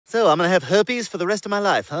So I'm gonna have herpes for the rest of my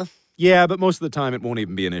life, huh? Yeah, but most of the time it won't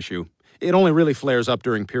even be an issue. It only really flares up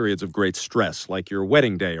during periods of great stress, like your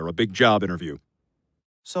wedding day or a big job interview.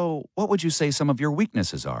 So, what would you say some of your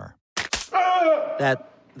weaknesses are?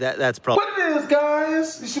 That's probably... What it is,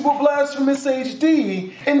 guys? It's your boy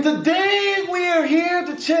BlastphamousHD, and today we are here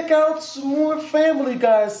to check out some more Family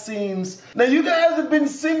Guy scenes. Now, you guys have been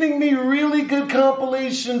sending me really good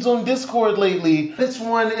compilations on Discord lately. This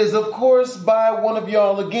one is, of course, by one of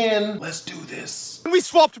y'all again. Let's do this. We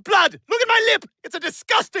swapped blood! Look at my lip! It's a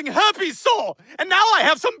disgusting herpes sore! And now I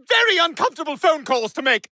have some very uncomfortable phone calls to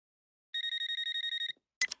make!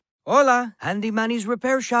 Hola, Handy Manny's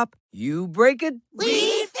repair shop. You break it,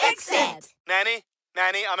 we fix it! Nanny,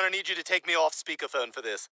 I'm gonna need you to take me off speakerphone for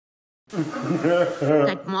this.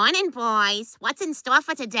 Good morning, boys. What's in store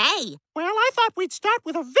for today? Well, I thought we'd start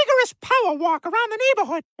with a vigorous power walk around the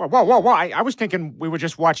neighborhood. Whoa. I was thinking we would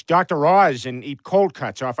just watch Dr. Oz and eat cold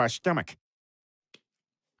cuts off our stomach.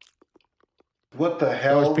 What the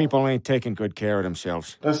hell? Those people ain't taking good care of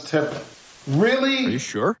themselves. That's terrible. Really? Are you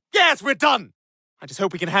sure? Yes, we're done! I just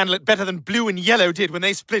hope we can handle it better than Blue and Yellow did when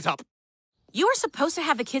they split up. You were supposed to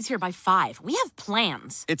have the kids here by 5. We have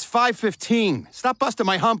plans. It's 5:15. Stop busting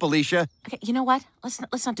my hump, Alicia. Okay, you know what? Let's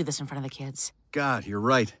not do this in front of the kids. God, you're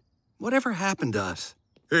right. Whatever happened to us?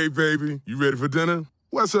 Hey, baby, you ready for dinner?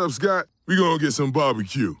 What's up, Scott? We gonna get some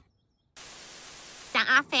barbecue.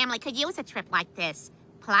 Our family could use a trip like this.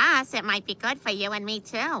 Plus, it might be good for you and me,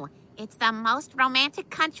 too. It's the most romantic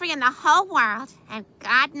country in the whole world, and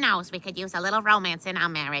God knows we could use a little romance in our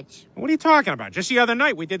marriage. What are you talking about? Just the other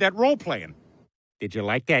night we did that role-playing. Did you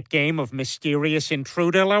like that game of Mysterious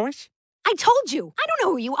Intruder, Lois? I told you, I don't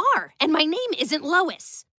know who you are, and my name isn't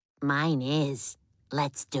Lois. Mine is.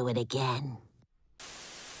 Let's do it again.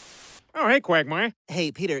 Oh, hey, Quagmire.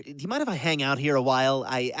 Hey, Peter, do you mind if I hang out here a while?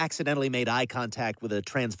 I accidentally made eye contact with a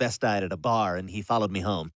transvestite at a bar, and he followed me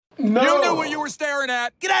home. No! You knew what you were staring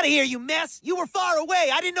at! Get out of here, you mess! You were far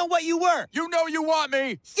away! I didn't know what you were! You know you want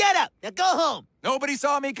me! Shut up! Now go home! Nobody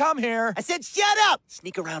saw me come here! I said shut up!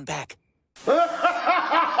 Sneak around back.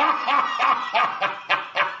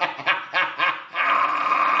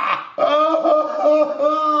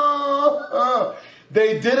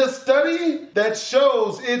 They did a study that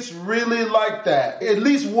shows it's really like that. At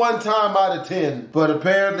least one time out of 10. But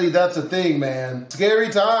apparently that's a thing, man. Scary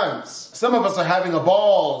times. Some of us are having a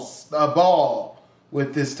ball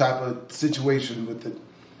with this type of situation with the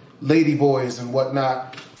lady boys and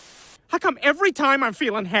whatnot. How come every time I'm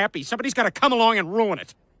feeling happy, somebody's got to come along and ruin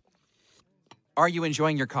it? Are you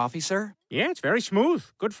enjoying your coffee, sir? Yeah, it's very smooth.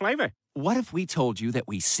 Good flavor. What if we told you that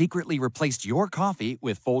we secretly replaced your coffee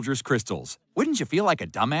with Folgers crystals? Wouldn't you feel like a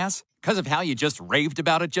dumbass? Because of how you just raved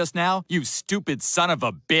about it just now? You stupid son of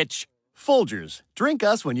a bitch. Folgers. Drink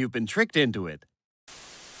us when you've been tricked into it.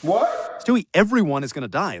 What? Stewie, everyone is going to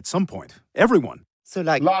die at some point. Everyone. So,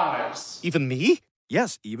 like... Lies. Even me?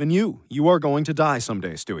 Yes, even you. You are going to die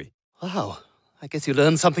someday, Stewie. Wow. I guess you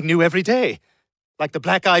learn something new every day. Like the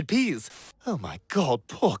Black-Eyed Peas. Oh, my God,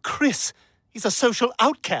 poor Chris. He's a social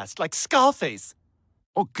outcast, like Scarface.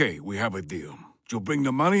 Okay, we have a deal. You bring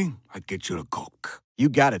the money, I get you the coke. You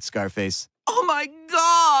got it, Scarface. Oh my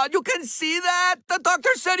God! You can see that? The doctor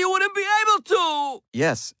said you wouldn't be able to!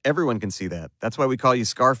 Yes, everyone can see that. That's why we call you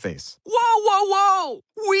Scarface. Whoa!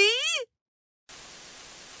 We?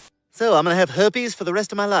 So I'm gonna have herpes for the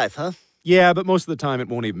rest of my life, huh? Yeah, but most of the time it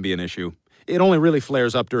won't even be an issue. It only really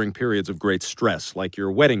flares up during periods of great stress, like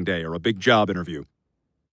your wedding day or a big job interview.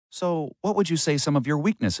 So, what would you say some of your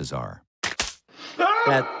weaknesses are?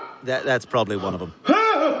 That's probably one of them.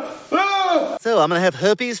 So I'm gonna have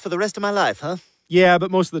herpes for the rest of my life, huh? Yeah,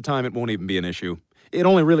 but most of the time it won't even be an issue. It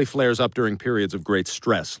only really flares up during periods of great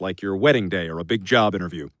stress, like your wedding day or a big job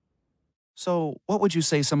interview. So, what would you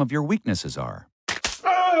say some of your weaknesses are?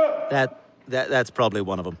 That's probably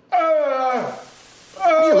one of them.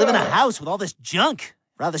 You live in a house with all this junk.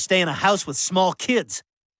 Rather stay in a house with small kids.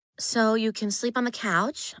 So you can sleep on the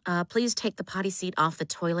couch. Please take the potty seat off the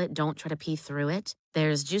toilet. Don't try to pee through it.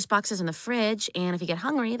 There's juice boxes in the fridge, and if you get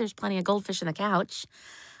hungry, there's plenty of goldfish in the couch.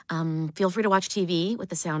 Feel free to watch TV with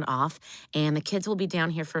the sound off, and the kids will be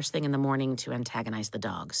down here first thing in the morning to antagonize the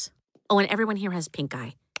dogs. Oh, and everyone here has pink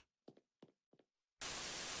eye.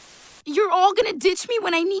 You're all gonna ditch me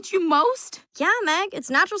when I need you most? Yeah, Meg, it's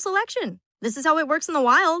natural selection. This is how it works in the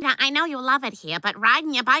wild. Now, I know you love it here, but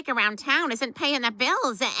riding your bike around town isn't paying the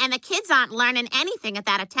bills, and the kids aren't learning anything at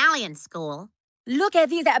that Italian school. Look at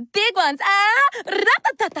these big ones. Ah!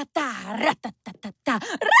 Ra-ta-ta-ta-ta, ra-ta-ta-ta-ta,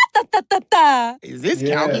 ra-ta-ta-ta-ta. Is this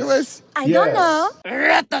calculus? I don't know.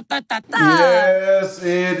 Ra-ta-ta-ta-ta. Yes,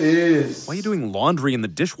 it is. Why are you doing laundry in the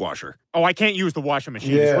dishwasher? Oh, I can't use the washing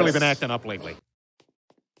machine. Yes. It's really been acting up lately.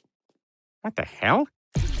 What the hell?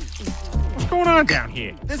 What's going on down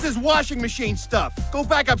here? This is washing machine stuff. Go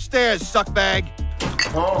back upstairs, suckbag.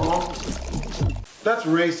 Oh, that's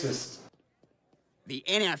racist. The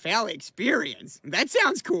NFL experience. That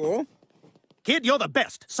sounds cool. Kid, you're the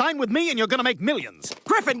best. Sign with me and you're gonna make millions.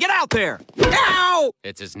 Griffin, get out there! Ow!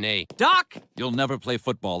 It's his knee. Doc! You'll never play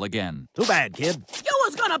football again. Too bad, kid. You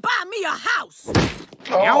was gonna buy me a house!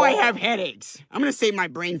 Now I have headaches. I'm gonna save my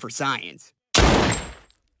brain for science.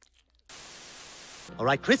 All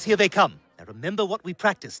right, Chris, here they come. Now remember what we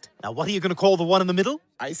practiced. Now what are you gonna call the one in the middle?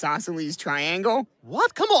 Isosceles triangle?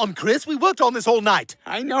 What? Come on, Chris. We worked on this all night.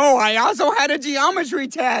 I know. I also had a geometry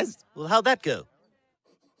test. Well, how'd that go?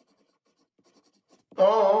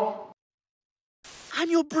 Oh.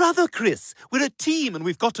 I'm your brother, Chris. We're a team and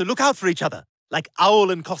we've got to look out for each other. Like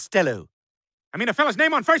Owl and Costello. I mean, the fella's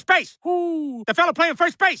name on first base. Who? The fella playing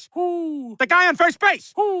first base. Who? The guy on first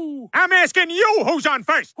base. Who? I'm asking you who's on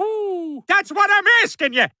first. Who? That's what I'm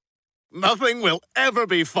asking you. Nothing will ever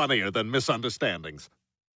be funnier than misunderstandings.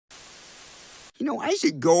 You know, I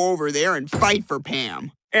should go over there and fight for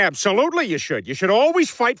Pam. Absolutely, you should. You should always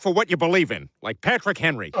fight for what you believe in, like Patrick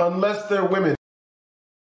Henry. Unless they're women.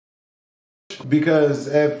 Because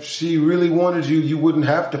if she really wanted you, you wouldn't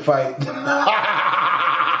have to fight.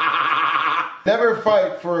 Never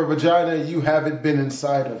fight for a vagina you haven't been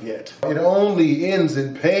inside of yet. It only ends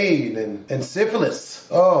in pain and syphilis.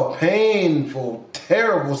 Oh, painful,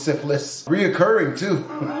 terrible syphilis. Reoccurring, too.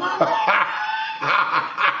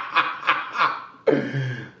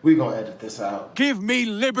 We're gonna edit this out. Give me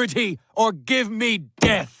liberty or give me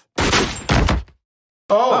death.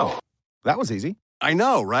 Oh, that was easy. I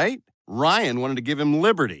know, right? Ryan wanted to give him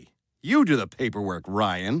liberty. You do the paperwork,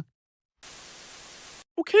 Ryan.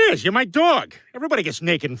 Who cares? You're my dog. Everybody gets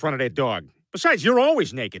naked in front of their dog. Besides, you're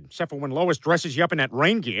always naked, except for when Lois dresses you up in that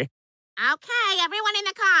rain gear. Okay, everyone in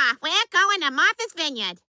the car. We're going to Martha's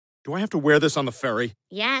Vineyard. Do I have to wear this on the ferry?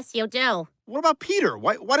 Yes, you do. What about Peter?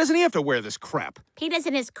 Why doesn't he have to wear this crap? Peter's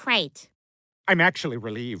in his crate. I'm actually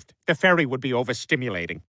relieved. The ferry would be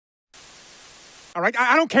overstimulating. All right,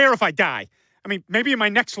 I don't care if I die. I mean, maybe in my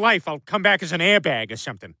next life I'll come back as an airbag or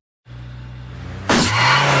something.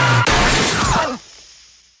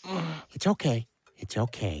 It's okay. It's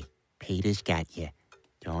okay. Peter's got you.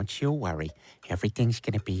 Don't you worry. Everything's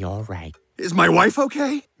gonna be all right. Is my wife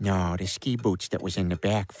okay? No, the ski boots that was in the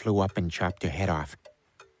back flew up and chopped her head off.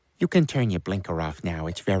 You can turn your blinker off now.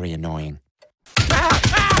 It's very annoying.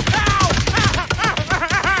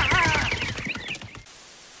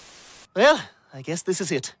 Well, I guess this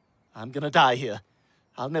is it. I'm gonna die here.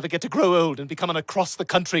 I'll never get to grow old and become an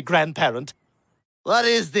across-the-country grandparent. What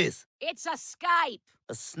is this? It's a Skype.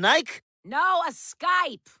 A snake? No, a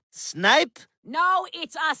Skype. Snipe? No,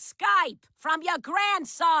 it's a Skype from your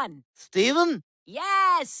grandson. Steven?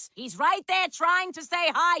 Yes, he's right there trying to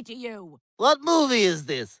say hi to you. What movie is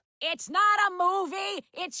this? It's not a movie,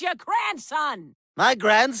 it's your grandson. My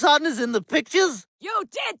grandson is in the pictures? You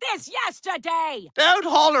did this yesterday. Don't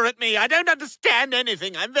holler at me. I don't understand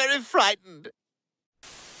anything. I'm very frightened.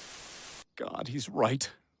 God, he's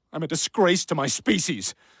right. I'm a disgrace to my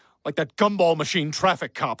species. Like that gumball machine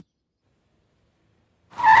traffic cop.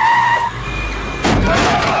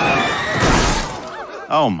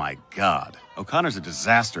 Oh my God. O'Connor's a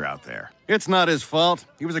disaster out there. It's not his fault.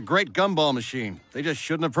 He was a great gumball machine. They just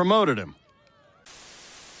shouldn't have promoted him.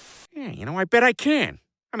 Yeah, you know, I bet I can.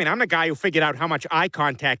 I mean, I'm the guy who figured out how much eye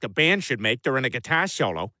contact a band should make during a guitar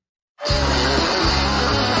solo.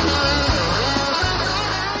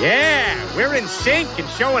 Yeah, we're in sync and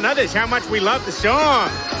showing others how much we love the song.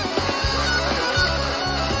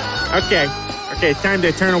 Okay, it's time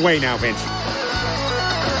to turn away now, Vince.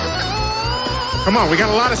 Come on, we got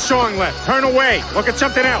a lot of song left. Turn away. Look at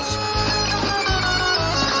something else.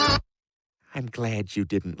 I'm glad you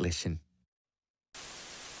didn't listen.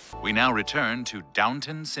 We now return to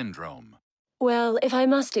Downton Syndrome. Well, if I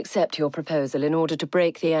must accept your proposal in order to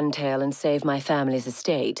break the entail and save my family's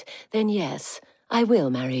estate, then yes, I will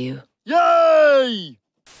marry you. Yay!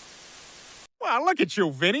 Well, look at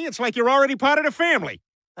you, Vinny. It's like you're already part of the family.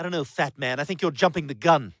 I don't know, fat man. I think you're jumping the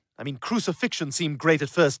gun. I mean, crucifixion seemed great at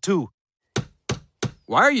first, too.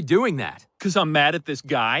 Why are you doing that? Because I'm mad at this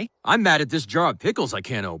guy? I'm mad at this jar of pickles I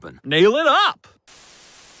can't open. Nail it up!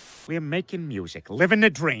 We're making music, living the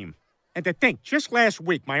dream. And to think, just last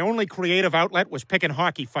week, my only creative outlet was picking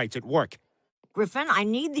hockey fights at work. Griffin, I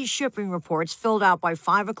need these shipping reports filled out by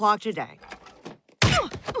 5 o'clock today. Damn!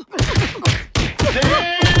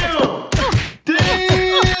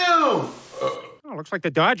 Damn! Oh, looks like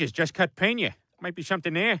the Dodgers just cut Pena. Might be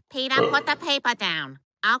something there. Peter, put the paper down.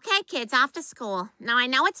 Okay, kids, off to school. Now, I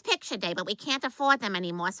know it's picture day, but we can't afford them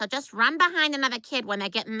anymore, so just run behind another kid when they're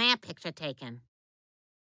getting their picture taken.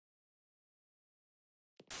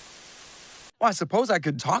 Well, I suppose I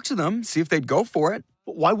could talk to them, see if they'd go for it.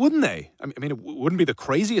 Why wouldn't they? I mean, it wouldn't be the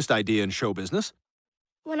craziest idea in show business.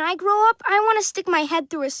 When I grow up, I want to stick my head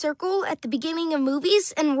through a circle at the beginning of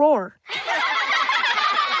movies and roar.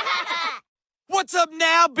 What's up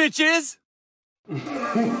now, bitches?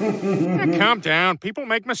 Calm down. People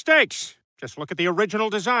make mistakes. Just look at the original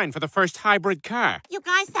design for the first hybrid car. You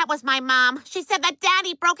guys, that was my mom. She said that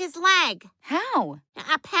Daddy broke his leg. How?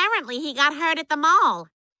 Apparently, he got hurt at the mall.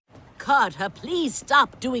 Carter, please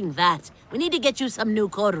stop doing that. We need to get you some new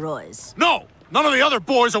corduroys. No! None of the other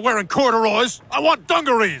boys are wearing corduroys. I want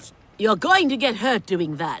dungarees. You're going to get hurt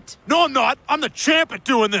doing that. No, I'm not. I'm the champ at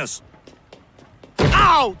doing this.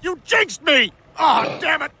 Ow! You jinxed me! Oh,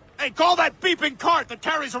 damn it! Hey, call that beeping cart that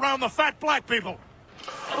carries around the fat black people.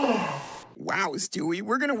 Wow, Stewie,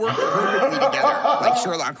 we're gonna work perfectly together, like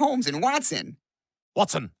Sherlock Holmes and Watson.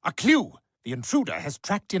 Watson, a clue. The intruder has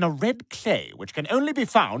tracked in a red clay, which can only be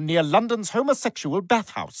found near London's homosexual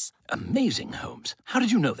bathhouse. Amazing, Holmes. How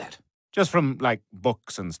did you know that? Just from, like,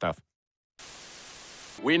 books and stuff.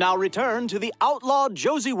 We now return to the outlaw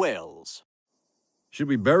Josie Wales. Should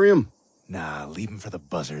we bury him? Nah, leave him for the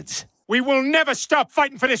buzzards. We will never stop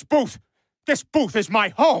fighting for this booth. This booth is my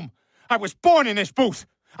home. I was born in this booth.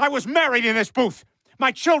 I was married in this booth.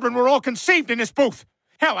 My children were all conceived in this booth.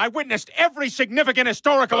 Hell, I witnessed every significant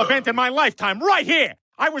historical event in my lifetime right here.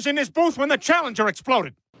 I was in this booth when the Challenger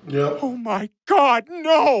exploded. Yep. Oh, my God,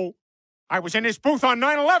 no. I was in this booth on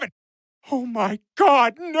 9/11. Oh, my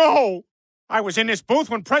God, no. I was in this booth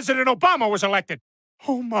when President Obama was elected.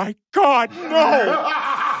 Oh, my God, no.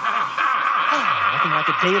 Nothing like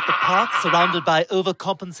a day at the park surrounded by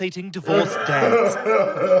overcompensating divorced dads.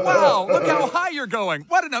 Wow, look how high you're going.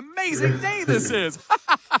 What an amazing day this is.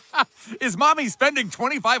 Is Mommy spending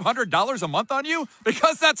 $2,500 a month on you?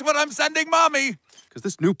 Because that's what I'm sending Mommy. Because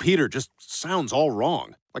this new Peter just sounds all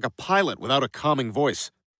wrong. Like a pilot without a calming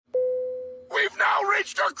voice. We've now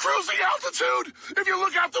reached our cruising altitude. If you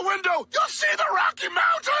look out the window, you'll see the Rocky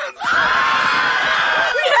Mountains.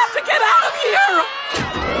 We have to get out of here!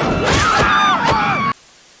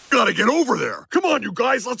 Gotta get over there. Come on, you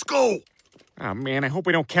guys, let's go. Oh, man, I hope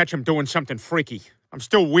we don't catch him doing something freaky. I'm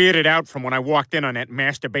still weirded out from when I walked in on that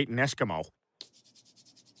masturbating Eskimo.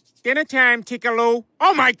 Dinner time, Tickaloo.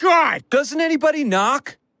 Oh, my God! Doesn't anybody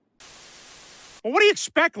knock? Well, what do you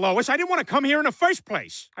expect, Lois? I didn't want to come here in the first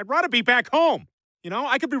place. I'd rather be back home. You know,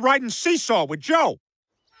 I could be riding seesaw with Joe.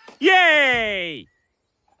 Yay!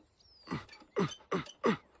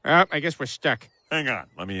 Oh, I guess we're stuck. Hang on,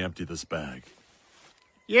 let me empty this bag.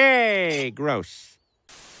 Yay, gross.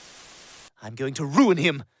 I'm going to ruin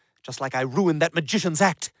him, just like I ruined that magician's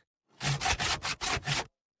act.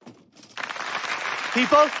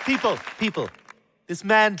 People. This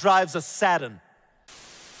man drives a Saturn.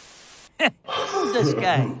 Who's this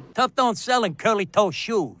guy? Tough don't sell in curly-toe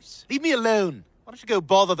shoes. Leave me alone. Why don't you go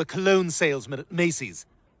bother the cologne salesman at Macy's?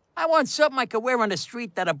 I want something I could wear on the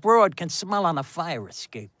street that a broad can smell on a fire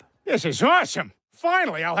escape. This is awesome.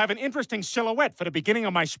 Finally, I'll have an interesting silhouette for the beginning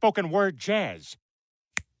of my spoken word jazz.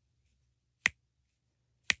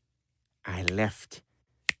 I left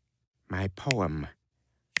my poem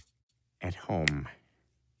at home.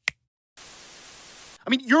 I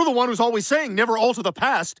mean, you're the one who's always saying never alter the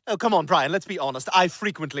past. Oh, come on, Brian, let's be honest. I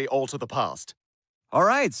frequently alter the past. All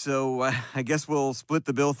right, so I guess we'll split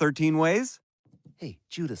the bill 13 ways? Hey,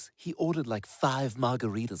 Judas, he ordered like 5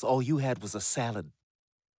 margaritas. All you had was a salad.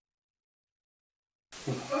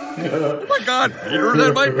 Oh my God, Peter,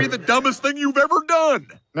 that might be the dumbest thing you've ever done.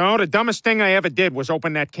 No, the dumbest thing I ever did was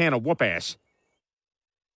open that can of whoop-ass.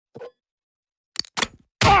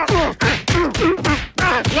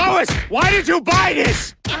 Lois, why did you buy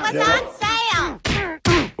this? It was on sale.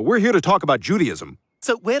 But we're here to talk about Judaism.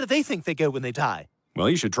 So where do they think they go when they die? Well,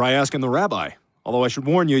 you should try asking the rabbi. Although I should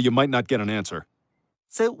warn you, you might not get an answer.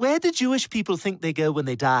 So where do Jewish people think they go when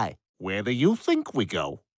they die? Where do you think we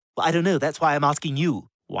go? Well, I don't know. That's why I'm asking you.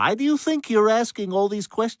 Why do you think you're asking all these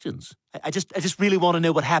questions? I just really want to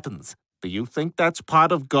know what happens. Do you think that's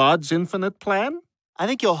part of God's infinite plan? I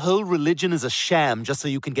think your whole religion is a sham just so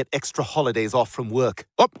you can get extra holidays off from work.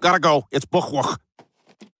 Oh, gotta go. It's buchwach.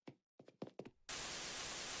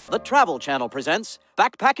 The Travel Channel presents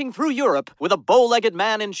Backpacking Through Europe with a bow-legged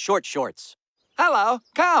man in short shorts. Hello,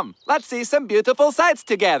 come. Let's see some beautiful sights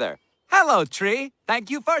together. Hello, tree. Thank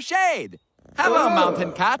you for shade. Hello,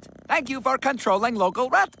 mountain cat. Thank you for controlling local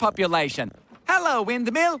rat population. Hello,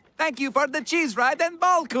 windmill. Thank you for the cheese ride and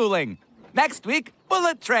ball cooling. Next week,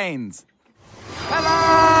 bullet trains.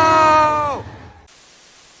 Hello!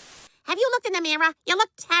 Have you looked in the mirror? You look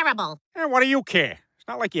terrible. What do you care? It's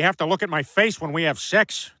not like you have to look at my face when we have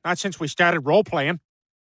sex. Not since we started role-playing.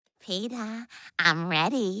 Peter, I'm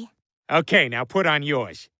ready. Okay, now put on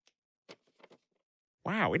yours.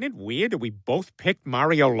 Wow, isn't it weird that we both picked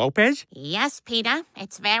Mario Lopez? Yes, Peter.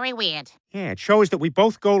 It's very weird. Yeah, it shows that we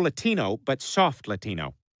both go Latino, but soft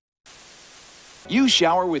Latino. You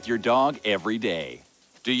shower with your dog every day.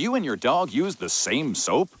 Do you and your dog use the same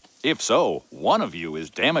soap? If so, one of you is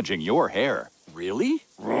damaging your hair. Really?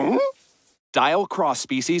 Dial Cross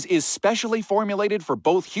Species is specially formulated for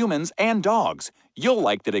both humans and dogs. You'll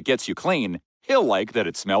like that it gets you clean. He'll like that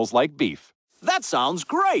it smells like beef. That sounds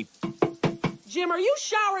great. Jim, are you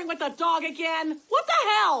showering with the dog again? What the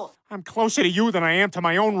hell? I'm closer to you than I am to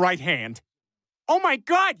my own right hand. Oh my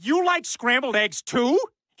God, you like scrambled eggs too?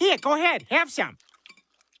 Here, go ahead, have some.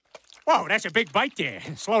 Whoa, that's a big bite there.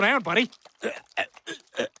 Slow down, buddy.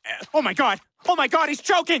 Oh my God, he's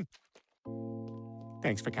choking.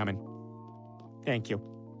 Thanks for coming. Thank you.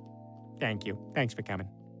 Thank you. Thanks for coming.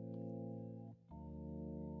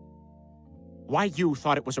 Why you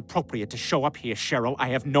thought it was appropriate to show up here, Cheryl, I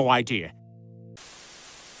have no idea.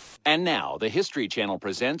 And now, the History Channel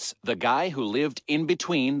presents The Guy Who Lived in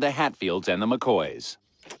Between the Hatfields and the McCoys.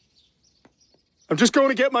 I'm just going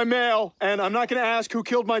to get my mail, and I'm not going to ask who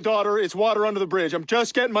killed my daughter. It's water under the bridge. I'm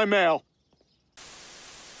just getting my mail.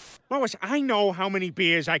 Lois, I know how many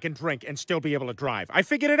beers I can drink and still be able to drive. I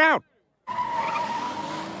figured it out.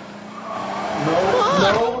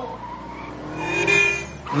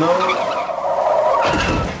 No.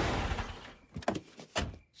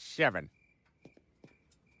 7.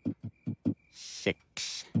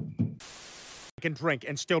 6. I can drink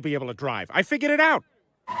and still be able to drive. I figured it out.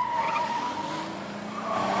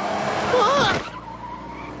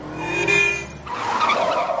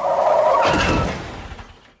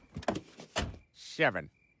 7.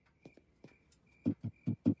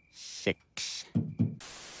 6.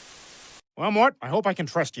 Well, Mort, I hope I can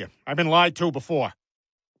trust you. I've been lied to before.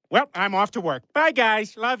 Well, I'm off to work. Bye,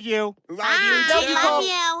 guys. Love you. Love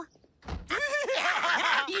you.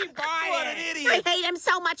 What an idiot! I hate him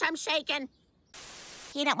so much I'm shaking.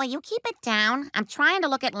 Peter, will you keep it down? I'm trying to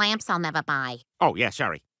look at lamps I'll never buy. Oh, yeah,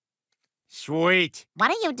 sorry. Sweet.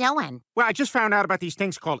 What are you doing? Well, I just found out about these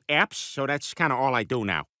things called apps, so that's kind of all I do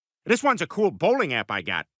now. This one's a cool bowling app I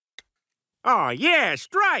got. Oh, yeah,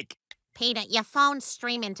 strike! Peter, your phone's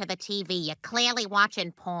streaming to the TV. You're clearly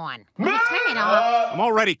watching porn. Will you turn it off? I'm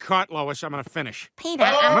already caught, Lois. I'm gonna finish. Peter,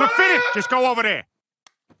 I'm gonna finish! Just go over there.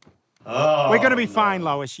 We're gonna be fine,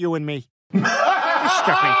 Lois, you and me. This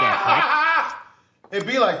stuff ain't that hot. It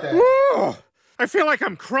be like that. Woo! I feel like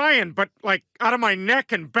I'm crying, but like out of my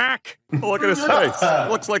neck and back. Look at his face.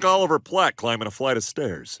 Looks like Oliver Platt climbing a flight of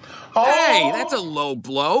stairs. Hey, that's a low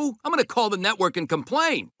blow. I'm gonna call the network and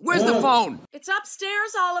complain. Where's the phone? It's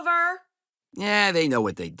upstairs, Oliver. Yeah, they know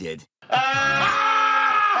what they did.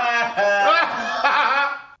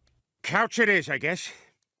 Couch it is, I guess.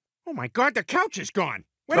 Oh my God, the couch is gone.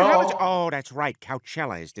 Where the hell is... Oh, that's right.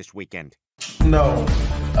 Coachella is this weekend. No.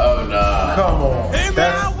 Oh, no. Come on. Hey,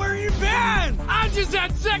 man, where you been? I just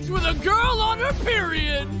had sex with a girl on her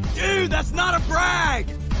period. Dude, that's not a brag.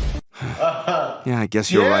 Yeah, I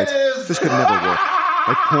guess you're right. This could never work.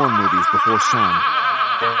 Like porn movies before sun.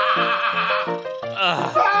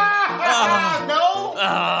 No?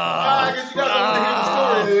 I guess you gotta hear the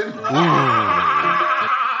story then.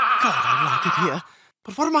 God, I like it here.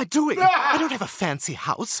 But what am I doing? I don't have a fancy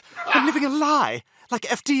house. I'm living a lie, like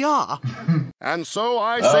FDR. And so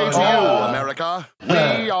I say to you, America,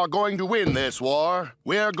 we are going to win this war.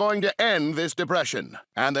 We're going to end this depression.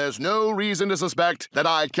 And there's no reason to suspect that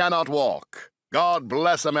I cannot walk. God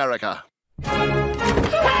bless America.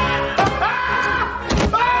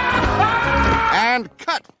 And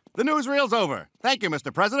cut! The newsreel's over. Thank you,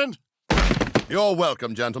 Mr. President. You're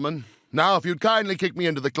welcome, gentlemen. Now, if you'd kindly kick me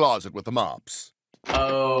into the closet with the mops.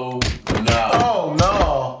 Oh, no. Oh,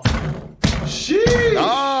 no. Sheesh.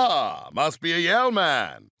 Ah, must be a Yell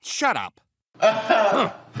man. Shut up.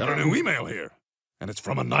 Got a new email here. And it's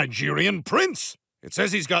from a Nigerian prince. It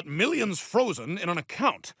says he's got millions frozen in an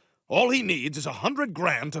account. All he needs is $100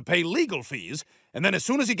 grand to pay legal fees, and then as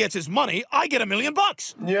soon as he gets his money, I get $1 million.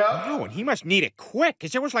 Yeah. Oh, and he must need it quick,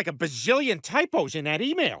 because there was like a bazillion typos in that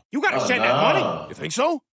email. You gotta send that money. You think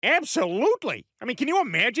so? Absolutely. I mean, can you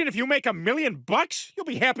imagine if you make $1 million? You'll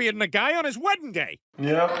be happier than a guy on his wedding day.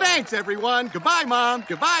 Yep. Thanks, everyone. Goodbye, Mom.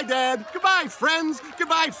 Goodbye, Dad. Goodbye, friends.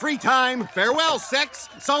 Goodbye, free time. Farewell, sex.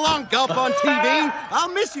 So long, Gulp on TV. I'll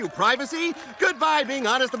miss you, privacy. Goodbye, being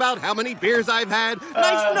honest about how many beers I've had.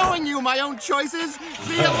 Nice knowing you, my own choices.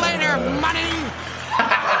 See you later, money.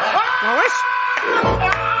 Lois?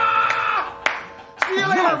 See you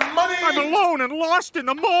later, money. I'm alone and lost in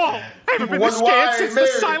the mall. I haven't been this scared since the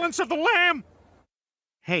Silence of the Lamb.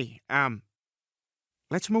 Hey,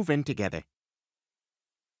 let's move in together.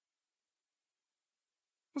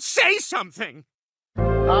 Say something! I've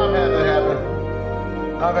had that happen.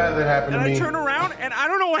 I've had that happen to me. And I turn around, and I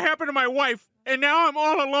don't know what happened to my wife, and now I'm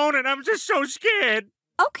all alone, and I'm just so scared.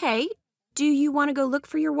 Okay. Do you want to go look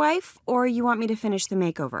for your wife, or you want me to finish the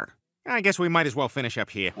makeover? I guess we might as well finish up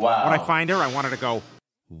here. Wow. When I find her, I want her to go,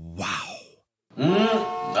 wow.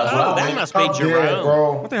 That's what that must be Jerome.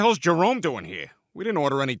 Bro. What the hell's Jerome doing here? We didn't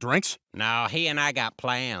order any drinks. No, he and I got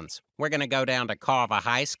plans. We're going to go down to Carver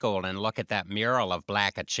High School and look at that mural of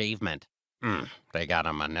black achievement. They got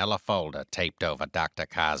a manila folder taped over Dr.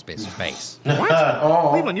 Cosby's face. What? Oh.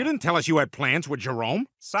 Cleveland, you didn't tell us you had plans with Jerome.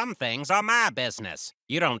 Some things are my business.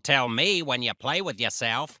 You don't tell me when you play with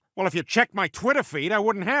yourself. Well, if you checked my Twitter feed, I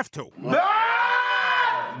wouldn't have to.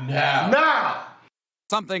 Now.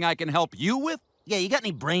 Something I can help you with? Yeah, you got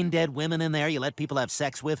any brain-dead women in there you let people have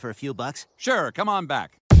sex with for a few bucks? Sure, come on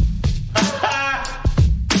back.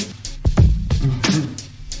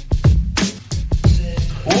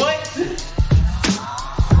 What?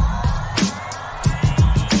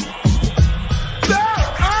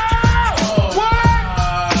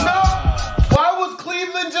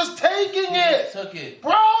 Took it.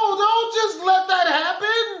 Bro, don't just let that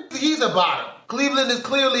happen. He's a bottom. Cleveland is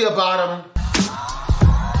clearly a bottom.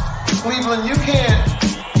 Cleveland, you can't.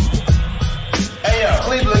 Hey, yo.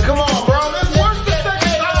 Cleveland, come on, bro. It's worse the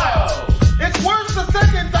second time. It's worse the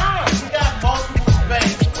second time. You got multiple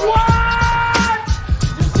spaces. What?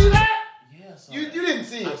 You see that? Yes. Yeah, you didn't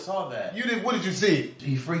see it. I saw that. You did. What did you see?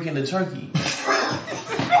 He freaking the turkey. The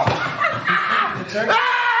turkey.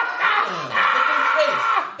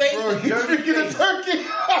 Bro, he's freaking a turkey. He's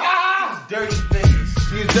dirty face.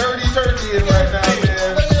 He's dirty turkeying right now,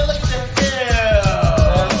 man. Look at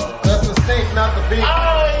that. That's the stink, not the beef. Oh,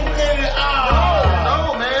 he did it. Oh.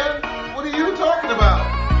 No, man. What are you talking about?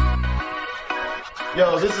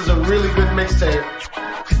 Yo, this is a really good mixtape.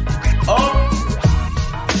 Oh.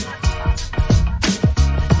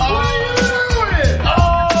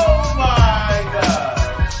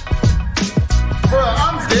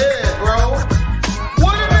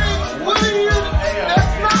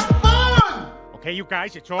 Okay, you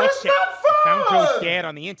guys, it's all set. I found Joe's dad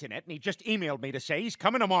on the internet, and he just emailed me to say he's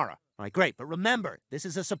coming tomorrow. All right, great. But remember, this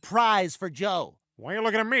is a surprise for Joe. Why are you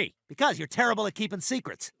looking at me? Because you're terrible at keeping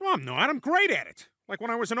secrets. Well, I'm not. I'm great at it. Like when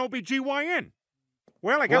I was an OBGYN.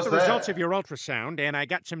 Well, I got the results of your ultrasound, and I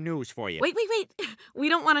got some news for you. Wait. We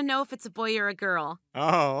don't want to know if it's a boy or a girl.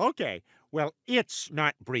 Oh, okay. Well, it's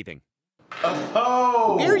not breathing.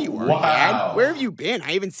 Oh, there you are, Dad. Where have you been?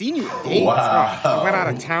 I haven't seen you in days. Wow. I went out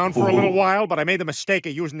of town for a little while, but I made the mistake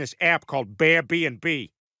of using this app called Bear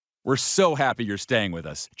B&B. We're so happy you're staying with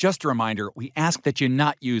us. Just a reminder, we ask that you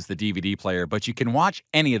not use the DVD player, but you can watch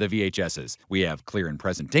any of the VHSs. We have Clear and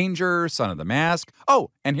Present Danger, Son of the Mask.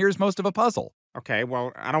 Oh, and here's most of a puzzle. Okay,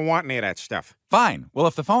 well, I don't want any of that stuff. Fine. Well,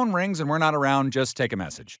 if the phone rings and we're not around, just take a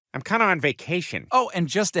message. I'm kind of on vacation. Oh, and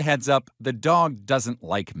just a heads up, the dog doesn't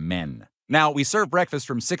like men. Now, we serve breakfast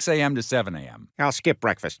from 6 a.m. to 7 a.m. I'll skip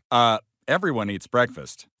breakfast. Everyone eats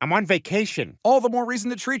breakfast. I'm on vacation. All the more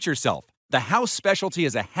reason to treat yourself. The house specialty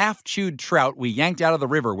is a half-chewed trout we yanked out of the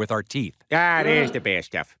river with our teeth. Ah, there's the bad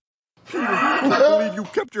stuff. I can't believe you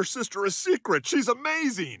kept your sister a secret. She's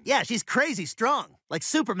amazing. Yeah, she's crazy strong. Like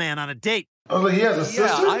Superman on a date. Oh, he has a sister?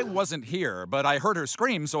 Yeah, I wasn't here, but I heard her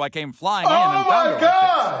scream, so I came flying in Oh and found her. my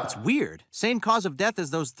God! It's weird. Same cause of death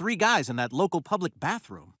as those 3 guys in that local public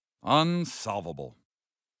bathroom. Unsolvable.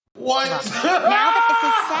 What? Now that this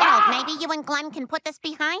is settled, maybe you and Glenn can put this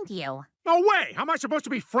behind you. No way! How am I supposed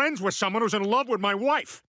to be friends with someone who's in love with my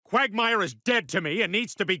wife? Quagmire is dead to me and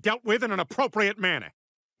needs to be dealt with in an appropriate manner.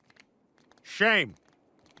 Shame.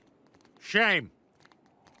 Shame.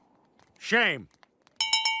 Shame.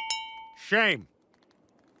 Shame.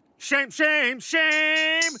 Shame, shame,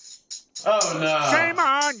 shame! Oh, no. Shame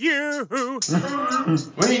on you!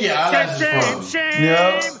 Where do you get eyelashes from?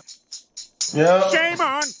 Shame! Yep. Shame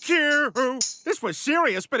on you! This was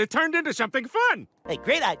serious, but it turned into something fun. Hey,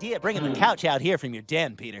 great idea bringing the couch out here from your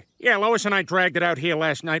den, Peter. Yeah, Lois and I dragged it out here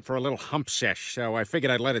last night for a little hump sesh, so I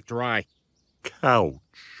figured I'd let it dry. Couch.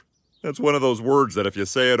 That's one of those words that if you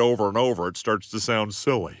say it over and over, it starts to sound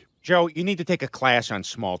silly. Joe, you need to take a class on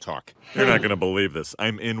small talk. You're not going to believe this.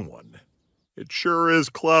 I'm in one. It sure is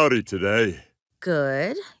cloudy today.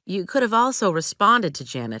 Good. You could have also responded to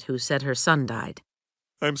Janet, who said her son died.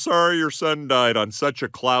 I'm sorry your son died on such a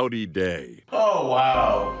cloudy day. Oh,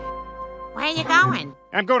 wow. Where are you going?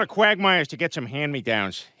 I'm going to Quagmire's to get some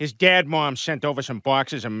hand-me-downs. His dad-mom sent over some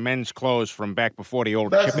boxes of men's clothes from back before the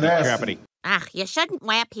old chippity-choppity. Ugh, you shouldn't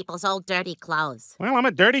wear people's old dirty clothes. Well, I'm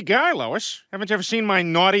a dirty guy, Lois. Haven't you ever seen my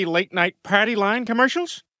naughty late-night party line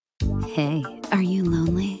commercials? Hey, are you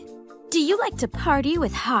lonely? Do you like to party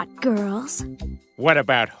with hot girls? What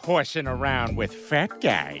about horsing around with fat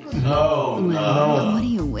guys? Well, what are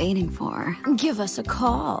you waiting for? Give us a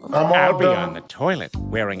call. I'll be on the toilet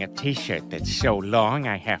wearing a t-shirt that's so long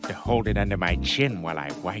I have to hold it under my chin while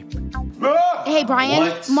I wipe. Hey, Brian.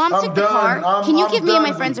 What? Mom I'm took the done. car. Can you I'm give me and my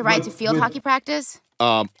done friends a ride to field hockey practice?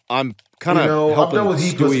 I'm kind of helping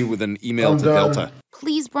Stewie with an email to Delta.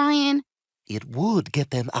 Please, Brian. It would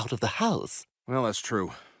get them out of the house. Well, that's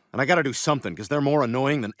true. And I gotta do something, because they're more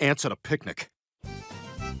annoying than ants at a picnic.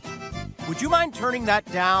 Would you mind turning that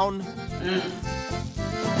down?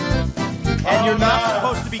 And you're not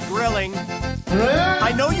supposed to be grilling.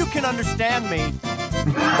 I know you can understand me.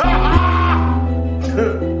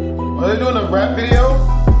 Are they doing a rap video?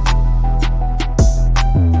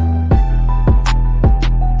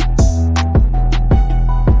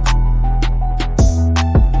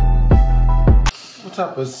 What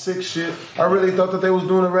type of sick shit? I really thought that they was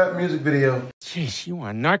doing a rap music video. Jeez, you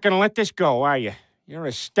are not gonna let this go, are you? You're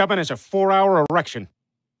as stubborn as a 4-hour erection.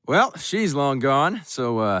 Well, she's long gone,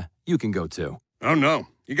 so, you can go too. Oh, no.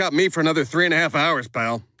 You got me for another 3.5 hours,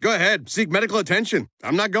 pal. Go ahead, seek medical attention.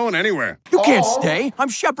 I'm not going anywhere. You can't stay. I'm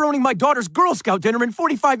chaperoning my daughter's Girl Scout dinner in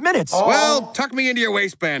 45 minutes. Well, tuck me into your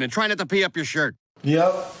waistband and try not to pee up your shirt.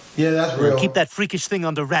 Yep. Yeah, that's real. Keep that freakish thing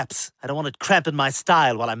under wraps. I don't want it cramping my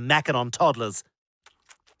style while I'm macking on toddlers.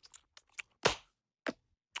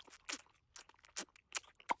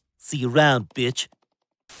 See you around, bitch.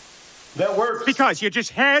 That works. Because you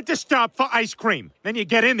just had to stop for ice cream. Then you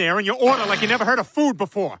get in there and you order like you never heard of food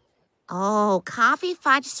before. Oh, coffee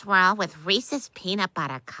fudge swirl with Reese's peanut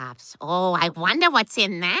butter cups. Oh, I wonder what's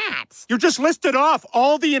in that. You just listed off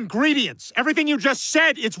all the ingredients. Everything you just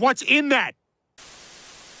said is what's in that.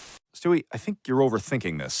 Stewie, I think you're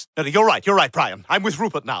overthinking this. No, you're right, Brian. I'm with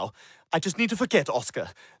Rupert now. I just need to forget Oscar,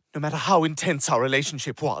 no matter how intense our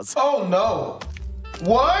relationship was. Oh, no.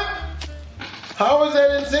 What? How is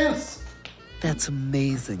that intense? That's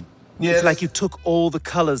amazing. Yes. It's like you took all the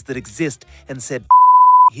colors that exist and said,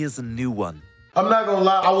 here's a new one. I'm not gonna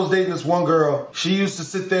lie, I was dating this one girl. She used to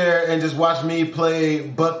sit there and just watch me play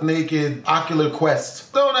butt naked Ocular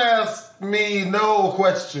Quest. Don't ask me no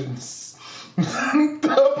questions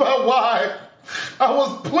about why I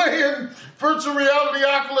was playing virtual reality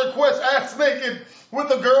Ocular Quest ass naked with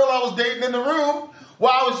the girl I was dating in the room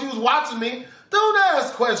while she was watching me. Don't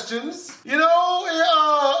ask questions. You know,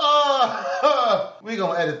 we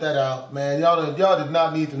gonna edit that out, man. Y'all did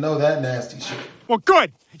not need to know that nasty shit. Well,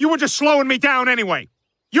 good. You were just slowing me down anyway.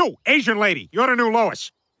 You, Asian lady, you're the new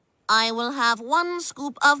Lois. I will have 1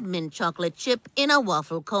 scoop of mint chocolate chip in a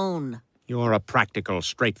waffle cone. You're a practical,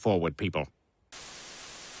 straightforward people.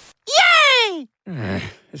 Yay!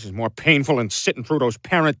 This is more painful than sitting through those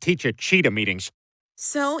parent-teacher cheetah meetings.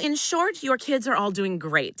 So, in short, your kids are all doing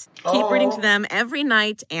great. Keep reading to them every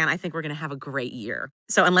night, and I think we're going to have a great year.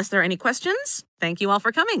 So, unless there are any questions, thank you all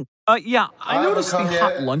for coming. Yeah, I noticed the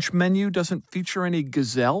hot lunch menu doesn't feature any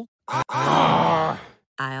gazelle.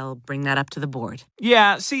 I'll bring that up to the board.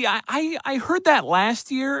 Yeah, see, I heard that last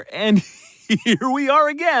year, and here we are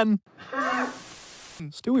again.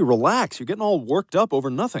 Stewie, relax. You're getting all worked up over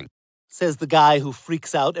nothing. Says the guy who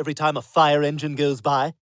freaks out every time a fire engine goes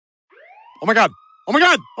by. Oh my God! Oh my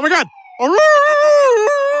God! Oh my God!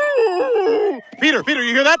 Peter,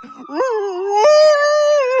 you hear that?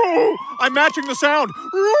 I'm matching the sound.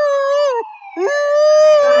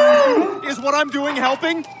 Is what I'm doing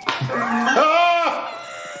helping?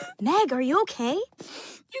 Meg, are you okay?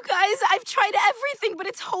 You guys, I've tried everything, but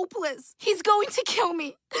it's hopeless. He's going to kill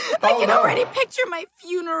me. I can already picture my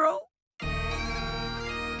funeral.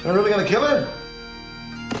 They're really gonna kill her?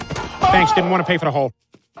 Thanks, didn't want to pay for the hole.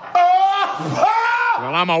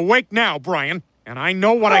 Well, I'm awake now, Brian, and I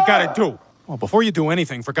know what I gotta do. Well, before you do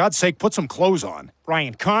anything, for God's sake, put some clothes on.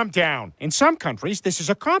 Brian, calm down. In some countries, this is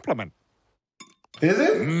a compliment. Is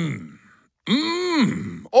it?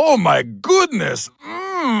 Oh, my goodness.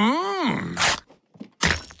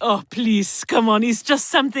 Oh, please, come on. It's just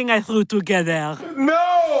something I threw together.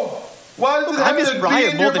 No! Why does Look, it I have miss to be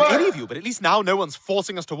Ryan in more your than butt? any of you, but at least now no one's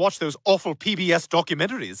forcing us to watch those awful PBS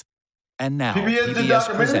documentaries. And now, PBS did PBS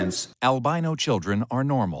documentaries? presents Albino Children Are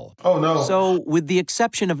Normal. Oh, no. So, with the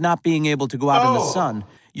exception of not being able to go out in the Oh. sun,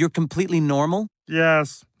 you're completely normal?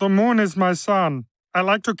 Yes, the moon is my son. I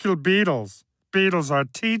like to kill beetles. Beetles are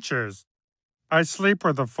teachers. I sleep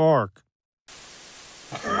with a fork.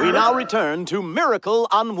 We now return to Miracle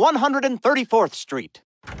on 134th Street.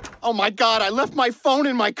 Oh my God, I left my phone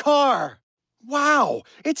in my car. Wow,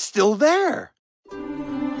 it's still there.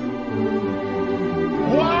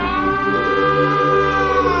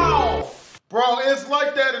 Wow! Bro, it's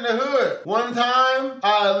like that in the hood. One time,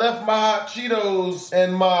 I left my hot Cheetos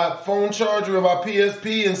and my phone charger and my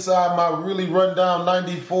PSP inside my really rundown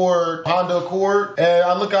 94 Honda Accord. And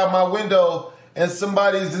I look out my window and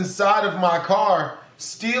somebody's inside of my car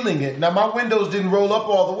stealing it. Now, my windows didn't roll up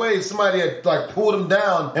all the way. Somebody had pulled them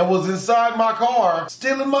down and was inside my car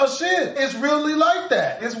stealing my shit. It's really like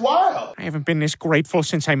that. It's wild. I haven't been this grateful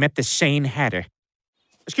since I met the sane Hatter.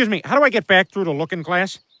 Excuse me, how do I get back through the looking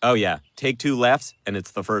glass? Oh, yeah. Take 2 lefts, and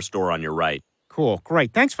it's the first door on your right. Cool,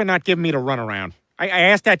 great. Thanks for not giving me the runaround. I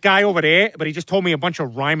asked that guy over there, but he just told me a bunch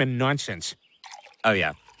of rhyming nonsense. Oh,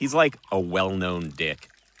 yeah. He's like a well-known dick.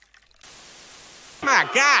 My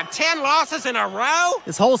God, 10 losses in a row?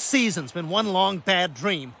 This whole season's been one long bad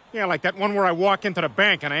dream. Yeah, like that one where I walk into the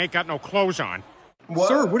bank and I ain't got no clothes on. What?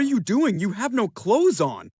 Sir, what are you doing? You have no clothes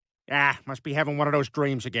on. Ah, must be having one of those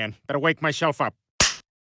dreams again. Better wake myself up.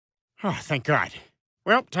 Oh, thank God.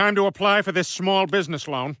 Well, time to apply for this small business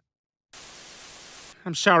loan.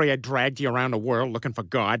 I'm sorry I dragged you around the world looking for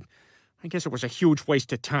God. I guess it was a huge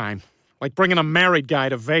waste of time. Like bringing a married guy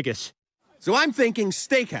to Vegas. So I'm thinking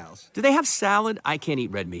steakhouse. Do they have salad? I can't eat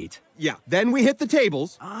red meat. Yeah, then we hit the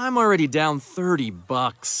tables. I'm already down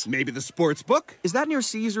 $30. Maybe the sports book. Is that near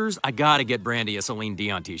Caesars? I gotta get Brandy a Celine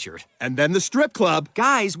Dion t-shirt. And then the strip club.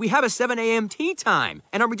 Guys, we have a 7 a.m. tea time.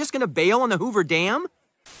 And are we just gonna bail on the Hoover Dam?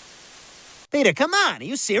 Peter, come on. Are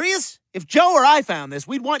you serious? If Joe or I found this,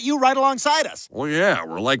 we'd want you right alongside us. Well, yeah,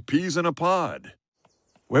 we're like peas in a pod.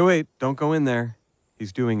 Wait, don't go in there.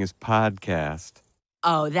 He's doing his podcast.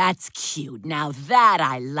 Oh, that's cute. Now that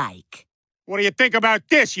I like. What do you think about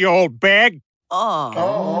this, you old bag?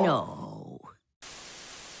 Oh, no.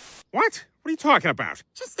 What? What are you talking about?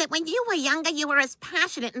 Just that when you were younger, you were as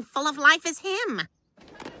passionate and full of life as him.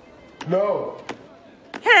 No.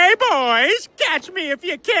 Hey, boys, catch me if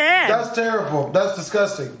you can. That's terrible. That's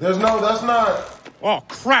disgusting. That's not. Oh,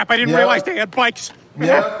 crap, I didn't realize they had bikes.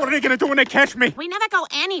 Yeah. What are they going to do when they catch me? We never go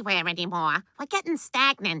anywhere anymore. We're getting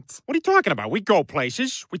stagnant. What are you talking about? We go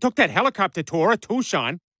places. We took that helicopter tour of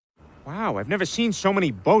Tucson. Wow, I've never seen so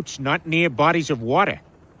many boats not near bodies of water.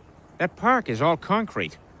 That park is all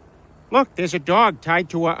concrete. Look, there's a dog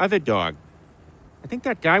tied to our other dog. I think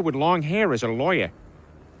that guy with long hair is a lawyer.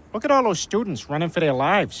 Look at all those students running for their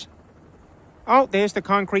lives. Oh, there's the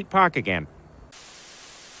concrete park again.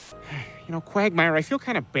 You know, Quagmire, I feel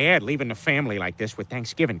kind of bad leaving the family like this with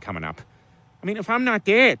Thanksgiving coming up. I mean, if I'm not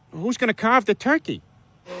there, who's going to carve the turkey?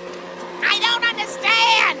 I don't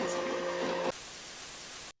understand!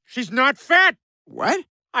 She's not fat! What?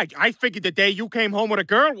 I figured the day you came home with a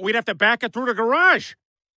girl, we'd have to back her through the garage.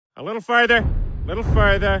 A little further, little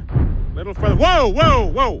further, little further.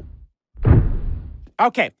 Whoa!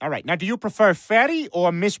 Okay, all right. Now, do you prefer Fatty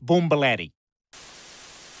or Miss Boombalatti?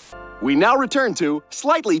 We now return to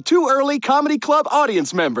Slightly Too Early Comedy Club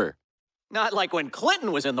audience member. Not like when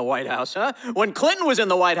Clinton was in the White House, huh? When Clinton was in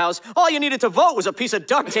the White House, all you needed to vote was a piece of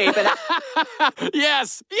duct tape and...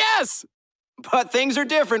 Yes! But things are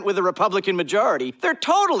different with the Republican majority. They're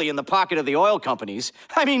totally in the pocket of the oil companies.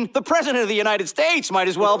 I mean, the President of the United States might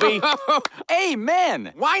as well be...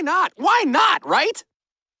 Amen! Why not? Why not, right?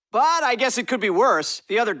 But I guess it could be worse.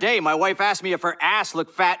 The other day, my wife asked me if her ass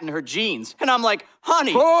looked fat in her jeans. And I'm like,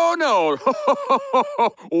 honey. Oh, no.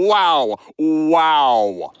 Wow.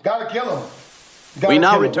 Gotta kill him. We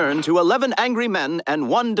now return to 11 angry men and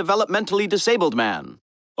 1 developmentally disabled man.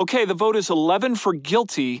 Okay, the vote is 11 for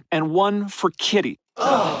guilty and 1 for Kitty.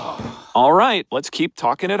 All right, let's keep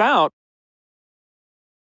talking it out.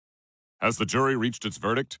 Has the jury reached its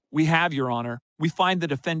verdict? We have, Your Honor. We find the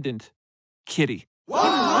defendant, Kitty.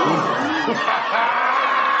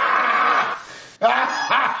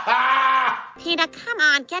 Peter, come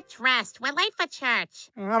on, get dressed. We're late for church.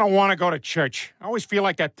 I don't want to go to church. I always feel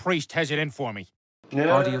like that priest has it in for me.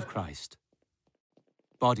 Body of Christ.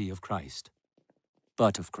 Body of Christ.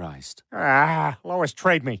 Butt of Christ. Lois,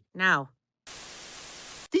 trade me. No.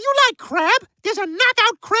 Do you like crab? There's a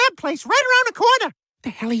knockout crab place right around the corner. The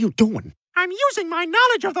hell are you doing? I'm using my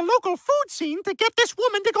knowledge of the local food scene to get this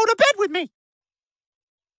woman to go to bed with me.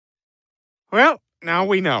 Well, now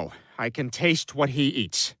we know. I can taste what he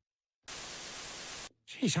eats.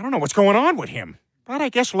 Jeez, I don't know what's going on with him. But I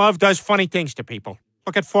guess love does funny things to people.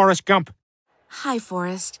 Look at Forrest Gump. Hi,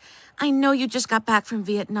 Forrest. I know you just got back from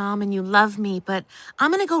Vietnam and you love me, but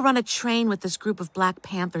I'm gonna go run a train with this group of Black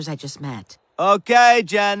Panthers I just met. Okay,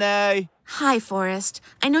 Jenny. Hi, Forrest.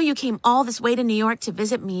 I know you came all this way to New York to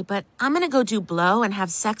visit me, but I'm gonna go do blow and have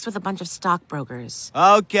sex with a bunch of stockbrokers.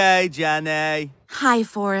 Okay, Jenny. Hi,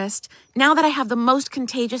 Forrest. Now that I have the most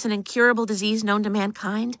contagious and incurable disease known to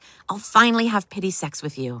mankind, I'll finally have pity sex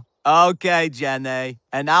with you. Okay, Jenny.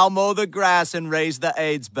 And I'll mow the grass and raise the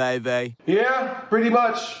AIDS, baby. Yeah, pretty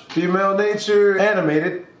much. Female nature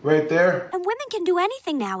animated right there. And women can do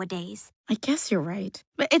anything nowadays. I guess you're right.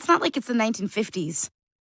 But it's not like it's the 1950s.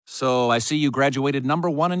 So I see you graduated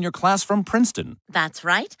 #1 in your class from Princeton. That's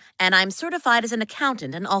right. And I'm certified as an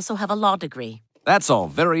accountant and also have a law degree. That's all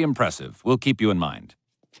very impressive. We'll keep you in mind.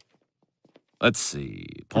 Let's see.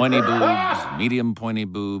 Pointy boobs, medium pointy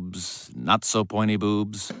boobs, not so pointy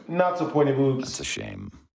boobs. Not so pointy boobs. That's a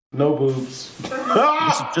shame. No boobs. This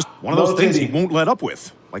is just one of those things he won't let up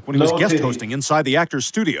with. Like when he was guest hosting inside the actor's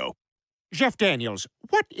studio. Jeff Daniels,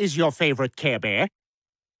 what is your favorite Care Bear?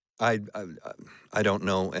 I don't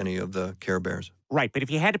know any of the Care Bears. Right, but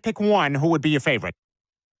if you had to pick one, who would be your favorite?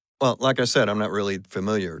 Well, like I said, I'm not really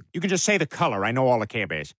familiar. You can just say the color. I know all the Care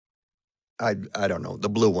Bears. I don't know. The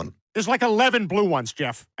blue one. There's like 11 blue ones,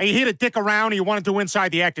 Jeff. Are you here to dick around or you want to do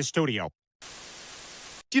inside the actor's studio?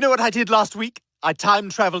 Do you know what I did last week? I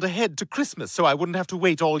time-traveled ahead to Christmas so I wouldn't have to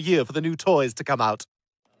wait all year for the new toys to come out.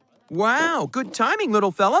 Wow, good timing,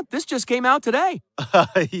 little fella. This just came out today.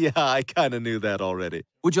 Yeah, I kind of knew that already.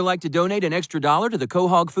 Would you like to donate an extra $1 to the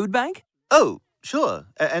Quahog Food Bank? Oh, sure.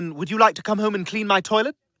 And would you like to come home and clean my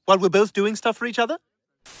toilet while we're both doing stuff for each other?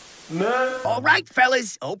 No. All right,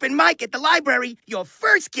 fellas. Open mic at the library. Your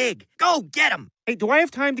first gig. Go get 'em. Hey, do I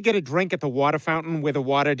have time to get a drink at the water fountain where the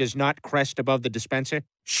water does not crest above the dispenser?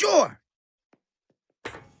 Sure.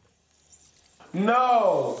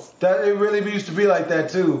 No. That it really used to be like that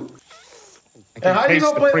too. And how you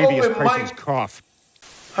gonna play open mic? Cough.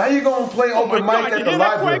 How you gonna play open mic at the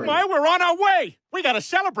library? Quagmire, we're on our way. We gotta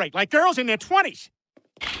celebrate like girls in their 20s.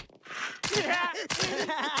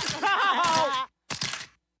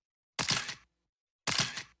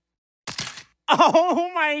 Oh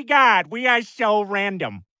my God, we are so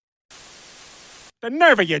random. The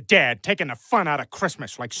nerve of your dad taking the fun out of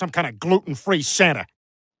Christmas like some kind of gluten-free Santa.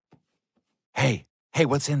 Hey,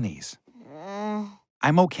 what's in these?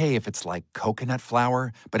 I'm okay if it's like coconut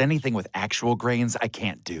flour, but anything with actual grains I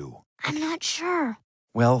can't do. I'm not sure.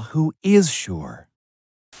 Well, who is sure?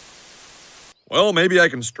 Well, maybe I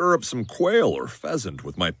can stir up some quail or pheasant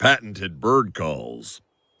with my patented bird calls.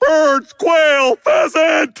 Birds, quail,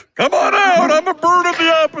 pheasant! Come on out! I'm a bird of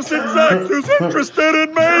the opposite sex who's interested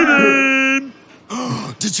in mating!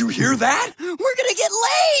 Did you hear that? We're gonna get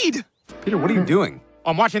laid! Peter, what are you doing?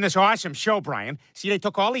 I'm watching this awesome show, Brian. See, they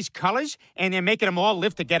took all these colors, and they're making them all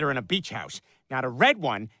live together in a beach house. Now, the red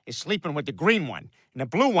one is sleeping with the green one, and the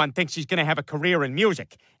blue one thinks he's going to have a career in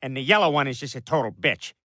music, and the yellow one is just a total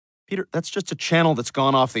bitch. Peter, that's just a channel that's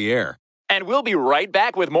gone off the air. And we'll be right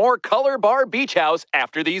back with more Color Bar Beach House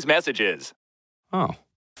after these messages. Oh.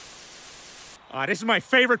 This is my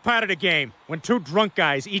favorite part of the game, when two drunk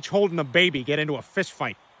guys, each holding a baby, get into a fist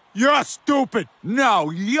fight. You're stupid! No,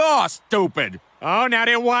 you're stupid! Oh, now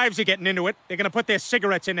their wives are getting into it. They're gonna put their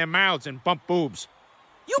cigarettes in their mouths and bump boobs.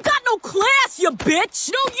 You got no class, you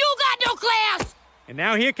bitch! No, you got no class! And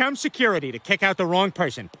now here comes security to kick out the wrong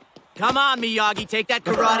person. Come on, Miyagi, take that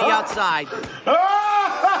karate outside. We did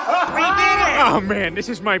it! Oh, man, this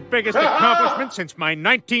is my biggest accomplishment since my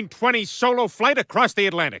 1920 solo flight across the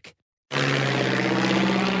Atlantic.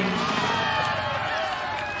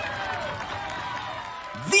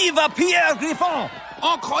 Viva Pierre Griffin!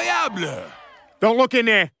 Incroyable! Don't look in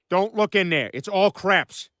there. Don't look in there. It's all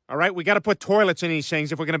craps. All right? We got to put toilets in these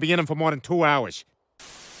things if we're going to be in them for more than 2 hours.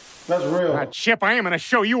 That's real. Chip, I am going to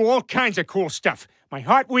show you all kinds of cool stuff. My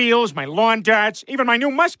Hot Wheels, my lawn darts, even my new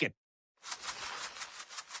musket.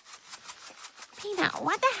 Peanut,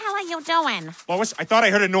 what the hell are you doing? Lois, I thought I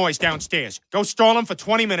heard a noise downstairs. Go stall him for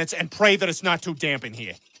 20 minutes and pray that it's not too damp in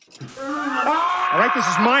here. All right, this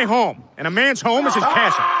is my home, and a man's home is his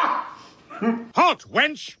castle. Halt,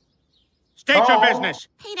 wench! State your business.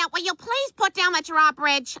 Peanut, will you please put down the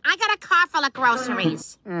drawbridge? I got a car full of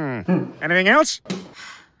groceries. Anything else?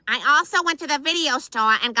 I also went to the video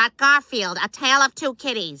store and got Garfield, A Tale of Two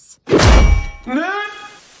Kitties.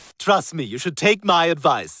 Trust me, you should take my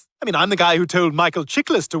advice. I mean, I'm the guy who told Michael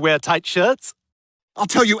Chiklis to wear tight shirts. I'll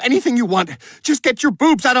tell you anything you want. Just get your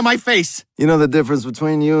boobs out of my face. You know the difference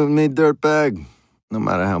between you and me, dirtbag? No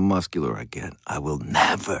matter how muscular I get, I will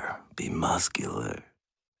never be muscular.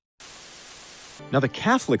 Now, the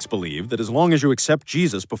Catholics believe that as long as you accept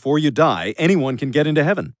Jesus before you die, anyone can get into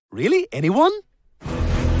heaven. Really? Anyone?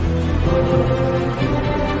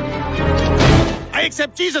 I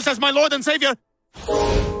accept Jesus as my Lord and Savior.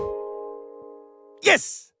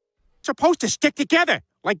 Yes! Supposed to stick together,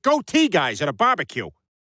 like goatee guys at a barbecue.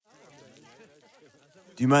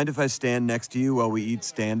 Do you mind if I stand next to you while we eat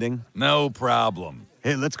standing? No problem.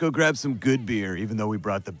 Hey, let's go grab some good beer, even though we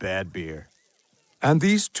brought the bad beer. And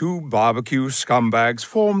these two barbecue scumbags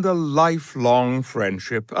formed a lifelong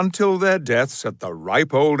friendship until their deaths at the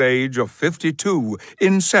ripe old age of 52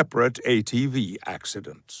 in separate ATV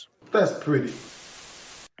accidents. That's pretty.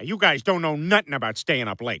 You guys don't know nothing about staying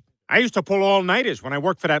up late. I used to pull all-nighters when I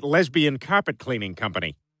worked for that lesbian carpet cleaning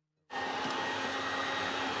company.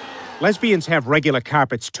 Lesbians have regular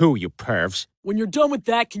carpets too, you pervs. When you're done with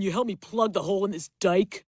that, can you help me plug the hole in this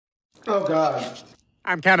dike? Oh, God.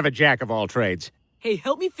 I'm kind of a jack of all trades. Hey,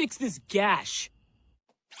 help me fix this gash.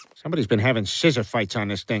 Somebody's been having scissor fights on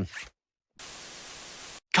this thing.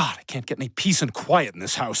 God, I can't get any peace and quiet in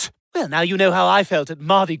this house. Well, now you know how I felt at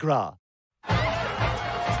Mardi Gras.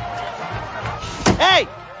 Hey!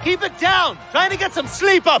 Keep it down! Trying to get some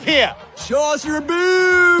sleep up here! Show us your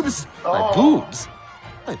boobs! My boobs?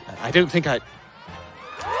 I don't think I...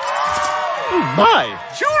 Oh, my!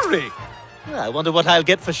 Jewelry! I wonder what I'll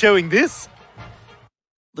get for showing this.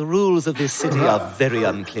 The rules of this city are very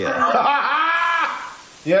unclear.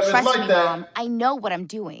 Yeah, Trust like me, that. Mom. I know what I'm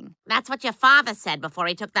doing. That's what your father said before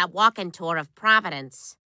he took that walking tour of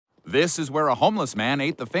Providence. This is where a homeless man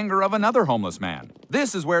ate the finger of another homeless man.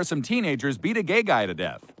 This is where some teenagers beat a gay guy to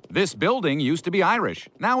death. This building used to be Irish.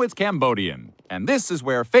 Now it's Cambodian. And this is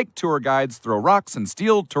where fake tour guides throw rocks and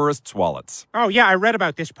steal tourists' wallets. Oh, yeah, I read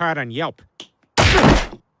about this part on Yelp.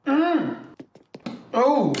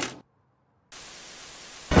 Oh.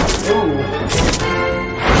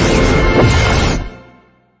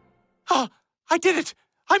 Oh, I did it!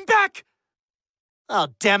 I'm back! Oh,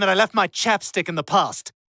 damn it, I left my chapstick in the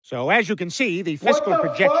past. So, as you can see, the fiscal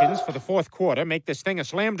projections for the fourth quarter make this thing a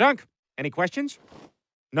slam dunk. Any questions?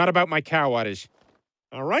 Not about my cow udders.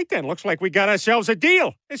 All right, then. Looks like we got ourselves a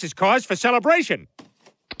deal. This is cause for celebration.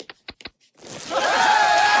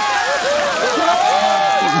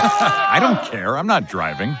 I don't care. I'm not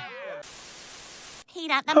driving.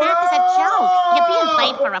 Peter, the map is a joke. You're being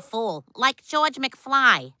played for a fool, like George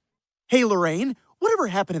McFly. Hey, Lorraine, whatever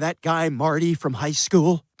happened to that guy Marty from high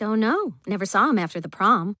school? Don't know. Never saw him after the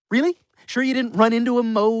prom. Really? Sure you didn't run into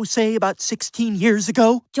him, say, about 16 years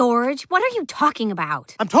ago? George, what are you talking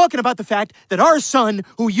about? I'm talking about the fact that our son,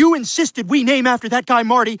 who you insisted we name after that guy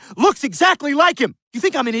Marty, looks exactly like him. You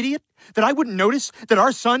think I'm an idiot? That I wouldn't notice that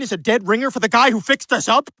our son is a dead ringer for the guy who fixed us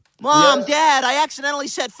up? Mom, Yes. Dad, I accidentally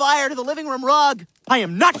set fire to the living room rug. I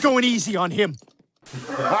am not going easy on him.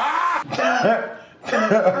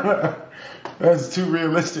 That's too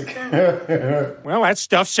realistic. Well, that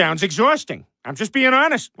stuff sounds exhausting. I'm just being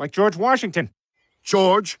honest, like George Washington.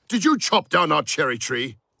 George, did you chop down our cherry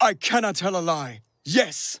tree? I cannot tell a lie.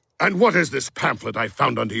 Yes. And what is this pamphlet I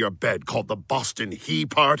found under your bed called the Boston He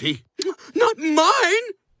Party? Not mine!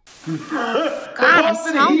 God, I'm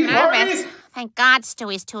so nervous. Thank God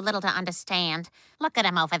Stewie's too little to understand. Look at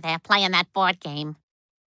him over there playing that board game.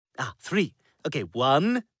 3. Okay,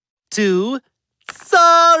 1, 2,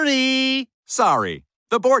 sorry! Sorry.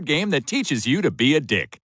 The board game that teaches you to be a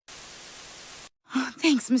dick.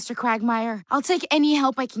 Thanks, Mr. Quagmire. I'll take any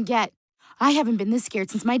help I can get. I haven't been this scared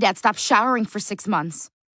since my dad stopped showering for 6 months.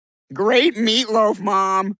 Great meatloaf,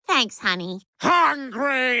 Mom. Thanks, honey.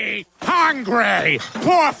 Hungry! Hungry!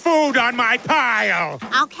 Pour food on my pile!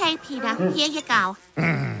 Okay, Peter, here you go.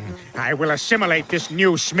 I will assimilate this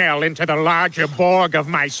new smell into the larger Borg of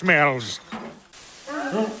my smells.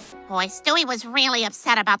 Boy, Stewie was really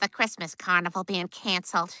upset about the Christmas carnival being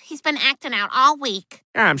canceled. He's been acting out all week.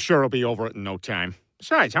 I'm sure he'll be over it in no time.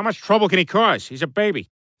 Besides, how much trouble can he cause? He's a baby.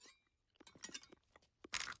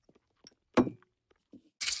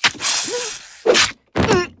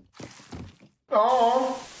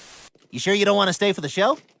 Oh. You sure you don't want to stay for the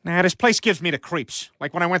show? Nah, this place gives me the creeps.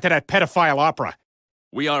 Like when I went to that pedophile opera.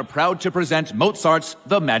 We are proud to present Mozart's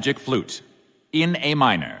The Magic Flute in A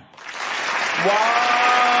minor.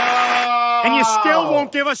 And you still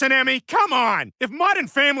won't give us an Emmy? Come on! If Modern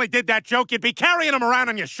Family did that joke, you'd be carrying them around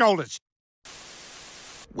on your shoulders.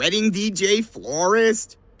 Wedding DJ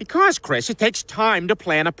florist? Because, Chris, it takes time to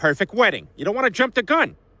plan a perfect wedding. You don't want to jump the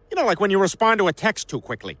gun. You know, like when you respond to a text too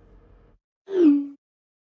quickly.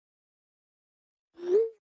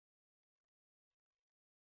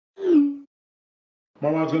 My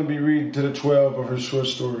mom's gonna be reading to the 12 of her short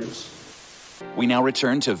stories. We now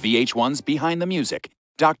return to VH1's Behind the Music,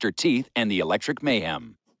 Dr. Teeth and the Electric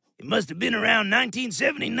Mayhem. It must have been around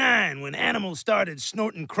 1979 when animals started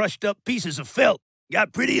snorting crushed up pieces of felt.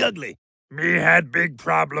 Got pretty ugly. Me had big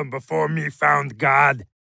problem before me found God.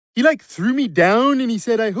 He threw me down and he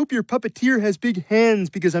said, I hope your puppeteer has big hands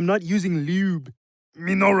because I'm not using lube.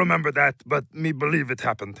 Me no remember that, but me believe it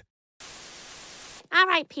happened. All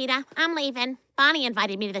right, Peter, I'm leaving. Bonnie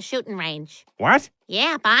invited me to the shooting range. What?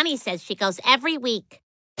 Yeah, Bonnie says she goes every week.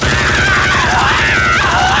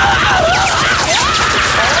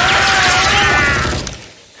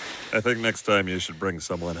 I think next time you should bring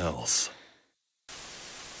someone else.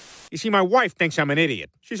 You see, my wife thinks I'm an idiot.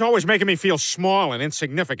 She's always making me feel small and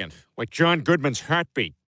insignificant, like John Goodman's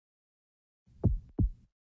heartbeat.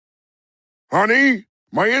 Honey,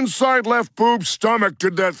 my inside left boob stomach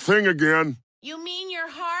did that thing again. You mean your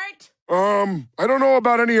heart? I don't know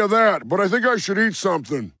about any of that, but I think I should eat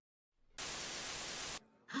something.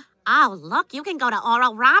 Oh, look, you can go to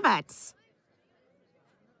Oral Roberts.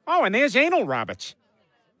 Oh, and there's Anal Roberts.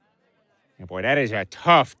 Yeah, boy, that is a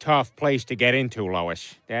tough, tough place to get into,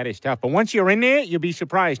 Lois. That is tough. But once you're in there, you'll be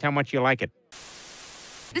surprised how much you like it.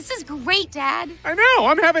 This is great, Dad. I know.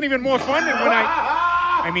 I'm having even more fun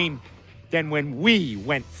than when we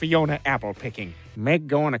went Fiona apple picking. Meg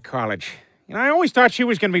going to college. You know, I always thought she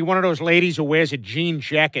was going to be one of those ladies who wears a jean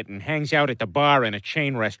jacket and hangs out at the bar in a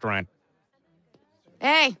chain restaurant.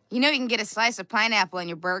 Hey, you know you can get a slice of pineapple in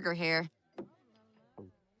your burger here.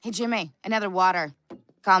 Hey, Jimmy, another water.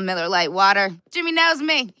 Call Miller Lite water. Jimmy knows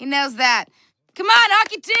me. He knows that. Come on,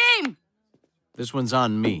 hockey team! This one's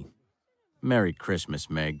on me. Merry Christmas,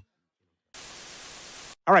 Meg.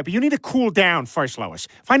 All right, but you need to cool down first, Lois.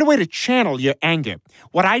 Find a way to channel your anger.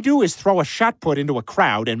 What I do is throw a shot put into a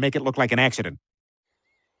crowd and make it look like an accident.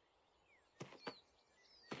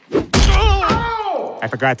 Oh! I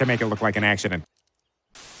forgot to make it look like an accident.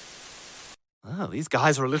 Oh, these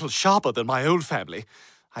guys are a little sharper than my old family.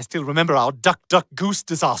 I still remember our duck-duck-goose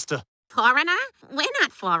disaster. Foreigner? We're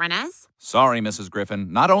not foreigners. Sorry, Mrs.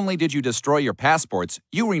 Griffin. Not only did you destroy your passports,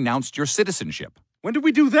 you renounced your citizenship. When did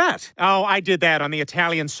we do that? Oh, I did that on the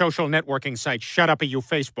Italian social networking site Shut Up You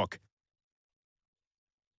Facebook.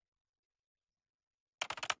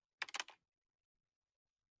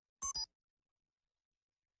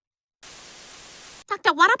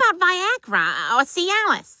 Doctor, what about Viagra or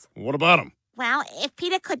Cialis? What about them? Well, if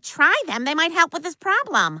Peter could try them, they might help with his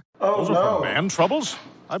problem. Oh, Those are for man troubles.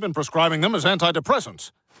 I've been prescribing them as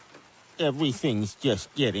antidepressants. Everything's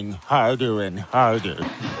just getting harder and harder.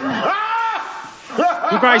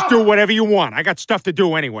 You guys do whatever you want. I got stuff to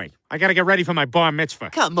do anyway. I gotta get ready for my bar mitzvah.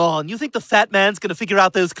 Come on, you think the fat man's gonna figure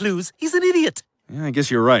out those clues? He's an idiot. Yeah, I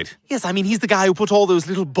guess you're right. Yes, I mean, he's the guy who put all those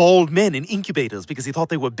little bald men in incubators because he thought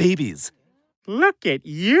they were babies. Look at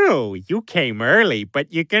you. You came early,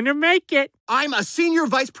 but you're gonna make it. I'm a senior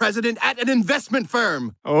vice president at an investment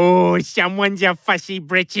firm. Oh, someone's a fussy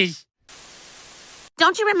britches.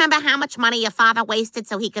 Don't you remember how much money your father wasted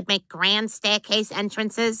so he could make grand staircase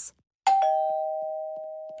entrances?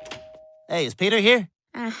 Hey, is Peter here?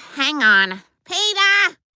 Hang on.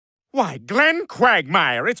 Peter! Why, Glenn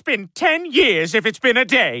Quagmire, it's been 10 years if it's been a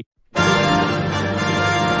day.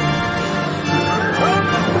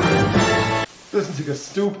 This nigga's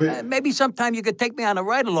stupid. Maybe sometime you could take me on a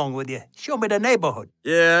ride-along with you. Show me the neighborhood.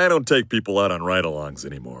 Yeah, I don't take people out on ride-alongs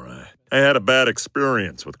anymore. I had a bad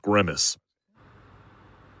experience with Grimace.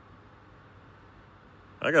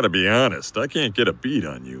 I gotta be honest, I can't get a beat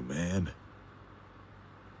on you, man.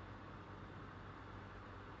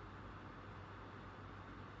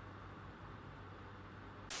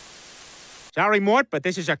 Sorry, Mort, but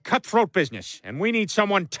this is a cutthroat business, and we need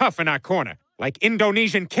someone tough in our corner, like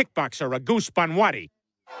Indonesian kickboxer Agus Banwadi.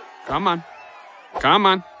 Come on. Come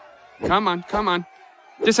on. Come on, come on.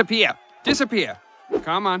 Disappear. Disappear.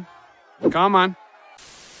 Come on. Come on.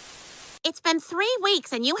 It's been 3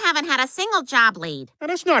 weeks and you haven't had a single job lead. Now,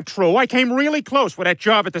 that's not true. I came really close with that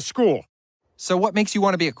job at the school. So what makes you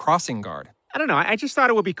want to be a crossing guard? I don't know. I just thought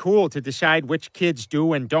it would be cool to decide which kids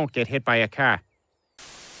do and don't get hit by a car.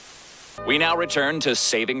 We now return to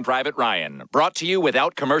Saving Private Ryan, brought to you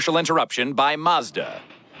without commercial interruption by Mazda.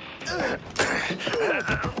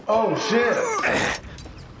 Oh, shit.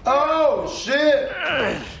 Oh, shit.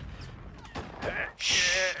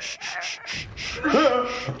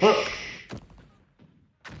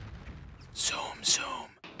 Zoom.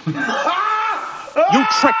 You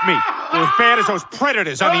tricked me. You're as bad as those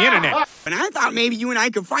predators on the internet. And I thought maybe you and I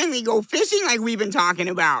could finally go fishing like we've been talking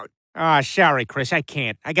about. Ah, sorry, Chris. I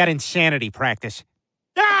can't. I got insanity practice.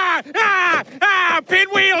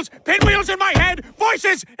 Pinwheels! Pinwheels in my head!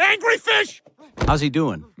 Voices! Angry fish! How's he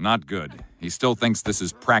doing? Not good. He still thinks this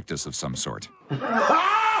is practice of some sort.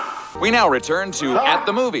 We now return to At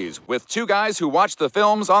the Movies with two guys who watch the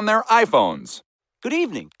films on their iPhones. Good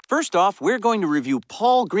evening. First off, we're going to review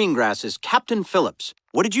Paul Greengrass's Captain Phillips.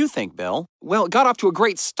 What did you think, Bill? Well, it got off to a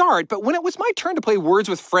great start, but when it was my turn to play Words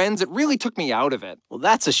with Friends, it really took me out of it. Well,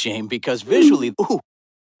 that's a shame because visually... Ooh.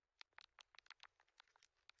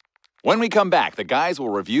 When we come back, the guys will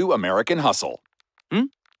review American Hustle.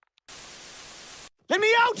 Let me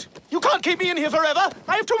out! You can't keep me in here forever!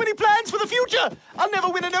 I have too many plans for the future! I'll never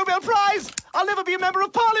win a Nobel Prize! I'll never be a member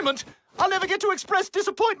of Parliament! I'll never get to express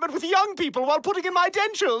disappointment with young people while putting in my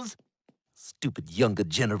dentures! Stupid younger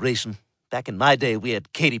generation. Back in my day, we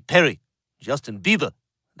had Katy Perry, Justin Bieber.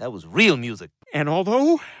 That was real music. And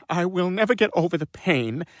although I will never get over the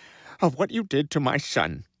pain of what you did to my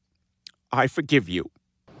son, I forgive you.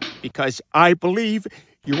 Because I believe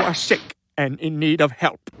you are sick and in need of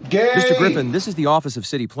help. Mr. Griffin, this is the Office of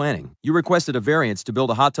City Planning. You requested a variance to build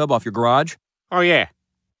a hot tub off your garage? Oh, yeah.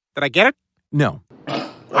 Did I get it? No.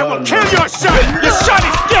 I will kill your son! Your son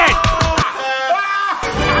is dead!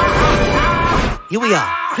 Here we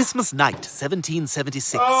are, Christmas night,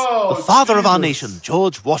 1776. The father of our nation,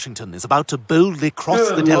 George Washington, is about to boldly cross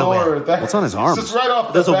the Delaware. What's on his arms?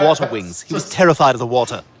 Right Those are water wings. He was terrified of the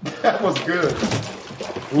water. That was good.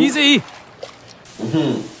 Easy!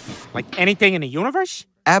 Like anything in the universe?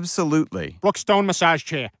 Absolutely. Brookstone massage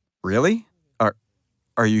chair. Really?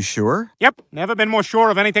 Are you sure? Yep, never been more sure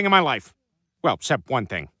of anything in my life. Well, except one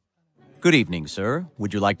thing. Good evening, sir.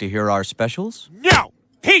 Would you like to hear our specials? No!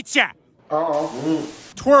 Pizza!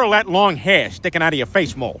 Twirl that long hair sticking out of your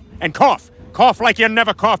face mole. And cough. Cough like you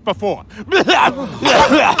never coughed before.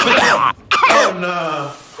 Oh,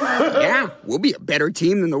 no. Yeah, we'll be a better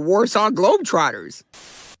team than the Warsaw Globetrotters.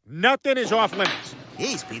 Nothing is off limits.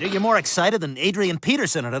 Jeez, Peter, you're more excited than Adrian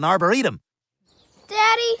Peterson at an arboretum.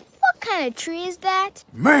 Daddy, what kind of tree is that?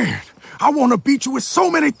 Man, I want to beat you with so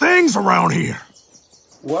many things around here.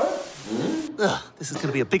 What? Ugh, this is going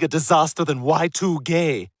to be a bigger disaster than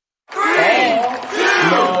Y2Gay.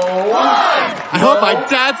 I hope my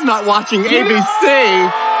dad's not watching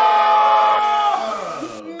ABC.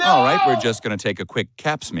 All right, we're just going to take a quick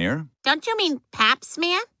cap smear. Don't you mean pap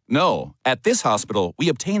smear? No, at this hospital, we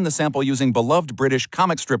obtained the sample using beloved British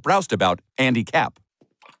comic strip roustabout Andy Capp.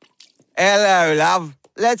 Hello, love.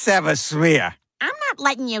 Let's have a smear. I'm not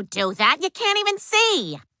letting you do that. You can't even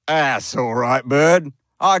see. That's all right, bird.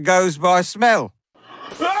 I goes by smell.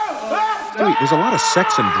 Wait, there's a lot of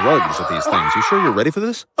sex and drugs at these things. You sure you're ready for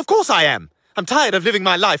this? Of course I am. I'm tired of living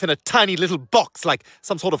my life in a tiny little box like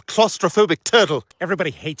some sort of claustrophobic turtle.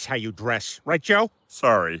 Everybody hates how you dress. Right, Joe?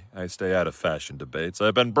 Sorry, I stay out of fashion debates.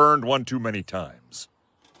 I've been burned one too many times.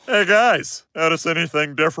 Hey, guys, notice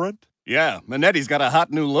anything different? Yeah, Manetti's got a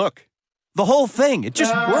hot new look. The whole thing, it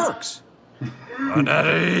just works.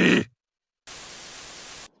 Manetti!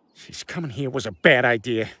 She's coming here was a bad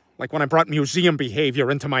idea. Like when I brought museum behavior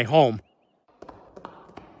into my home.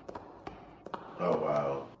 Oh,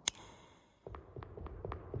 wow.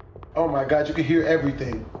 Oh, my God, you can hear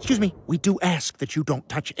everything. Excuse me, we do ask that you don't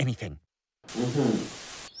touch anything.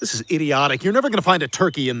 This is idiotic. You're never going to find a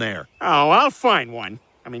turkey in there. Oh, I'll find one.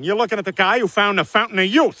 I mean, you're looking at the guy who found the Fountain of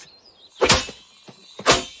Youth.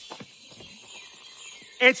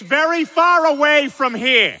 It's very far away from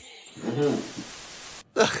here.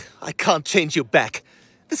 Ugh, I can't change you back.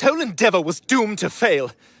 This whole endeavor was doomed to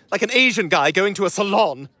fail. Like an Asian guy going to a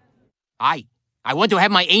salon. I want to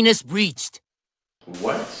have my anus breached.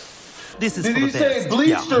 What? This is Did for he the say best.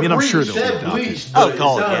 bleached or I'm breached? sure He they'll said adopt it. bleached, Oh, but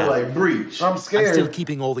God, it sounded yeah. like breach. I'm scared. I'm still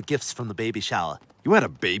keeping all the gifts from the baby shower. You had a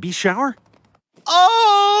baby shower?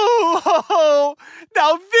 Oh,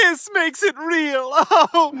 now this makes it real.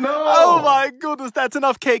 Oh, no. Oh, my goodness, that's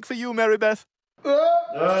enough cake for you, Mary Beth.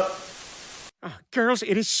 Girls,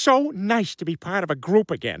 it is so nice to be part of a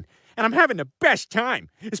group again. And I'm having the best time,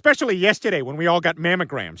 especially yesterday when we all got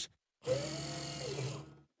mammograms.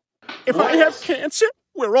 If I have cancer,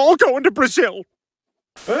 we're all going to Brazil.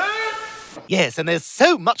 Yes, and there's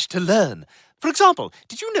so much to learn. For example,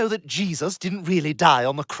 did you know that Jesus didn't really die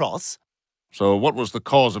on the cross? So what was the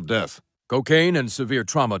cause of death? Cocaine and severe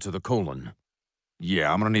trauma to the colon.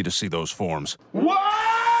 Yeah, I'm going to need to see those forms. What?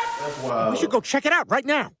 That's wild. We should go check it out right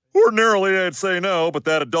now. Ordinarily, I'd say no, but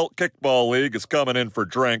that adult kickball league is coming in for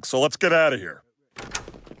drinks, so let's get out of here.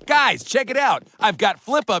 Guys, check it out. I've got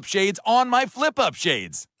flip-up shades on my flip-up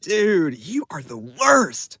shades. Dude, you are the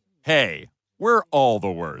worst. Hey, we're all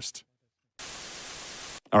the worst.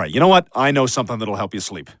 All right, you know what? I know something that'll help you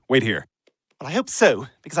sleep. Wait here. Well, I hope so,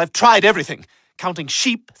 because I've tried everything. counting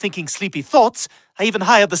sheep, thinking sleepy thoughts. I even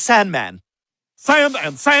hired the Sandman. Sand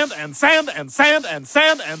and sand and sand and sand and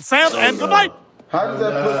sand and sand and good night. How does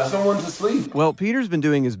that put someone to sleep? Well, Peter's been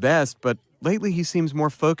doing his best, but lately he seems more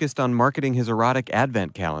focused on marketing his erotic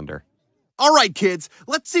advent calendar. All right, kids,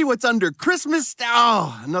 let's see what's under Christmas.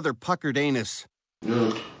 Oh, another puckered anus.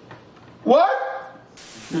 What?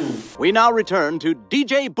 We now return to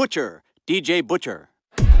DJ Butcher. DJ Butcher.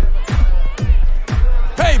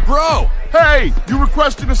 Hey, bro! Hey, you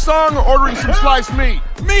requesting a song or ordering some sliced meat?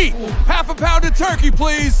 Meat! Half a pound of turkey,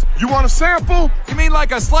 please! You want a sample? You mean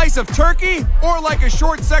like a slice of turkey? Or like a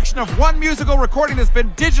short section of one musical recording that's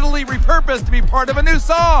been digitally repurposed to be part of a new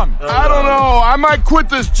song? I don't know. I might quit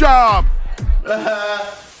this job.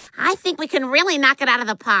 I think we can really knock it out of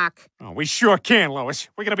the park. Oh, we sure can, Lois.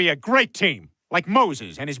 We're gonna be a great team. Like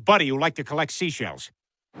Moses and his buddy who liked to collect seashells.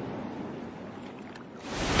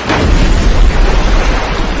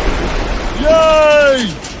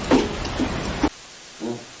 Yay!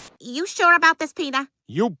 You sure about this, Peter?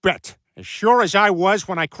 You bet. As sure as I was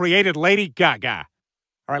when I created Lady Gaga.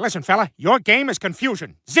 All right, listen, fella. Your game is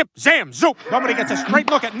confusion. Zip, zam, zoop. Nobody gets a straight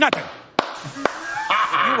look at nothing.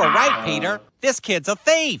 You were right, Peter. This kid's a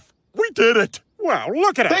thief. We did it. Well,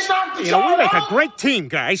 look at us. They knocked the We child make a out. great team,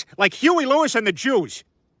 guys. Like Huey Lewis and the Jews.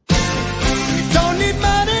 Don't need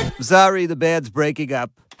money. Sorry, the band's breaking up.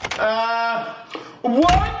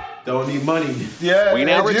 What? Don't need money. Yeah, We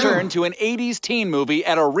now and you. return to an 80s teen movie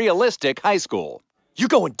at a realistic high school. You're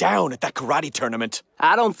going down at that karate tournament.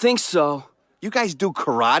 I don't think so. You guys do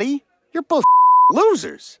karate? You're both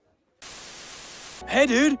losers. Hey,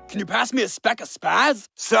 dude, can you pass me a speck of spaz?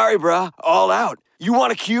 Sorry, bruh. All out. You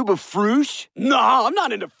want a cube of fruche? No, I'm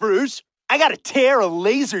not into fruits. I got to tear a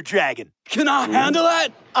laser dragon. Can I handle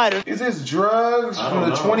that? I don't. Is this drugs from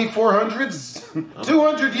the 2400s?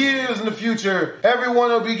 200 years in the future, everyone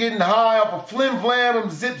will be getting high off of flim flam and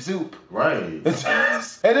zip zoop. Right. And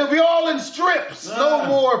they'll be all in strips. No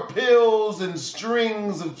more pills and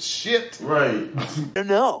strings of shit. Right.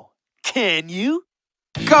 No. Can you?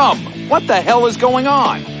 Come! What the hell is going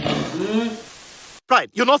on? Right,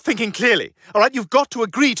 you're not thinking clearly. All right, you've got to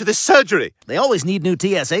agree to this surgery. They always need new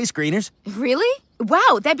TSA screeners. Really?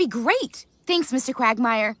 Wow, that'd be great. Thanks, Mr.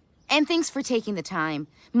 Quagmire. And thanks for taking the time.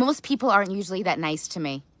 Most people aren't usually that nice to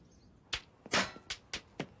me.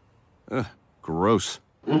 Gross.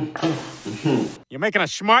 You're making a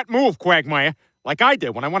smart move, Quagmire. Like I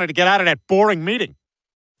did when I wanted to get out of that boring meeting.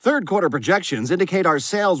 Third quarter projections indicate our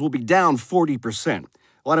sales will be down 40%.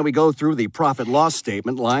 Why don't we go through the profit-loss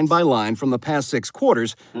statement line by line from the past 6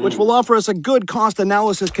 quarters, which will offer us a good cost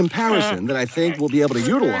analysis comparison that I think we'll be able to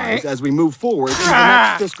utilize as we move forward into the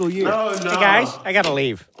next fiscal year. Hey, guys, I gotta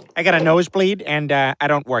leave. I got a nosebleed, and I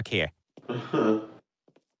don't work here.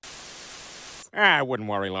 I wouldn't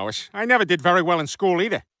worry, Lois. I never did very well in school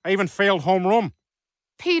either. I even failed homeroom.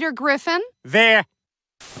 Peter Griffin? There.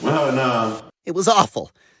 Oh, no. It was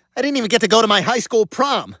awful. I didn't even get to go to my high school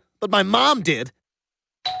prom, but my mom did.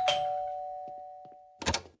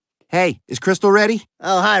 Hey, is Crystal ready?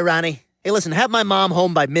 Oh, hi, Ronnie. Hey, listen, have my mom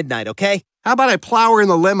home by midnight, okay? How about I plow her in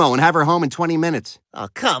the limo and have her home in 20 minutes? Oh,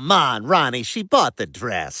 come on, Ronnie. She bought the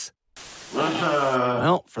dress.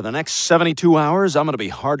 Well, for the next 72 hours, I'm going to be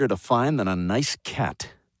harder to find than a nice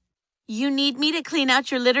cat. You need me to clean out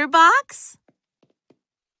your litter box?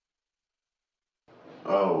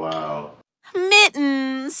 Oh, wow.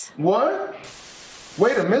 Mittens. What?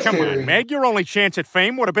 Wait a minute. Come on, Meg. Your only chance at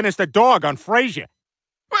fame would have been as the dog on Frasier.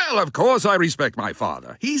 Well, of course I respect my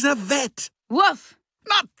father. He's a vet. Woof.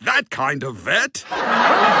 Not that kind of vet.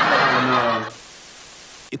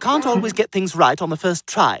 You can't always get things right on the first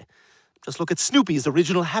try. Just look at Snoopy's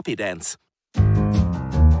original Happy Dance.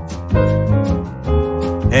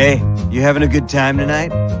 Hey, you having a good time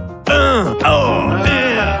tonight? Oh,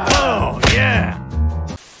 yeah.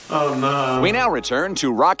 Oh, no. We now return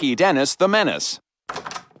to Rocky Dennis the Menace.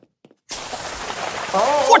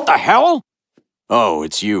 What the hell? Oh,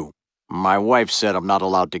 it's you. My wife said I'm not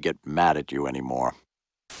allowed to get mad at you anymore.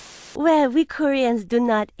 Well, we Koreans do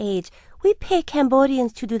not age. We pay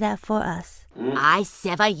Cambodians to do that for us. I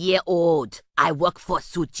 7-year-old. I work for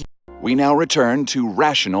Suchi. We now return to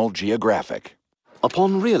Rational Geographic.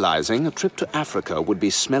 Upon realizing a trip to Africa would be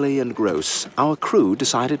smelly and gross, our crew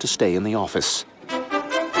decided to stay in the office.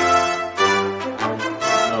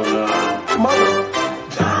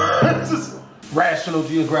 This is Rational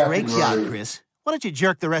Geographic. Great job, Chris. Why don't you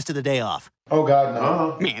jerk the rest of the day off? Oh, God,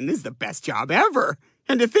 no. Man, this is the best job ever.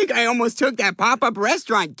 And to think I almost took that pop-up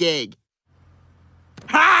restaurant gig.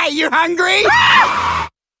 Hi, you hungry?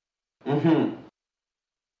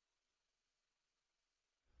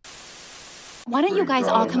 Why don't you guys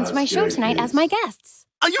all come to my show tonight as my guests?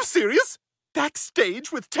 Are you serious?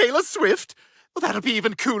 Backstage with Taylor Swift? Well, that'll be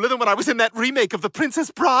even cooler than when I was in that remake of The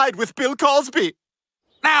Princess Bride with Bill Cosby.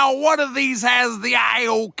 Now, one of these has the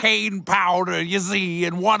iocane powder, you see,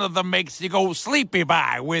 and one of them makes you go sleepy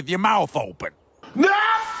by with your mouth open.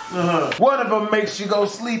 One of them makes you go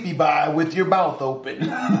sleepy by with your mouth open.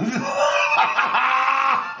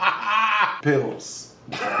 Pills.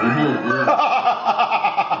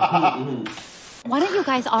 Why don't you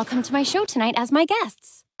guys all come to my show tonight as my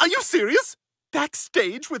guests? Are you serious?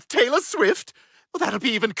 Backstage with Taylor Swift? Well, that'll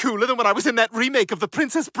be even cooler than when I was in that remake of The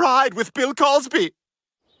Princess Bride with Bill Cosby.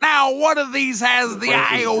 Now, one of these has the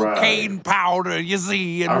iocane powder, you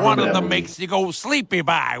see, and one of them makes you go sleepy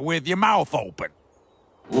by with your mouth open.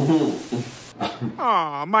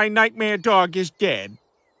 Aw, my nightmare dog is dead.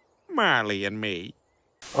 Marley and me.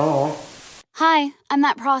 Oh. Hi, I'm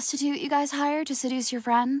that prostitute you guys hired to seduce your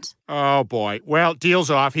friend. Oh, boy. Well, deal's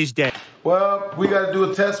off. He's dead. Well, we got to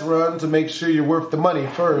do a test run to make sure you're worth the money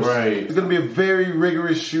first. Right. It's going to be a very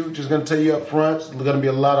rigorous shoot. Just going to tell you up front. It's going to be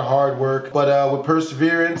a lot of hard work. But with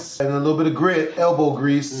perseverance and a little bit of grit, elbow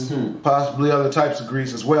grease, possibly other types of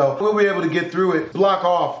grease as well, we'll be able to get through it. Block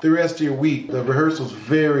off the rest of your week. The rehearsal's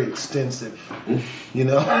very extensive. You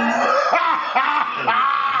know?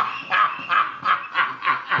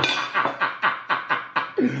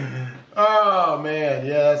 Oh, man,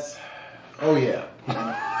 yes. Oh, yeah.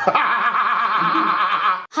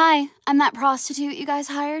 Hi, I'm that prostitute you guys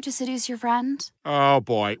hired to seduce your friend. Oh,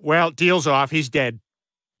 boy. Well, deal's off. He's dead.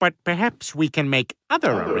 But perhaps we can make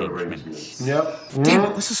other arrangements. Yep. Damn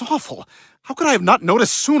it, this is awful. How could I have not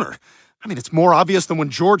noticed sooner? I mean, it's more obvious than when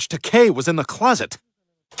George Takei was in the closet.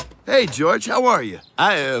 Hey, George, how are you?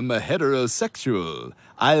 I am a heterosexual.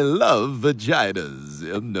 I love vaginas.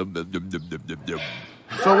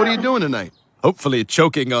 So what are you doing tonight? Hopefully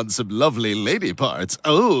choking on some lovely lady parts.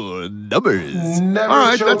 Oh, numbers. Never All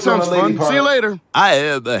right, that choked on sounds a lady fun. part. See you later. I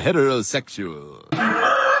am a heterosexual.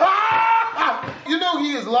 You know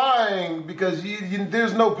he is lying because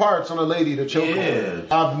there's no parts on a lady to choke on.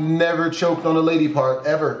 I've never choked on a lady part,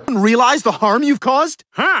 ever. Realize the harm you've caused?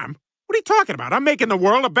 Harm? What are you talking about? I'm making the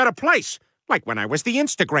world a better place. Like when I was the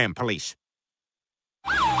Instagram police.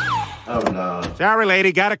 Oh, no. Sorry,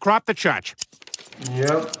 lady. Gotta crop the church.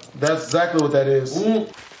 Yep, that's exactly what that is.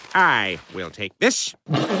 I will take this.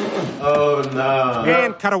 Oh, no.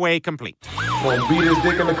 And cutaway complete. Gonna beat his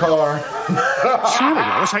dick in the car. Sorry,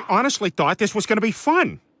 Lois. I honestly thought this was going to be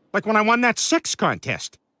fun. Like when I won that sex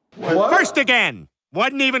contest. What? First again.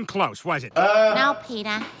 Wasn't even close, was it? No,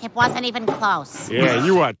 Peter. It wasn't even close. Yeah,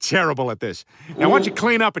 you are terrible at this. Now, why don't you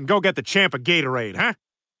clean up and go get the champ of Gatorade, huh?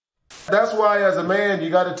 That's why, as a man, you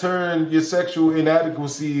got to turn your sexual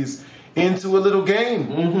inadequacies into a little game.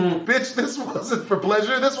 Bitch, this wasn't for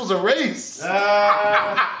pleasure. This was a race.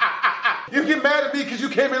 You get mad at me because you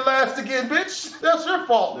came in last again, bitch. That's your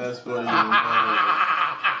fault. That's funny.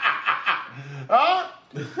 Huh?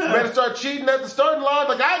 You better start cheating at the starting line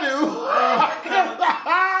like I do.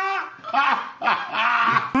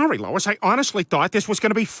 Sorry, Lois. I honestly thought this was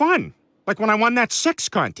going to be fun. Like when I won that sex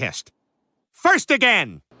contest. First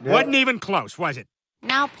again. Yep. Wasn't even close, was it?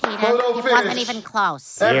 No, Peter. Photo It finish. wasn't even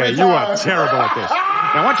close. Yeah, you are terrible at this.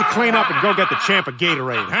 Now, why don't you clean up and go get the champ of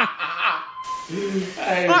Gatorade, huh?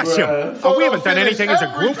 Hey, Awesome. bruh. Oh, we haven't done finish anything as a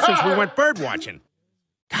every group since we time. went bird watching.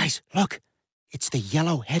 Guys, look. It's the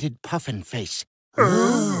yellow-headed puffin face.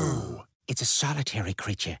 Ooh. It's a solitary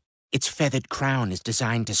creature. Its feathered crown is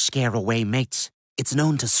designed to scare away mates. It's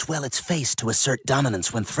known to swell its face to assert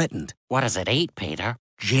dominance when threatened. What does it eat, Peter?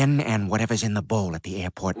 Gin and whatever's in the bowl at the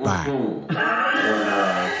airport bar.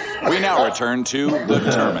 We now return to The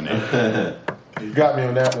Terminator. You got me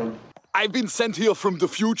on that one. I've been sent here from the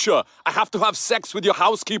future. I have to have sex with your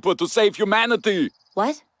housekeeper to save humanity.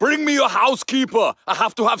 What? Bring me your housekeeper. I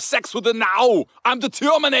have to have sex with her now. I'm the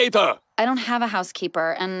Terminator. I don't have a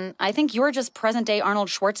housekeeper, and I think you're just present-day Arnold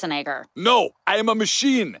Schwarzenegger. No, I am a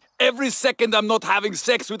machine. Every second I'm not having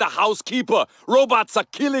sex with a housekeeper, robots are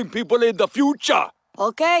killing people in the future.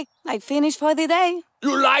 Okay, I finished for the day.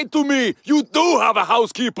 You lied to me. You do have a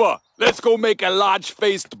housekeeper. Let's go make a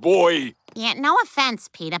large-faced boy. Yeah, no offense,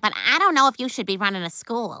 Peter, but I don't know if you should be running a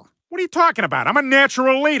school. What are you talking about? I'm a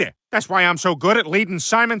natural leader. That's why I'm so good at leading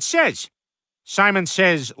Simon Says. Simon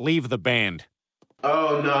Says, leave the band.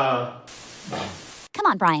 Oh, no. Come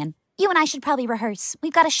on, Brian. You and I should probably rehearse.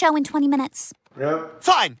 We've got a show in 20 minutes. Yep.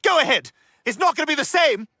 Fine, go ahead. It's not going to be the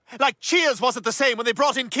same. Like Cheers wasn't the same when they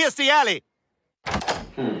brought in Kirstie Alley.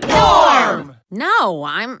 Norm! No,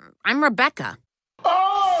 I'm Rebecca.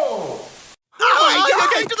 Oh! You're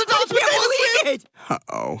going to the dance with Taylor Swift!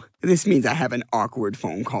 Uh-oh. This means I have an awkward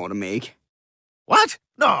phone call to make. What?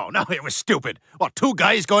 No, it was stupid. What, two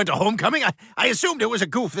guys going to homecoming? I assumed it was a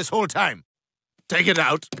goof this whole time. Take it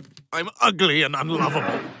out. I'm ugly and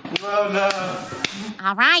unlovable. Oh, no.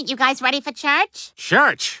 All right, you guys ready for church?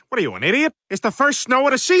 Church? What are you, an idiot? It's the first snow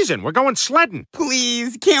of the season. We're going sledding.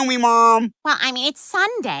 Please, can we, Mom? Well, I mean, it's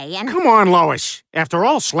Sunday, and... Come on, Lois. After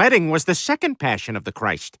all, sledding was the second passion of the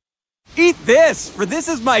Christ. Eat this, for this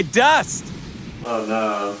is my dust. Oh,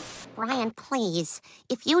 no. Brian, please.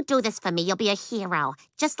 If you do this for me, you'll be a hero.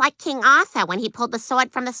 Just like King Arthur when he pulled the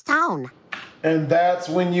sword from the stone. And that's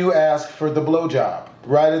when you ask for the blowjob.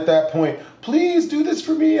 Right at that point. Please do this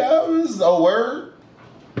for me. I was a word.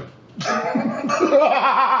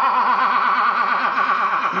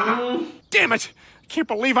 Damn it! I can't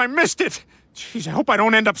believe I missed it. Jeez, I hope I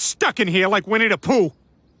don't end up stuck in here like Winnie the Pooh.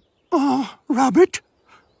 Oh, Rabbit,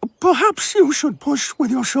 perhaps you should push with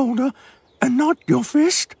your shoulder and not your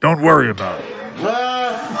fist. Don't worry about it.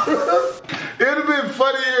 It would have been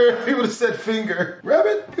funnier if he would have said finger.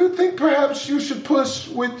 Rabbit, you think perhaps you should push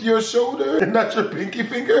with your shoulder and not your pinky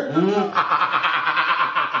finger?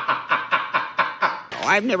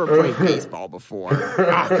 I've never played baseball before.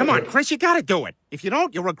 Oh, come on, Chris, you gotta do it. If you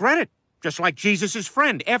don't, you'll regret it. Just like Jesus'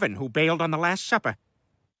 friend, Evan, who bailed on the Last Supper.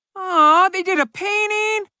 Aw, they did a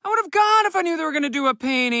painting? I would have gone if I knew they were gonna do a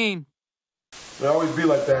painting. They always be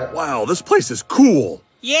like that. Wow, this place is cool.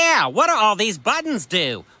 Yeah, what do all these buttons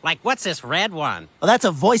do? Like, what's this red one? Well, that's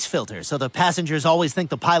a voice filter, so the passengers always think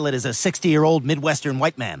the pilot is a 60-year-old Midwestern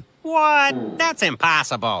white man. What? That's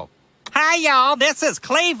impossible. Hi, y'all, this is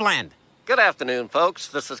Cleveland. Good afternoon, folks.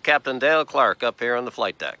 This is Captain Dale Clark up here on the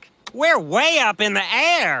flight deck. We're way up in the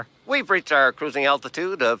air. We've reached our cruising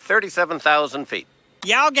altitude of 37,000 feet.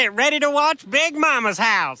 Y'all get ready to watch Big Mama's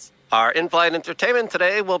house. Our in-flight entertainment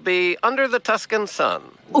today will be Under the Tuscan Sun.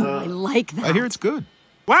 Oh, I like that. I hear it's good.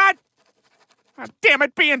 What? Oh, damn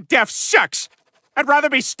it, being deaf sucks. I'd rather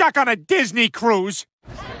be stuck on a Disney cruise.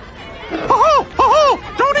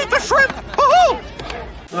 Oh, don't eat the shrimp. Oh,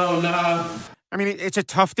 no. I mean, it's a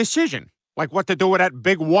tough decision. Like what to do with that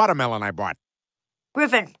big watermelon I bought.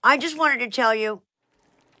 Griffin, I just wanted to tell you,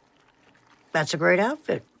 that's a great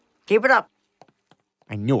outfit. Keep it up.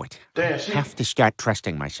 I knew it. Damn, I have to start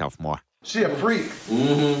trusting myself more. She a freak.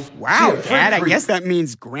 Mm-hmm. Wow, Dad, I guess that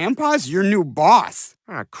means Grandpa's your new boss.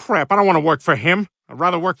 Ah, crap, I don't want to work for him. I'd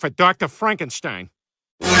rather work for Dr. Frankenstein.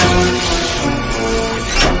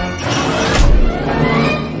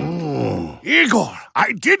 Igor,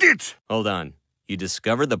 I did it! Hold on. You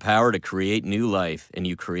discovered the power to create new life, and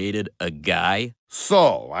you created a guy?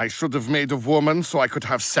 So, I should have made a woman so I could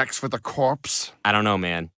have sex with a corpse? I don't know,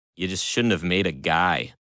 man. You just shouldn't have made a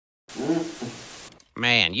guy.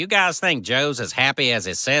 Man, you guys think Joe's as happy as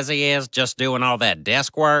he says he is, just doing all that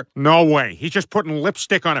desk work? No way. He's just putting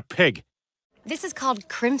lipstick on a pig. This is called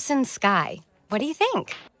Crimson Sky. What do you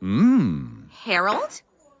think? Harold?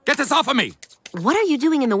 Get this off of me! What are you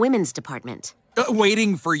doing in the women's department?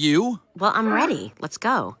 Waiting for you? Well, I'm ready. Let's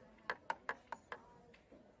go.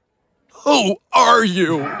 Who are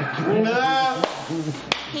you?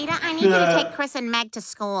 Peter, I need you to take Chris and Meg to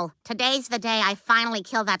school. Today's the day I finally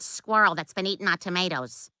kill that squirrel that's been eating our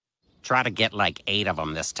tomatoes. Try to get like 8 of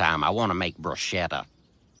them this time. I want to make bruschetta.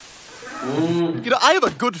 You know, I have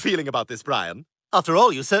a good feeling about this, Brian. After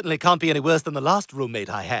all, you certainly can't be any worse than the last roommate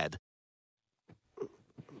I had.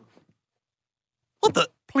 What the?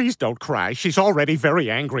 Please don't cry. She's already very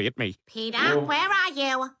angry at me. Peter, where are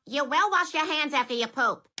you? You will wash your hands after you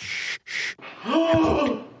poop.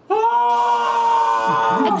 I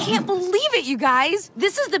can't believe it, you guys.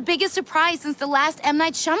 This is the biggest surprise since the last M.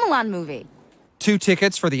 Night Shyamalan movie. 2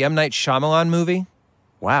 tickets for the M. Night Shyamalan movie?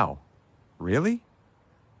 Wow. Really?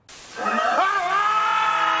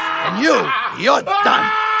 And you're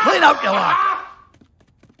done. Clean out your lock.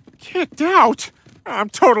 Kicked out? I'm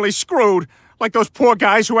totally screwed. Like those poor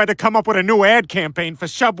guys who had to come up with a new ad campaign for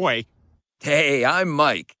Subway. Hey, I'm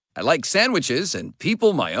Mike. I like sandwiches and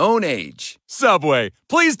people my own age. Subway,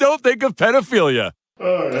 please don't think of pedophilia.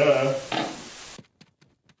 Oh, yeah.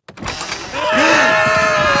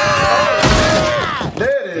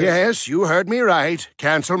 Yes, you heard me right.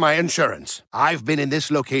 Cancel my insurance. I've been in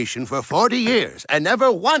this location for 40 years, and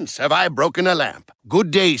never once have I broken a lamp.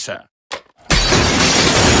 Good day, sir.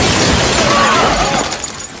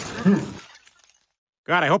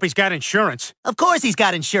 God, I hope he's got insurance. Of course he's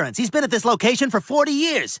got insurance. He's been at this location for 40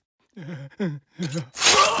 years.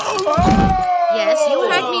 Yes, you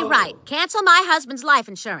heard me right. Cancel my husband's life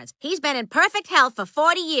insurance. He's been in perfect health for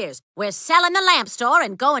 40 years. We're selling the lamp store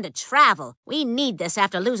and going to travel. We need this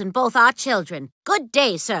after losing both our children. Good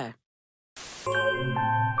day, sir.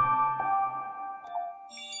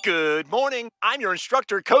 Good morning. I'm your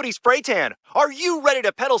instructor, Cody Spraytan. Are you ready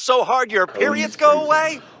to pedal so hard your periods go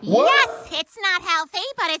away? Yes, it's not healthy,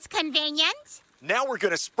 but it's convenient. Now we're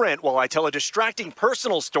gonna sprint while I tell a distracting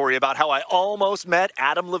personal story about how I almost met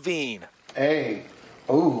Adam Levine. Hey.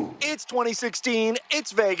 Ooh. It's 2016.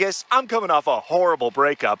 It's Vegas. I'm coming off a horrible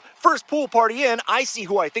breakup. First pool party in, I see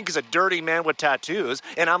who I think is a dirty man with tattoos,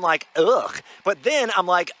 and I'm like, ugh. But then I'm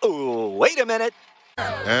like, oh, wait a minute.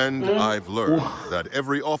 And I've learned that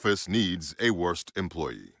every office needs a worst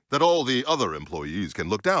employee that all the other employees can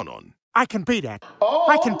look down on. I can be that.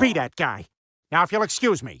 I can be that guy. Now, if you'll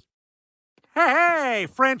excuse me. Hey,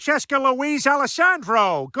 Francesca Louise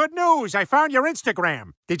Alessandro. Good news. I found your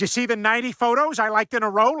Instagram. Did you see the 90 photos I liked in a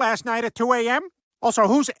row last night at 2 a.m.? Also,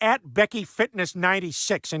 who's at Becky Fitness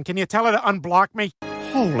 96? And can you tell her to unblock me?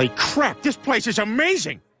 Holy crap, this place is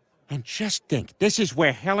amazing. And just think, this is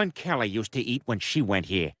where Helen Keller used to eat when she went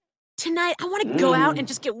here. Tonight, I want to go out and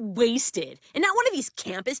just get wasted. And not one of these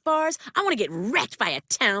campus bars. I want to get wrecked by a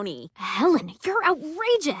townie. Helen, you're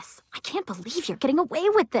outrageous. I can't believe you're getting away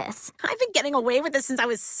with this. I've been getting away with this since I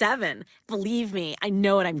was 7. Believe me, I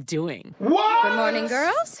know what I'm doing. What? Good morning,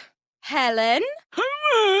 girls. Helen?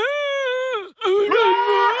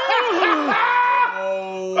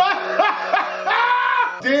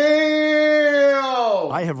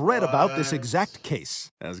 Damn! I have read about this exact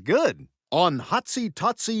case. That's good. On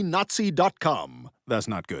HotsyTotsyNazi.com. That's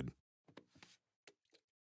not good.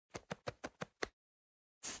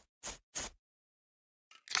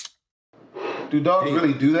 Do dogs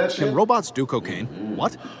really do that shit? Can robots do cocaine?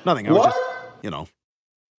 What? Nothing. I was just,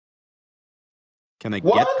 Can they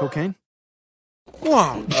get cocaine?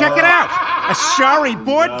 Whoa, check it out! A sorry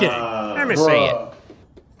board game. Let me see it.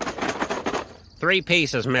 3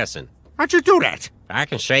 pieces missing. How'd you do that? I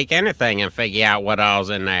can shake anything and figure out what all's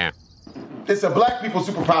in there. It's a black people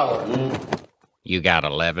superpower. You got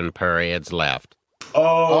 11 periods left.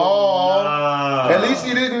 Oh. At least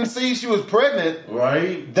you didn't see she was pregnant.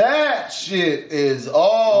 Right? That shit is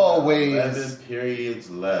always... 11 periods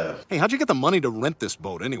left. Hey, how'd you get the money to rent this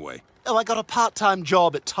boat anyway? Oh, I got a part-time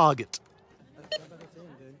job at Target.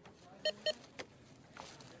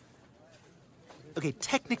 Okay,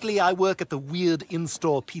 technically I work at the weird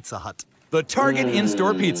in-store Pizza Hut. The Target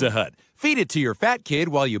in-store Pizza Hut. Feed it to your fat kid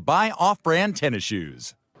while you buy off-brand tennis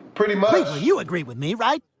shoes. Pretty much. Cleveland, you agree with me,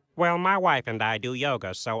 right? Well, my wife and I do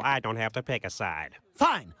yoga, so I don't have to pick a side.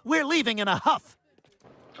 Fine. We're leaving in a huff.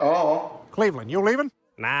 Oh. Cleveland, you leaving?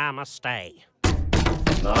 Nah, I must stay.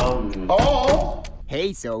 Oh.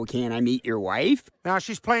 Hey, so can I meet your wife? Now,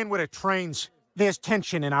 she's playing with her trains. There's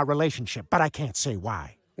tension in our relationship, but I can't say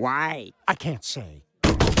why. Why? I can't say.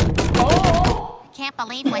 Oh. I can't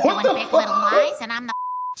believe we're doing Big Little Lies, and I'm the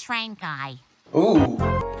train guy. Ooh.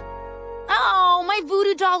 Oh, my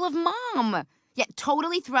voodoo doll of Mom. Yeah,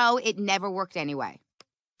 totally throw. It never worked anyway.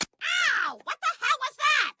 Ow! What the hell was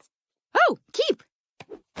that? Oh, keep.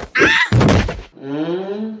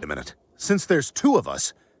 Wait a minute. Since there's 2 of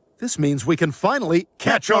us, this means we can finally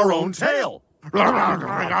catch our own tail. I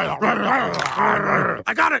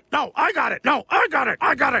got it! No, I got it! No, I got it!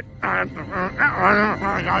 I got it!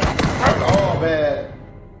 Oh, man.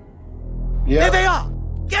 Yeah. There they are!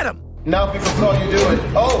 Get them! Now people saw you do it.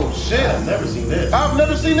 Oh, shit. I've never seen this. I've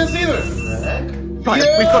never seen this either. Right,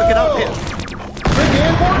 we've got to get out here. Bring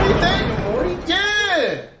in Morty. Thank you, Morty.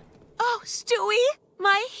 Yeah. Oh, Stewie,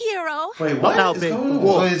 my hero. Wait, what? Now, is big. going on?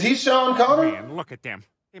 So is he Sean Connery? Man, look at them.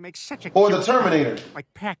 They make such a Or cute the Terminator? couple, like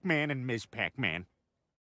Pac-Man and Ms. Pac-Man.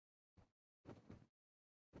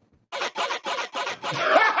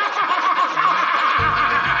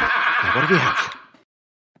 What do we have?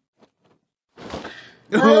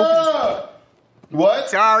 What?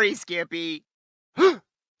 Sorry, Skippy.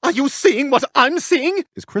 Are you seeing what I'm seeing?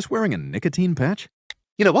 Is Chris wearing a nicotine patch?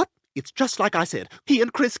 You know what? It's just like I said. He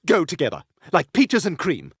and Chris go together. Like peaches and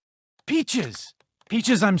cream. Peaches.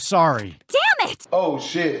 Peaches, I'm sorry. Damn it! Oh,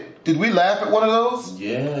 shit. Did we laugh at one of those?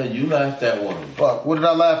 Yeah, you laughed at one. Fuck, what did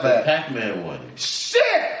I laugh The at? Pac-Man one. Shit!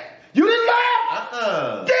 You didn't laugh?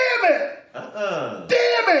 Damn it!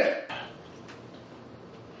 Damn it!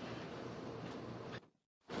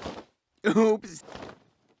 Oops.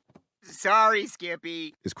 Sorry,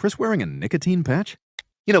 Skippy. Is Chris wearing a nicotine patch?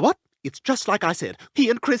 You know what? It's just like I said. He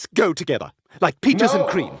and Chris go together. Like peaches and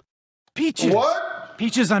cream. Peaches. What?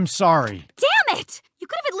 Peaches, I'm sorry. Damn it! You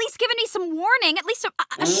could have at least given me some warning, at least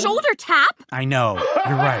a shoulder tap. I know.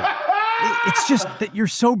 You're right. It's just that you're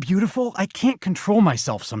so beautiful, I can't control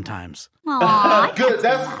myself sometimes. Aw, Good,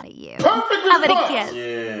 that's out of you. perfect How about response. a kiss?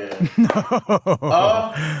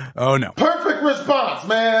 Yeah. Oh, no. Perfect response,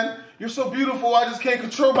 man. You're so beautiful, I just can't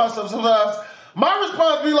control myself sometimes. My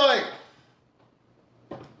response be like,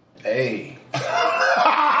 Hey.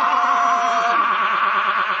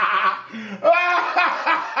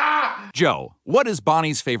 Joe, what is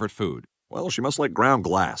Bonnie's favorite food? Well, she must like ground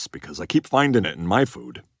glass because I keep finding it in my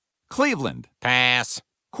food. Cleveland. Pass.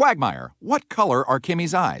 Quagmire, what color are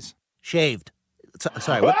Kimmy's eyes? Shaved.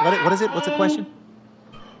 Sorry, what is it? What's the question?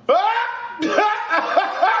 That's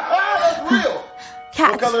real.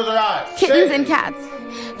 Cats. What colors are eyes? Kittens and cats.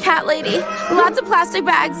 Cat lady. Lots of plastic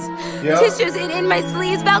bags. Yeah. Tissues in my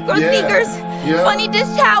sleeves. Velcro Yeah. sneakers. Yeah. Funny dish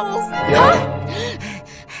towels. Yeah.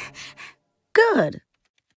 Good.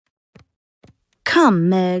 Come,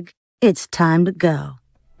 Meg. It's time to go.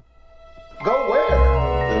 Go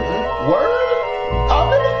where? Word?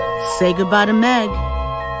 Albany? Say goodbye to Meg.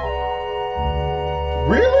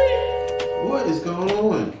 Really? What is going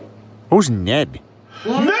on? Who's Ned?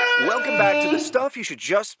 Welcome back to the Stuff You Should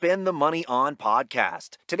Just Spend the Money On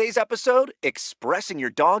podcast. Today's episode, expressing your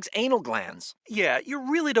dog's anal glands. Yeah,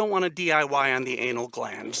 you really don't want to DIY on the anal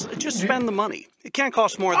glands. Just spend the money. It can't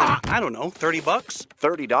cost more than, I don't know, $30?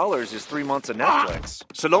 $30 is 3 months of Netflix.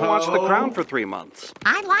 So don't watch The Crown for 3 months.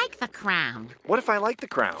 I like The Crown. What if I like The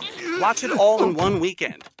Crown? Watch it all in one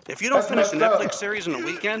weekend. If you don't That's finish a messed up. Netflix series in a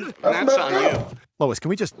weekend, That's that's on messed you. up. Lois, can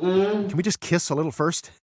we just kiss a little first?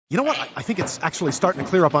 You know what? I think it's actually starting to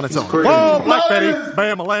clear up on its own. crazy. Whoa, Black Betty, Lois!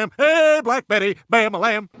 bam a lamb. Hey, Black Betty, bam a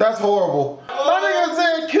lamb. That's horrible. My nigga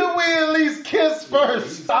said, could we at least kiss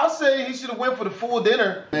first? I say he should have went for the full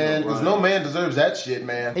dinner, man, because no man deserves that shit,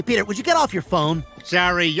 man. Hey, Peter, would you get off your phone?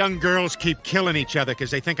 Sorry, young girls keep killing each other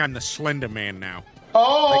because they think I'm the Slender Man now.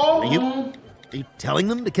 Oh. Are you telling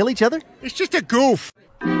them to kill each other? It's just a goof.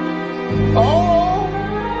 Oh.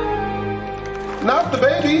 Not the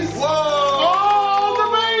babies. Whoa. Oh, the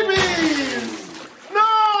babies. No.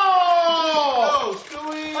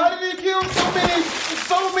 How did he kill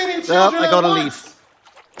so many children I gotta at leave.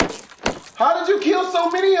 once? How did you kill so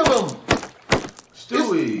many of them?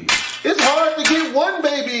 Stewie. It's hard to get one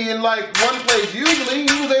baby in like one place. Usually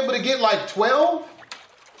he was able to get like 12.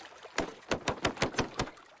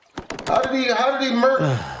 How did he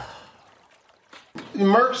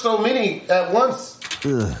murk so many at once?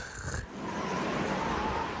 Ugh.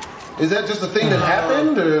 Is that just a thing that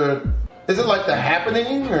happened, or is it like the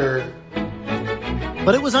happening, or?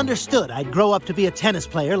 But it was understood I'd grow up to be a tennis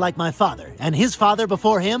player like my father, and his father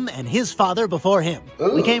before him, and his father before him.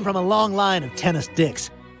 Ooh. We came from a long line of tennis dicks.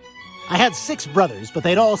 I had 6 brothers, but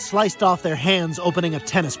they'd all sliced off their hands opening a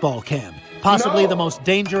tennis ball can. Possibly the most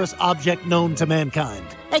dangerous object known to mankind.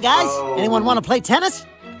 Hey guys, anyone want to play tennis?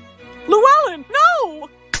 Llewellyn, no!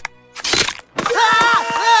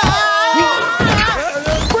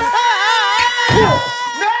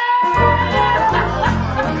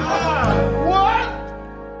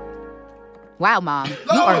 Wow, Mom,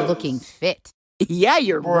 you are looking fit. Yeah,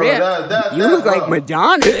 you're Bro, ripped. You look like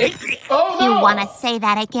Madonna. Oh, no. You want to say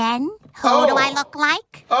that again? Who do I look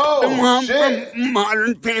like? Oh, Mom shit. from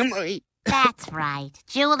Modern Family. That's right.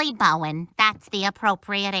 Julie Bowen. That's the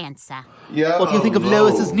appropriate answer. Yeah. What do you think of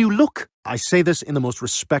Lois's new look? I say this in the most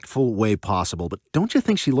respectful way possible, but don't you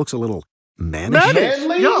think she looks a little mannish?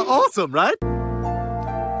 Manly? Yeah, awesome, right?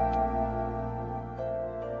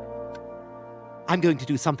 I'm going to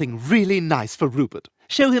do something really nice for Rupert.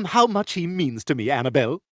 Show him how much he means to me,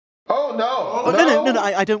 Annabelle. Oh, no. No,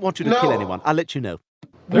 I don't want you to No. kill anyone. I'll let you know.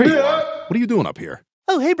 There you are. What are you doing up here?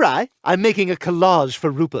 Oh, hey, Bri. I'm making a collage for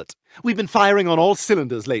Rupert. We've been firing on all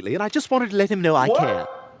cylinders lately, and I just wanted to let him know I care.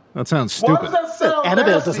 That sounds Why stupid. does that sound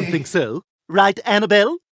Annabelle nasty? doesn't think so. Right,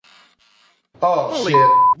 Annabelle? Oh,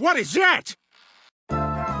 shit. What is that?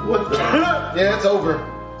 What the? Yeah, it's over.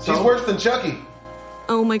 She's worse than Chucky.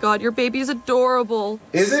 Oh my god, your baby is adorable.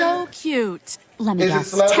 Is it? So cute. Let me Is it guess,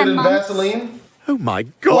 slathered 10 in months? Vaseline? Oh my Why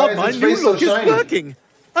God, is my its new face so look is shiny? working.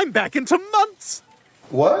 I'm back into months.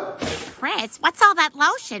 What? Chris, what's all that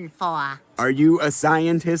lotion for? Are you a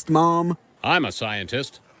scientist, Mom? I'm a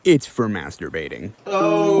scientist. It's for masturbating.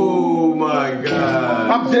 Oh my God.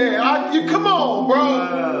 I'm dead. Come on,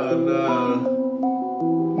 bro.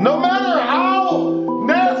 No matter how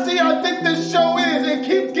nasty I think this show is, it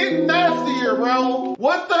keeps getting nastier, bro.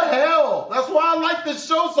 What the hell? That's why I like this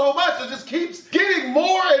show so much. It just keeps getting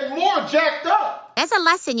more and more jacked up. There's a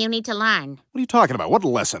lesson you need to learn. What are you talking about? What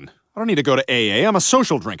lesson? I don't need to go to AA. I'm a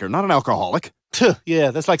social drinker, not an alcoholic. Yeah,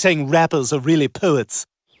 that's like saying rappers are really poets.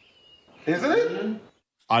 Isn't it?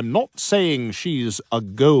 I'm not saying she's a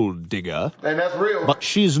gold digger, And that's real. but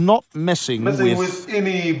she's not messing with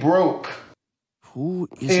any broke. Who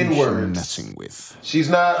isn't she N-words. messing with? She's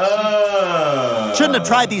not. Shouldn't have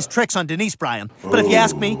tried these tricks on Denise, Brian. But if you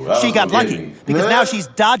ask me, she got lucky. Because now she's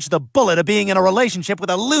dodged the bullet of being in a relationship with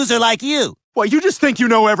a loser like you. Well, you just think you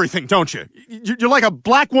know everything, don't you? You're like a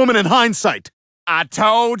black woman in hindsight. I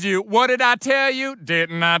told you. What did I tell you?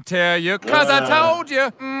 Didn't I tell you? 'Cause I told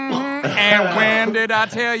you. And when did I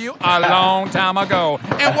tell you? A long time ago.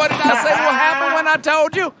 And what did I say will happen when I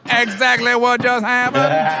told you? Exactly what just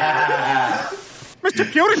happened. Mr.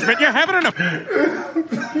 Pewterschmidt, you're having enough.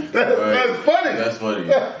 That's funny. That's funny.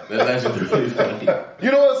 That's actually really funny.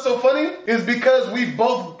 You know what's so funny? Is because we've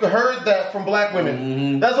both heard that from black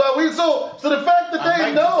women. That's why we so the fact that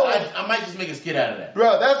they know. I might just make a skit out of that.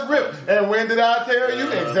 Bro, that's real. And when did I tell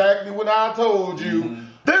you? Exactly when I told you.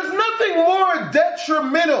 There's nothing more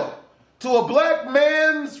detrimental to a black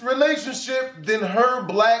man's relationship than her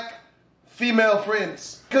black female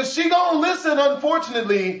friends. Cause she gonna listen,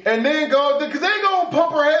 unfortunately, and then cause they gonna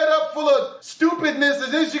pump her head up full of stupidness,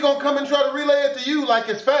 and then she gonna come and try to relay it to you like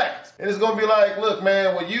it's fact. And it's gonna be like, look,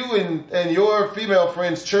 man, what you and your female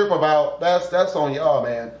friends chirp about, that's on y'all,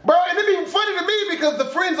 man. Bro, and it'd be funny to me because the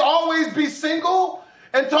friends always be single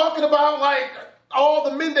and talking about like all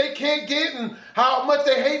the men they can't get and how much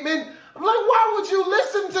they hate men. I'm like, why would you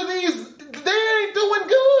listen to these? They ain't doing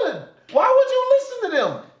good. Why would you listen to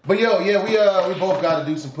them? But yo, yeah, we both got to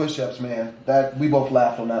do some push-ups, man. That we both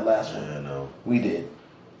laughed on that last one. I know. We did.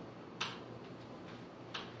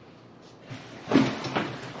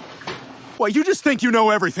 Well, you just think you know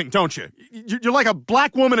everything, don't you? You're like a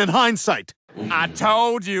black woman in hindsight. I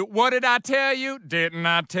told you. What did I tell you? Didn't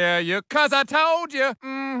I tell you? 'Cause I told you.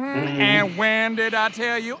 And when did I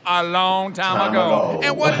tell you? A long time ago.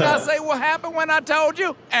 And what did I say will happen when I told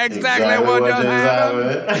you? Exactly what just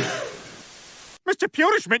happened. Mr.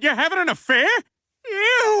 Pewterschmidt, you're having an affair?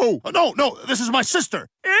 Ew! No, this is my sister.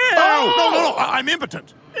 Ew! No, I'm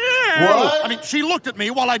impotent. Ew! What? I mean, she looked at me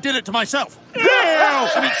while I did it to myself. Ew!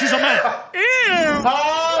 I mean, she's a man. Ew!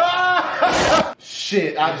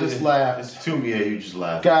 Shit, I just laughed. It's to me, you just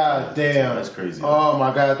laughed. God damn. That's crazy. Oh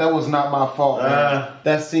my God, that was not my fault, man.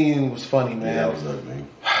 That scene was funny, man. Yeah, that was ugly.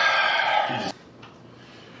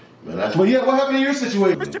 Man, that's Well, yeah, what happened in your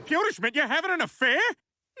situation? Mr. Pewterschmidt, you're having an affair?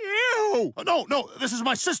 Ew! No, this is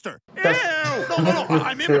my sister. Ew! No,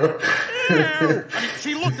 I'm impotent. Ew! I mean,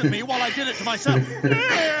 she looked at me while I did it to myself. Ew!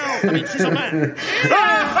 I mean, she's a man.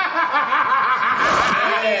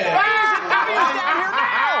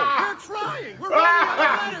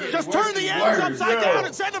 Just turn the ends upside down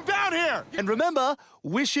and send them down here. And remember,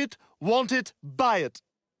 wish it, want it, buy it.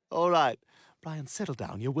 All right. Brian, settle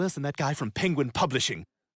down. You're worse than that guy from Penguin Publishing.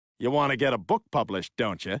 You want to get a book published,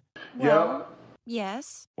 don't you? Yeah.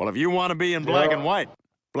 Yes. Well, if you want to be in black and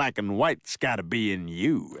white's got to be in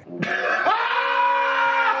you.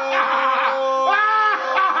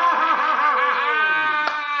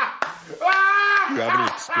 Do you have any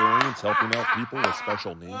experience helping out people with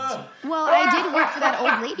special needs? Well, I did work for that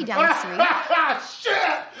old lady down the street.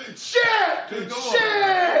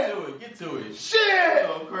 Get to it. Shit!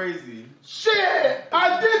 So crazy. Shit!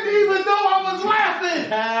 I didn't even know I was laughing!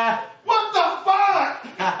 What the fuck?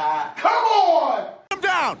 Come on! Come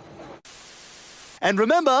down! And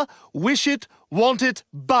remember, wish it, want it,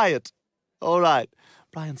 buy it. All right.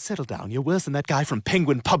 Brian, settle down. You're worse than that guy from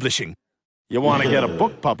Penguin Publishing. You want to get a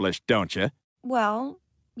book published, don't you? Well,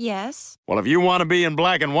 yes. Well, if you want to be in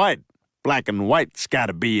black and white's got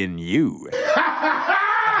to be in you.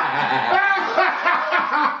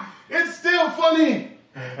 It's still funny.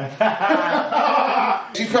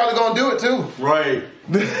 She's probably gonna do it too. Right.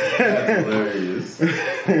 That's hilarious.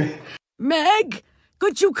 Meg,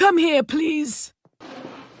 could you come here, please?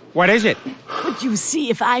 What is it? Would you see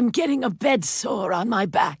if I'm getting a bed sore on my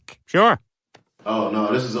back? Sure. Oh,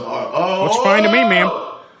 no, this is... Looks fine to me, ma'am.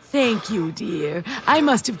 Thank you, dear. I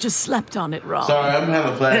must have just slept on it wrong. Sorry, I'm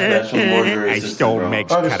having flashbacks from Morgan. I stole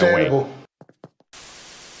Meg's cutaway.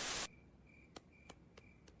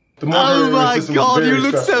 Oh my God, you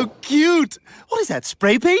look so cute. What is that,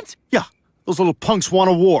 spray paint? Yeah, those little punks want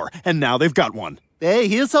a war, and now they've got one. Hey,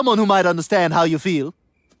 here's someone who might understand how you feel.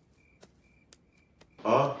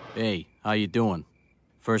 Hey, how you doing?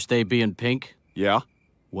 First day being pink? Yeah.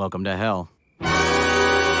 Welcome to hell.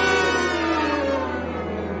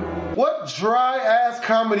 What dry-ass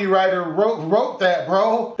comedy writer wrote that,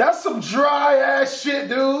 bro? That's some dry-ass shit,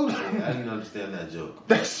 dude. I didn't understand that joke.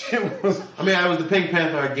 That shit was... I mean, I was the Pink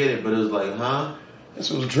Panther, I get it, but it was like, huh? This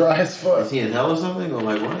was dry as fuck. Is he in hell or something? Or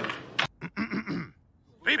like, what?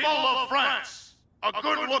 People of France, a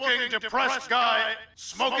good-looking, depressed guy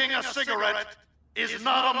smoking a cigarette is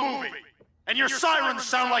not a movie. And your sirens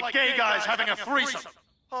sound like gay guys having a threesome.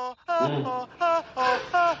 That's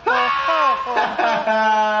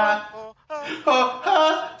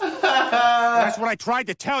what I tried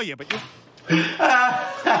to tell you, but you...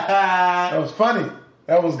 That was funny.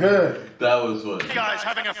 That was good. That was funny. You guys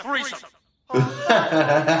having a threesome. You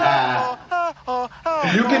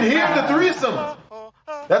can hear the threesome.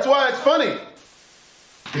 That's why it's funny.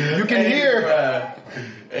 You can hear.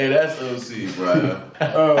 Hey, that's OC, bro.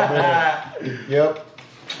 Oh, man. Yep.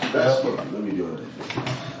 That's funny. Let me do it.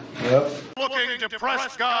 Yep. Looking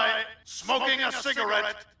depressed guy smoking a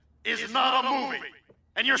cigarette is not a movie.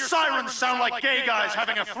 And your sirens sound like gay guys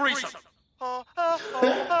having a threesome.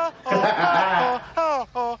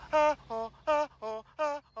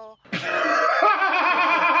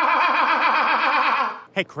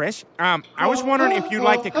 Hey, Chris, I was wondering if you'd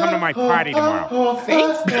like to come to my party tomorrow.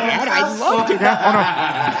 Thanks, Dad. I'd love to.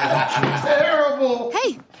 Terrible.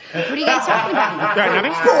 Hey, what are you guys talking about?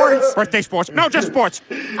 Nothing? Sports. Birthday sports. No, just sports.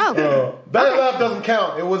 Oh. That laugh doesn't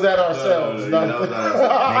count. It was at ourselves. Maybe you're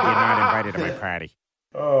not invited to my party.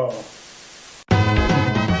 Oh.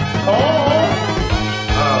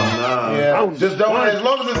 Oh, no. Yeah. Just don't. As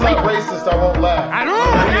long as it's not racist, I won't laugh. I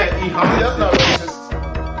That's not racist.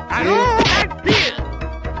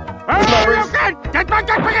 It's not racist.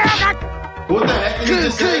 What the heck did he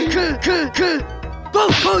just say?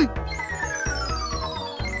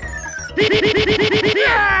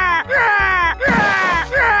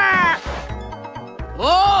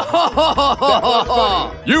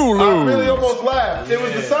 You lose. I really almost laughed. It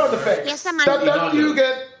was the sound effect. Yes, That you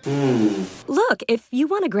get. Look, if you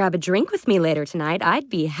want to grab a drink with me later tonight, I'd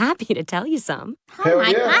be happy to tell you some. Oh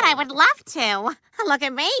my God, I would love to. Look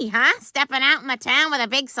at me, huh? Stepping out in the town with a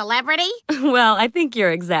big celebrity. Well, I think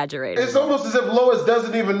you're exaggerating. It's almost as if Lois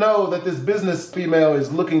doesn't even know that this business female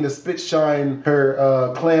is looking to spit shine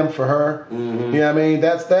her clam for her. Mm-hmm. You know what I mean?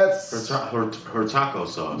 That's her taco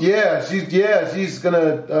sauce. Yeah, she's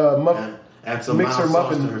gonna add some mix her sauce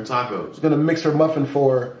muffin to her tacos. She's gonna mix her muffin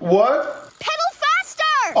for her. What? Pedal faster!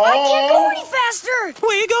 Oh. I can't go any faster!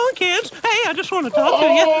 Where you going, kids? Hey, I just want to talk to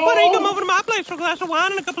you. Why don't you come over to my place for a glass of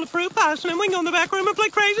wine and a couple of fruit pies, and then we can go in the back room and play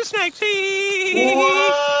crazy snakes.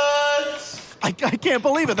 What? I can't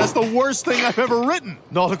believe it. That's the worst thing I've ever written.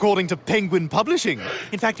 Not according to Penguin Publishing.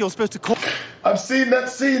 In fact, you're supposed to call... I've seen that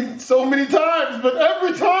scene so many times, but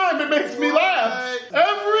every time it makes me laugh.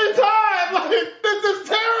 Every time! Like, this is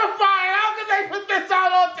terrifying! How can they put this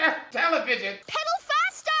out on television? Pedal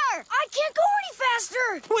faster! I can't go any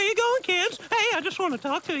faster! Where you going, kids? Hey, I just want to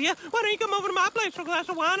talk to you. Why don't you come over to my place for a glass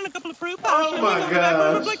of wine and a couple of fruit pies? Oh my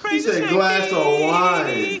gosh. He said glass of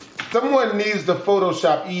wine. Someone needs to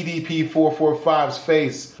Photoshop EDP445's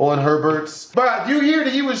face on Herbert's. But you hear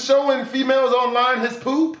that he was showing females online his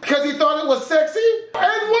poop because he thought it was sexy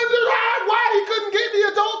and wondered why he couldn't get any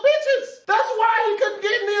adult bitches. That's why he couldn't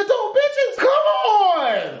get any adult bitches. Come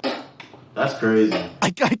on! That's crazy.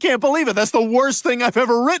 I can't believe it. That's the worst thing I've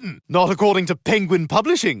ever written. Not according to Penguin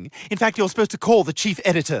Publishing. In fact, you're supposed to call the chief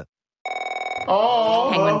editor.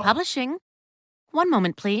 Oh. Penguin Publishing. One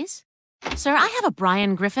moment, please. Sir, I have a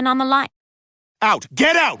Brian Griffin on the line. Out!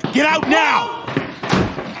 Get out! Get out now!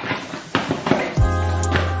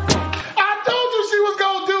 I told you she was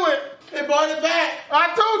gonna do it. They brought it back.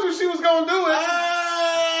 I told you she was gonna do it.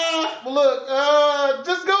 Well, look,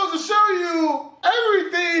 just goes to show you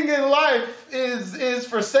everything in life is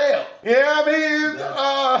for sale. Yeah, I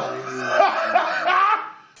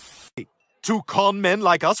mean, Two con men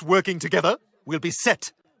like us working together will be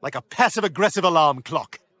set like a passive-aggressive alarm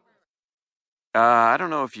clock. I don't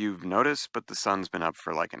know if you've noticed, but the sun's been up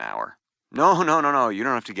for like an hour. No. You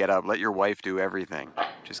don't have to get up. Let your wife do everything.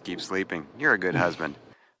 Just keep sleeping. You're a good husband.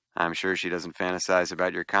 I'm sure she doesn't fantasize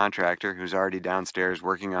about your contractor who's already downstairs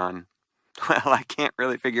working on... Well, I can't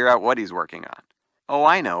really figure out what he's working on. Oh,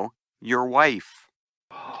 I know. Your wife.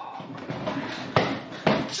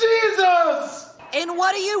 Jesus! And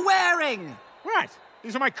what are you wearing? What?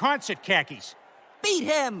 These are my concert khakis. Beat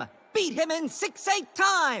him! Beat him in 6/8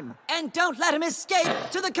 time! And don't let him escape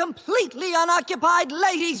to the completely unoccupied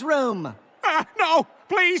ladies' room! No!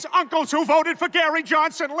 Please, uncles who voted for Gary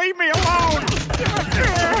Johnson, leave me alone!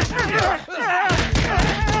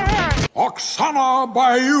 Oksana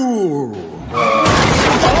Bayou!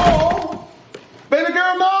 Oh! Baby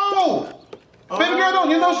girl, no! Baby girl, no!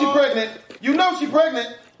 You know she's pregnant. You know she's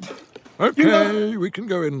pregnant. Okay, we can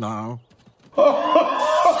go in now.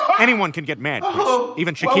 Anyone can get mad, Chris.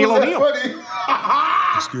 Even Shaquille O'Neal.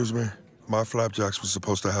 Excuse me. My flapjacks was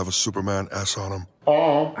supposed to have a Superman S on them.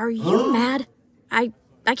 Are you mad? I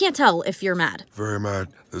can't tell if you're mad. Very mad.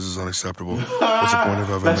 This is unacceptable. What's the point of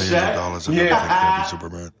having millions of dollars if everything can't be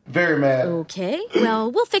Superman? Very mad. Okay,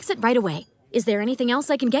 well, we'll fix it right away. Is there anything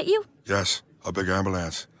else I can get you? Yes, a big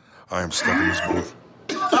ambulance. I am stuck in this booth.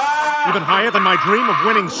 Even higher than my dream of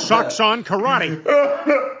winning socks on karate.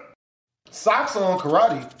 Socks on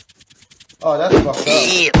karate? Oh, that's fucked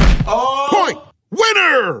up. Oh! Point!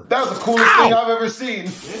 Winner! That was the coolest thing I've ever seen.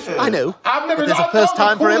 I know. I've never. There's a that first was the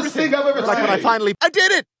time for coolest everything. thing I've ever Like seen. when I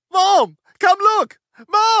did it! Mom! Come look!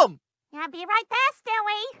 Mom! I'll be right there,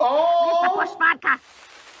 Stewie. Oh! Where's the bush vodka?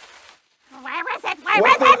 Where is it? Where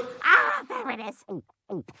is it? Ah, there it is.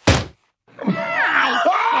 Hi,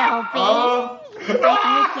 Stewie. Let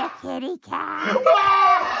me get kitty cat.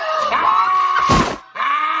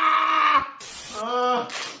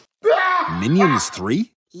 Minions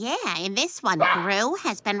 3? Yeah, in this one, Gru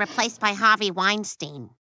has been replaced by Harvey Weinstein.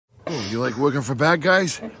 Oh, you like working for bad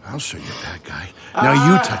guys? I'll show you a bad guy. Now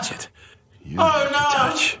you touch it. You don't have to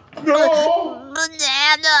touch. No!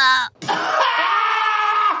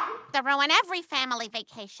 To ruin every family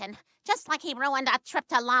vacation, just like he ruined our trip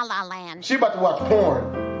to La La Land. She about to watch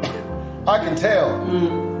porn. I can tell.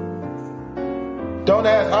 Don't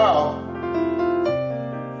ask how.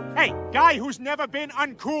 Hey, guy who's never been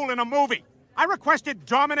uncool in a movie. I requested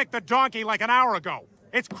Dominic the Donkey like an hour ago.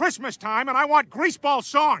 It's Christmas time and I want greaseball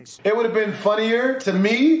songs. It would have been funnier to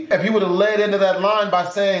me if he would have led into that line by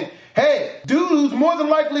saying, hey, dude who's more than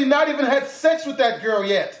likely not even had sex with that girl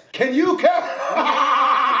yet. Can you Can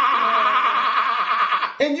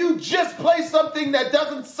you just play something that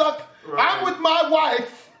doesn't suck? Right. I'm with my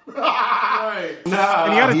wife. Right. Nah.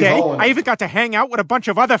 And the other day, I even got to hang out with a bunch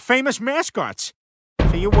of other famous mascots.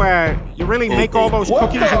 So you really make all those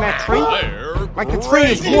cookies in that tree? Like the tree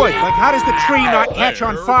is wood. Like how does the tree not catch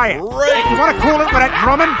on fire? You want to cool it with that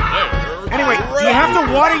drumming? Anyway, do you have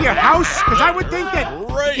to water your house? Because I would think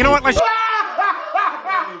that, you know what, let's...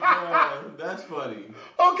 That's funny.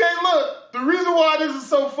 Okay, look, the reason why this is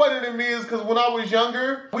so funny to me is because when I was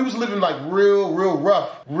younger, we was living like real rough,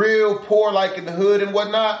 real poor, like in the hood and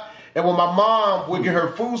whatnot. And when my mom would get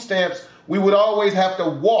her food stamps, we would always have to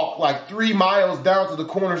walk like 3 miles down to the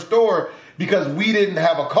corner store because we didn't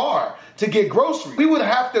have a car to get groceries. We would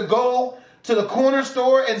have to go to the corner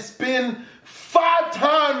store and spend 5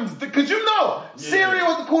 times, because cereal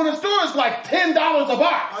at the corner store is like $10 a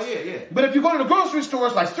box. Oh, yeah. But if you go to the grocery store,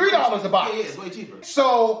 it's like $3 a box. Yeah, it's way cheaper.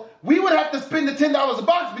 So we would have to spend the $10 a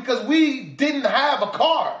box because we didn't have a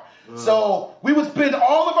car. So we would spend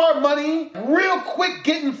all of our money real quick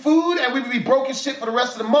getting food, and we would be broke as shit for the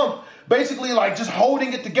rest of the month. Basically, like just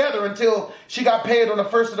holding it together until she got paid on the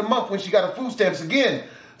first of the month when she got her food stamps again.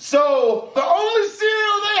 So the only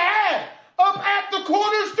cereal they had up at the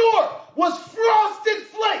corner store was Frosted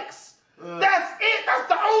Flakes. That's it. That's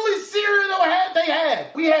the only cereal they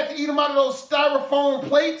had. We had to eat them out of those styrofoam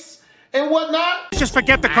plates and whatnot. Just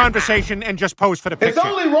forget the conversation and just pose for the picture. It's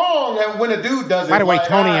only wrong when a dude does it. By the way,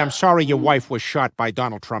 Tony, I'm sorry your wife was shot by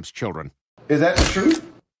Donald Trump's children. Is that the truth?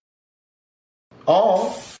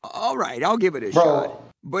 Oh. All right, I'll give it a shot.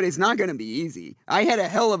 But it's not going to be easy. I had a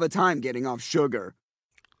hell of a time getting off sugar.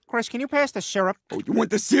 Chris, can you pass the syrup? Oh, you want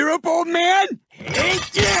the syrup, old man?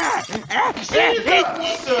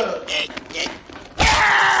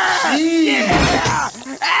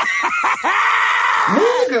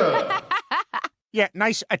 Nigga! Yeah,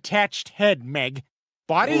 nice attached head, Meg.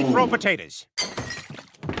 Body, throw potatoes.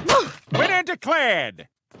 Winner declared!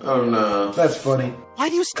 Oh, no. That's funny. Why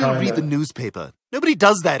do you still read the newspaper? Nobody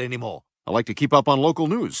does that anymore. I like to keep up on local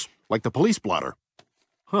news, like the police blotter.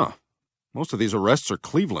 Huh. Most of these arrests are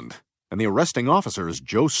Cleveland, and the arresting officer is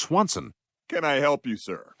Joe Swanson. Can I help you,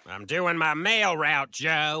 sir? I'm doing my mail route,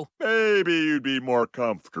 Joe. Maybe you'd be more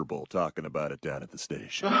comfortable talking about it down at the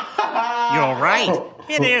station. You're right.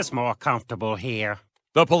 It is more comfortable here.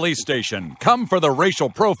 The police station. Come for the racial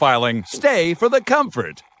profiling. Stay for the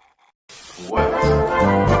comfort. What?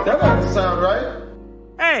 That doesn't sound right.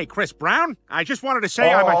 Hey, Chris Brown. I just wanted to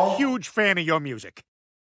say I'm a huge fan of your music.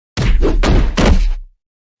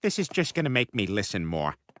 This is just going to make me listen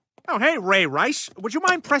more. Oh, hey, Ray Rice. Would you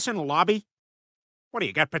mind pressing lobby? What, do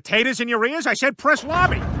you got potatoes in your ears? I said press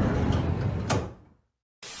lobby.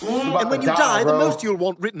 And when you die, the most you'll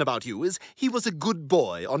want written about you is, he was a good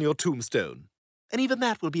boy on your tombstone. And even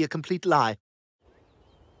that will be a complete lie.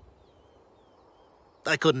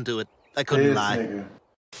 I couldn't do it. I couldn't lie.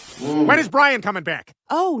 When is Brian coming back?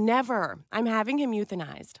 Oh, never. I'm having him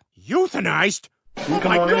euthanized. Euthanized? Oh,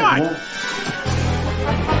 my God!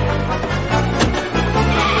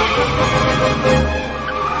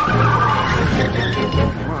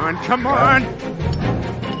 Come on!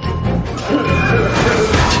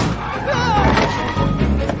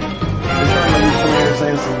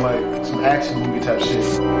 Saying some action movie type shit.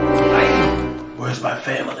 Where's my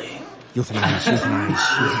family? Euthanize.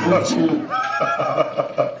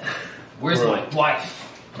 Where's my wife?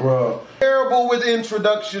 Bro. Terrible with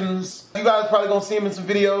introductions. You guys probably gonna see him in some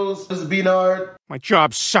videos. This is Beanard. My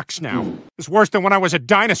job sucks now. It's worse than when I was a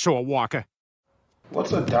dinosaur walker.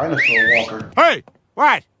 What's a dinosaur walker? Hey!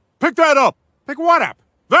 What? Pick that up! Pick what up?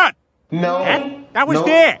 That! No. That was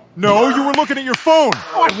there! No, you were looking at your phone!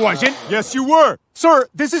 Oh, I wasn't! Yes, you were! Sir,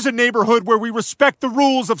 this is a neighborhood where we respect the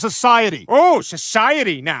rules of society. Oh,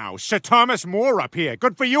 society now. Sir Thomas More up here.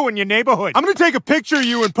 Good for you and your neighborhood. I'm gonna take a picture of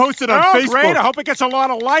you and post it on Facebook. Great. I hope it gets a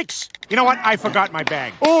lot of likes. You know what? I forgot my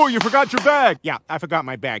bag. Oh, you forgot your bag? Yeah, I forgot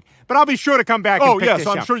my bag. But I'll be sure to come back and pick this up.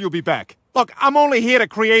 Oh, yes, I'm sure you'll be back. Look, I'm only here to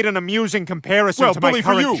create an amusing comparison to my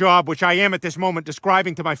current job, which I am at this moment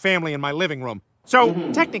describing to my family in my living room. So,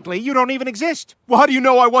 technically, you don't even exist. Well, how do you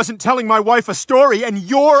know I wasn't telling my wife a story and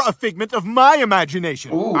you're a figment of my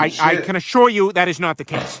imagination? Ooh, I can assure you that is not the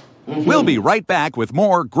case. We'll be right back with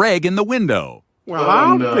more Greg in the Window. Well,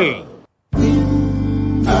 I'll be.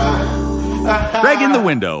 Greg in the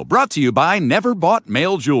Window, brought to you by Never Bought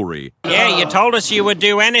Male Jewelry. Yeah, you told us you would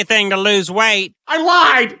do anything to lose weight. I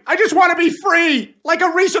lied! I just want to be free! Like a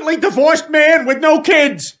recently divorced man with no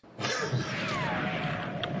kids!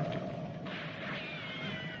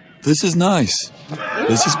 This is nice.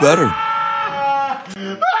 This is better. That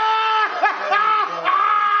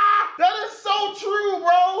is so true,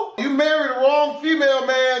 bro. You married the wrong female,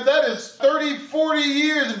 man. That is 30, 40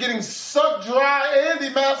 years of getting sucked dry and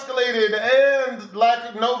emasculated and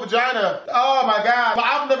like no vagina. Oh my God.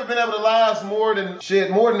 I've never been able to last more than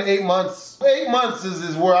 8 months. 8 months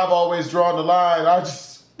is where I've always drawn the line. I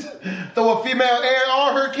just throw a female and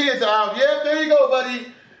all her kids out. Yep, there you go,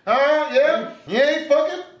 buddy. Yeah, you ain't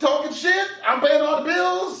fucking talking shit. I'm paying all the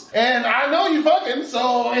bills, and I know you fucking,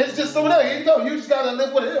 so it's just someone else. Here you go. You just gotta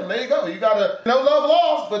live with him. There you go. You gotta, no love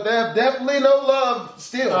lost, but there's definitely no love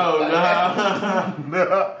still. Oh,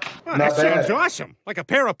 no. Oh, that sounds awesome. Like a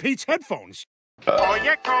pair of Pete's headphones.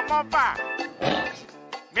 Oye, ¿cómo va?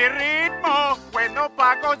 Mi ritmo, bueno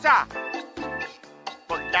pa' gozar.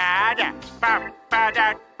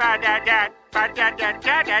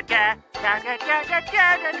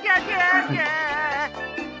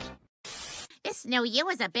 This New Year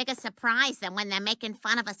was a bigger surprise than when they're making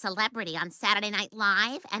fun of a celebrity on Saturday Night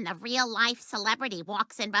Live and the real-life celebrity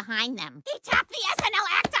walks in behind them. He tapped the SNL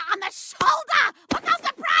actor on the shoulder! Look how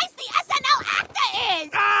surprised the SNL actor is!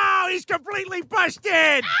 Oh, he's completely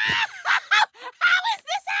busted! How is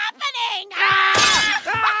this happening? Oh,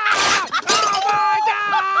 my God!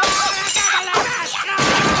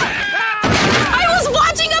 I was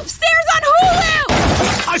watching upstairs on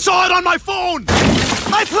Hulu! I saw it on my phone!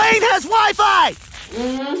 My plane has Wi-Fi!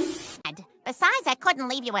 Besides, I couldn't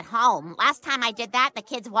leave you at home. Last time I did that, the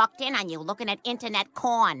kids walked in on you looking at internet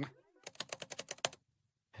corn.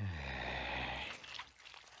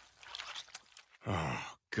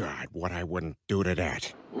 Oh, God, what I wouldn't do to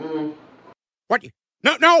that. What?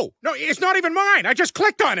 No, it's not even mine. I just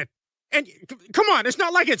clicked on it. And, come on, it's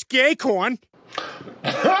not like it's gay corn.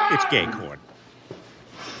 It's gay corn.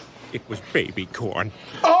 It was baby corn.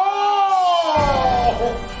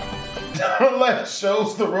 Oh! That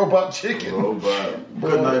shows the robot chicken. Robot.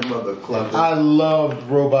 Good night, Mother Clever. I loved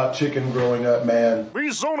robot chicken growing up, man.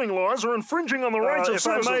 These zoning laws are infringing on the rights of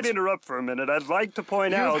citizens. If I might interrupt for a minute, I'd like to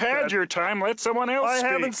point out You've had your time. Let someone else speak. I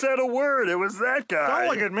haven't said a word. It was that guy.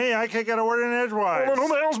 Don't look at me. I can't get a word in edgewise. Well, then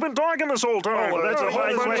who the hell's been talking this whole time? Oh, well, that's a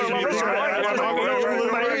high question.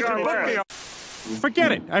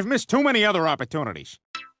 Forget it. I've missed too many other opportunities.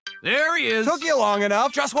 There he is. Took you long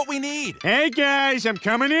enough. Just what we need. Hey, guys, I'm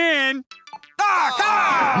coming in. Ah,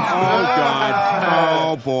 Oh, God.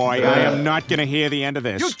 Oh, boy. I am not going to hear the end of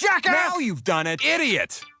this. You jackass! Now you've done it,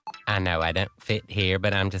 idiot. I know I don't fit here,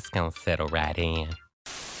 but I'm just going to settle right in.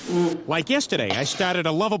 Like yesterday, I started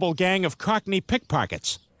a lovable gang of Cockney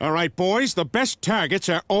pickpockets. All right, boys, the best targets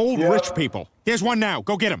are old rich people. Here's one now.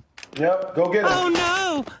 Go get him. Yep, go get him. Oh,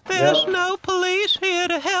 no. There's no police here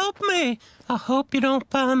to help me. I hope you don't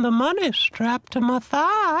find the money strapped to my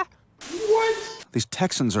thigh. What? These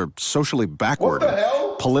Texans are socially backward. What the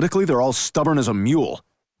hell? Politically, they're all stubborn as a mule.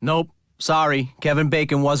 Nope. Sorry. Kevin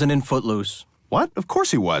Bacon wasn't in Footloose. What? Of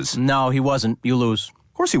course he was. No, he wasn't. You lose.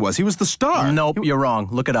 Of course he was. He was the star. Nope, you're wrong.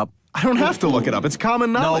 Look it up. I don't have to look it up. It's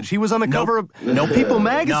common knowledge. Nope. He was on the cover of People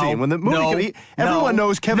magazine when the movie everyone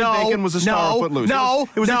knows Kevin Bacon was a star of Footloose.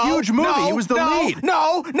 It was a huge movie. He was the lead.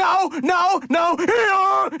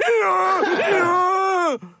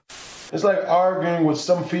 It's like arguing with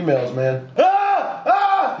some females, man.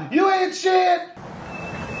 You ain't shit.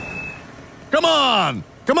 Come on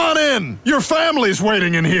in. Your family's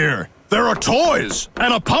waiting in here. There are toys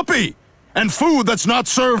and a puppy and food that's not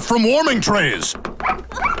served from warming trays.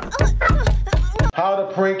 How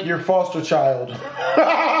to prank your foster child.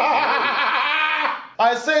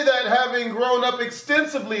 I say that having grown up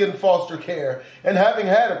extensively in foster care and having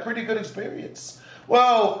had a pretty good experience.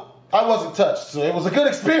 Well, I wasn't touched, so it was a good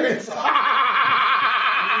experience.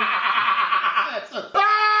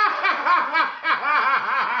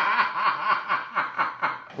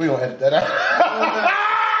 We gonna edit that out.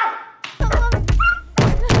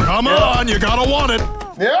 Come on, you gotta want it.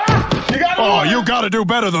 Yeah, you gotta want it. You gotta do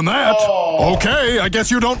better than that. Oh. Okay, I guess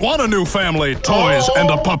you don't want a new family, toys, and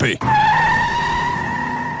a puppy.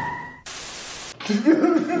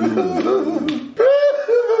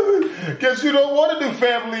 Guess you don't want a new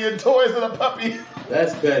family and toys and a puppy.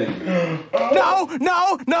 That's petty. No!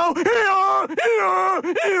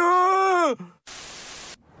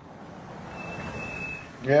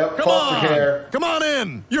 Yep, foster care. Come on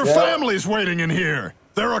in. Your family's waiting in here.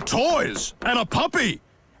 There are toys and a puppy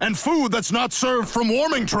and food that's not served from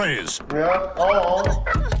warming trays. Yeah. Oh.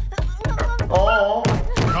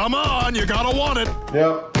 Come on, you gotta want it.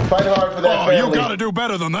 Yep. Fight hard for that family. You gotta do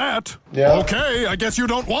better than that. Yeah. Okay, I guess you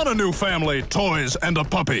don't want a new family, toys, and a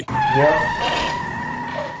puppy. Yep.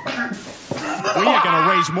 We are gonna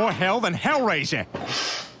raise more hell than Hellraiser.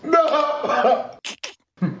 No.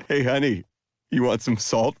 Hey, honey, you want some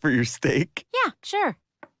salt for your steak? Yeah, sure.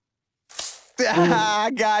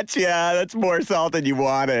 Gotcha. That's more salt than you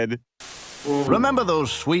wanted. Remember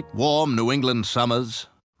those sweet, warm New England summers?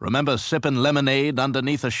 Remember sipping lemonade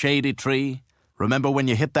underneath a shady tree? Remember when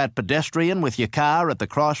you hit that pedestrian with your car at the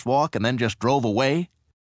crosswalk and then just drove away?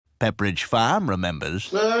 Pepperidge Farm remembers.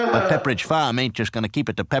 But Pepperidge Farm ain't just going to keep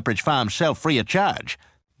it to Pepperidge Farm shelf free of charge.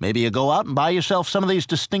 Maybe you go out and buy yourself some of these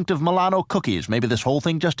distinctive Milano cookies. Maybe this whole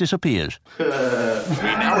thing just disappears. We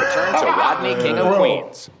now return to Rodney, King of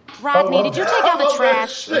Queens. Rodney, did you take out the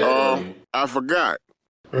trash? I forgot.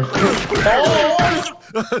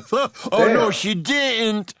 No, she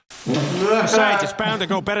didn't. Besides, it's bound to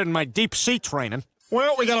go better than my deep sea training.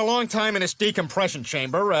 Well, we got a long time in this decompression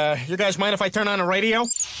chamber. You guys mind if I turn on the radio?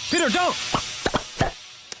 Peter, don't!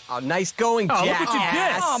 Oh, nice going, Jack. Look what you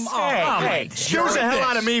did. Hey, excuse the hell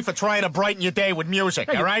out of me for trying to brighten your day with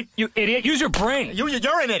music, all right? You idiot. Use your brain. You're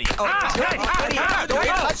an idiot.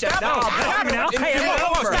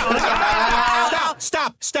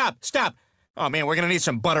 Stop. Oh, man, we're gonna need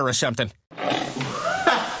some butter or something.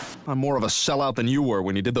 I'm more of a sellout than you were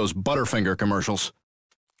when you did those Butterfinger commercials.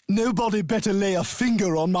 Nobody better lay a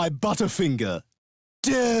finger on my Butterfinger.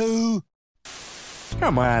 Do.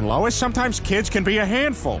 Come on, Lois. Sometimes kids can be a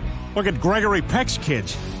handful. Look at Gregory Peck's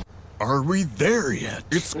kids. Are we there yet?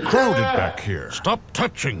 It's crowded back here. Stop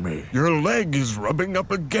touching me. Your leg is rubbing up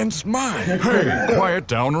against mine. Hey, quiet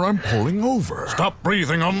down or I'm pulling over. Stop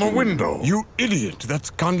breathing on the window. You idiot. That's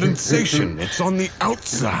condensation. It's on the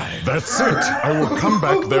outside. That's it. I will come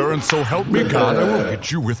back there and so help me God, I will hit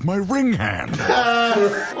you with my ring hand.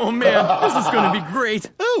 Oh, man. This is going to be great.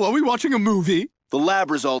 Oh, are we watching a movie? The lab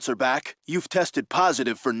results are back. You've tested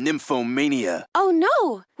positive for nymphomania. Oh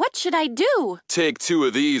no! What should I do? Take 2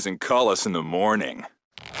 of these and call us in the morning.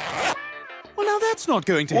 Well, now that's not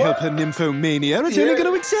going to help her nymphomania. It's only going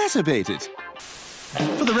to exacerbate it.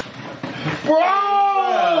 Bro!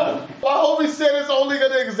 My homie said it's only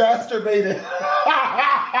going to exacerbate it.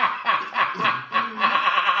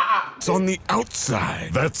 It's on the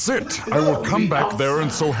outside. That's it. I will come back there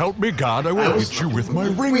and so help me God, I will hit you with my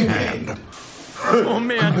ring hand. Oh,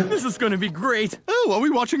 man. This is going to be great. Oh, are we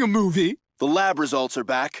watching a movie? The lab results are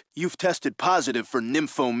back. You've tested positive for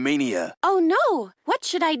nymphomania. Oh no! What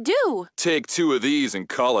should I do? Take 2 of these and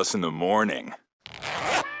call us in the morning.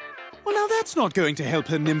 Well, now that's not going to help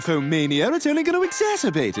her nymphomania. It's only going to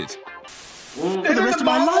exacerbate it. For the rest of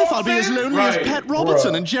my life, I'll be as lonely as Pat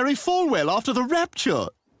Robertson and Jerry Falwell after the rapture.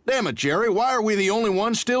 Damn it, Jerry, why are we the only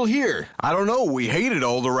ones still here? I don't know. We hated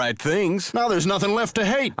all the right things. Now there's nothing left to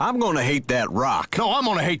hate. I'm gonna hate that rock. No, I'm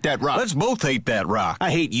gonna hate that rock. Let's both hate that rock. I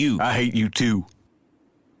hate you. I hate you too.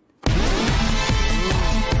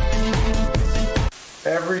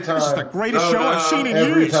 Every time. This is the greatest show I've seen in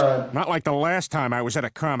every years. Time. Not like the last time I was at a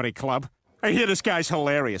comedy club. I hear this guy's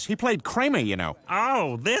hilarious. He played Kramer, you know.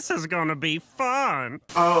 Oh, this is gonna be fun.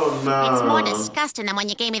 Oh, no. It's more disgusting than when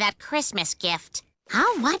you gave me that Christmas gift.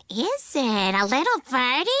 Oh, what is it? A little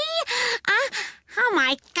birdie? Oh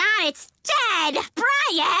my God, it's dead!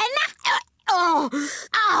 Brian! Oh,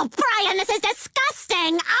 Brian, this is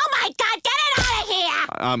disgusting! Oh my God, get it out of here!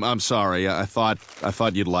 I'm sorry. I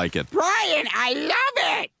thought you'd like it. Brian, I love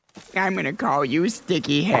it! I'm gonna call you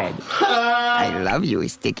Sticky Head. I love you,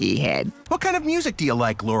 Sticky Head. What kind of music do you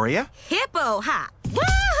like, Gloria? Hippo hop.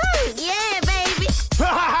 Woohoo! Yeah, baby!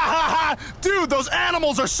 Dude, those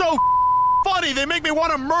animals are so funny. They make me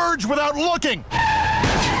want to merge without looking. Oh,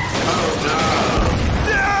 no.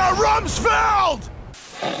 Yeah, Rumsfeld!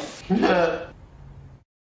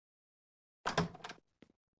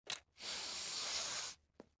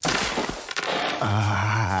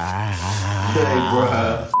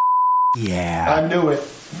 Yeah. I knew it.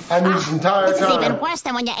 I knew this entire time. This is even worse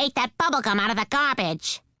than when you ate that bubblegum out of the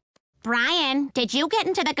garbage. Brian, did you get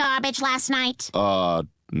into the garbage last night?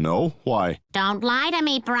 No. Why? Don't lie to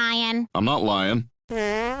me, Brian. I'm not lying.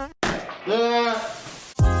 My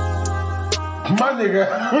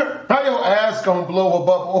nigga, how your ass gonna blow a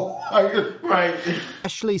bubble? Right.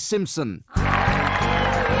 Ashley Simpson.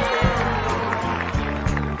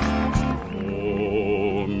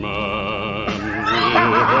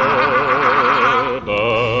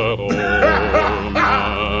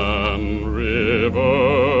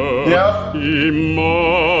 Yeah. He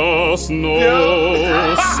must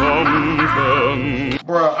know something.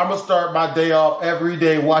 Bruh, I'm gonna start my day off every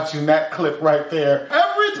day watching that clip right there.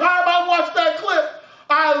 Every time I watch that clip,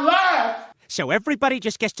 I laugh. So everybody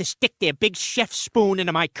just gets to stick their big chef spoon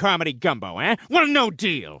into my comedy gumbo, eh? Well, no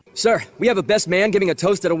deal. Sir, we have a best man giving a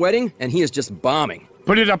toast at a wedding, and he is just bombing.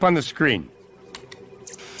 Put it up on the screen.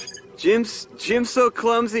 Jim's so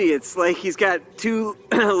clumsy, it's like he's got two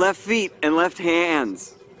left feet and left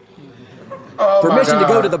hands. Oh Permission to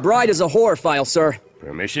go to the bride is a whore file, sir.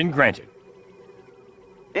 Permission granted.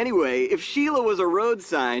 Anyway, if Sheila was a road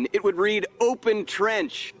sign, it would read open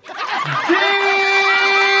trench. Damn!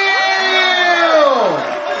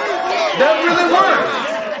 That really works.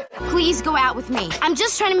 Please go out with me. I'm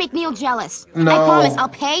just trying to make Neil jealous. No. I promise, I'll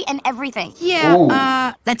pay and everything.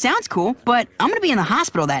 Yeah, that sounds cool, but I'm gonna be in the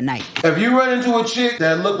hospital that night. If you run into a chick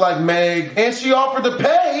that looked like Meg and she offered to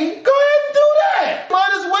pay, go ahead and do that.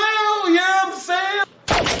 Might as well, you know what I'm saying?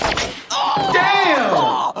 Oh, damn!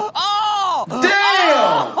 Oh!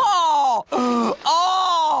 Damn! Oh!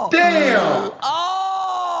 Oh! Damn!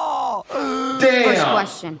 Oh! Damn! First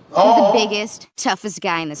question. Who's Oh. the biggest, toughest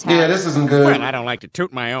guy in this house? Yeah, this isn't good. Well, I don't like to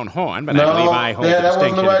toot my own horn, but No, I believe I hold yeah, the that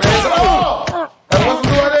wasn't the distinction. right answer. Oh! That wasn't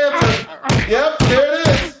the right answer. Yep, there it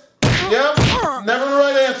is. Yep, never the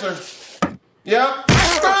right answer. Yep,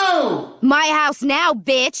 screw! My house now,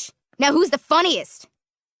 bitch. Now who's the funniest?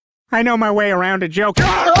 I know my way around a joke. For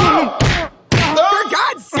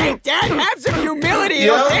God's sake, Dad, have some humility.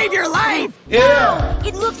 It'll Yeah. save your life. Yeah.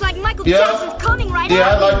 It looks like Michael Yeah. Jackson's coming right Yeah,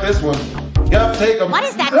 I at me. like this one. Yep, take them. What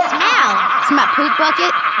is that smell? It's my poop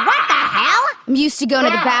bucket. What the hell? I'm used to going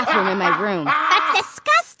to the bathroom in my room. That's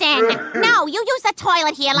disgusting. No, you use the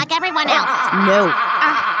toilet here like everyone else. No.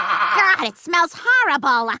 God, it smells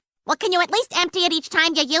horrible. Well, can you at least empty it each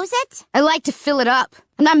time you use it? I like to fill it up.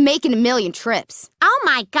 I'm not making a million trips. Oh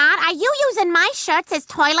my God, are you using my shirts as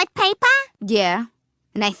toilet paper? Yeah,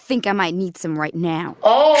 and I think I might need some right now.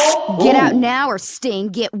 Oh! Get Ooh. out now or stay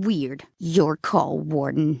and get weird. Your call,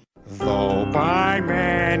 Warden. Though by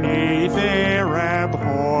many the Arab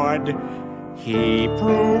horde,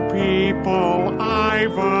 Hebrew people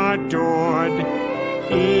I've adored,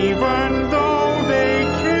 even though they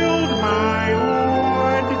killed my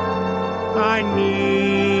Lord, I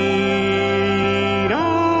need a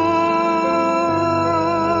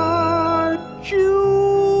Jew.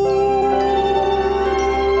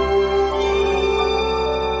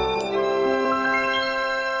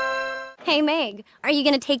 Hey, Meg, are you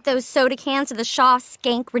going to take those soda cans to the Shaw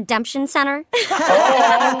Skank Redemption Center?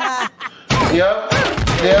 Oh. Yep,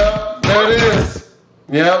 there it is.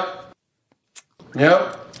 Yep.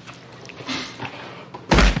 Now,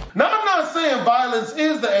 I'm not saying violence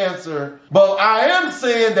is the answer, but I am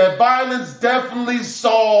saying that violence definitely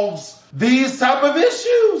solves these type of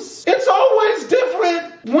issues. It's always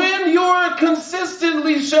different when you're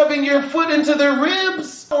consistently shoving your foot into their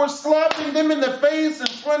ribs or slapping them in the face in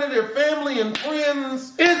front of their family and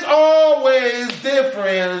friends. It's always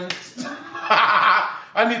different.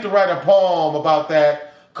 I need to write a poem about that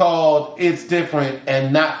called It's Different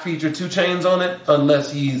and not feature 2 Chainz on it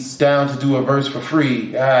unless he's down to do a verse for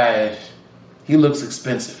free. He looks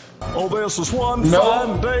expensive. Oh, this is one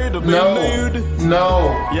fine day to be nude.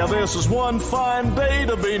 No. Yeah, this is one fine day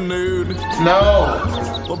to be nude. No.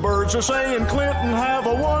 The birds are saying, Clinton, have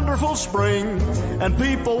a wonderful spring. And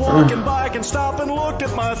people walking by can stop and look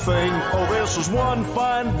at my thing. Oh, this is one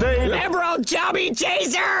fine day to... Liberal chubby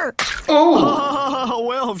chaser! Oh,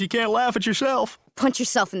 well, if you can't laugh at yourself. Punch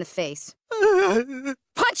yourself in the face.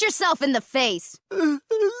 Punch yourself in the face.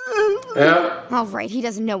 Yeah. All right, he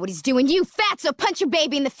doesn't know what he's doing. You fatso, punch your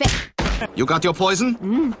baby in the face. You got your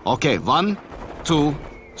poison? Okay, 1, 2,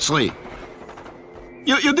 3.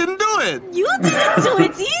 You didn't do it! You didn't do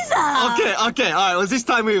it either! Okay, all right, well, this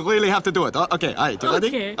time we really have to do it. Okay, all right, you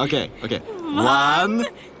ready? Okay. 1,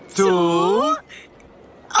 2...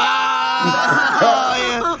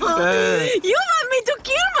 You want me to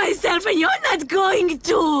kill yourself and you're not going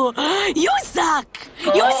to. You suck.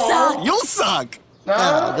 You suck. You'll suck.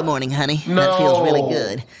 Oh, good morning, honey. No. That feels really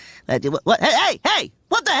good. What? Hey!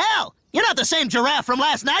 What the hell? You're not the same giraffe from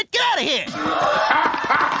last night. Get out of here!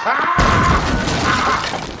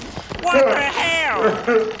 What the hell?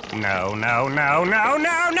 No.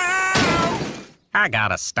 I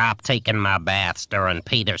gotta stop taking my baths during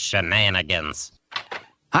Peter's shenanigans.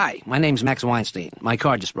 Hi, my name's Max Weinstein. My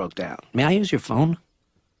car just broke down. May I use your phone?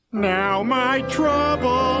 Now my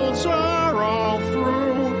troubles are all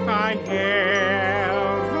through. I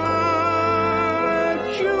have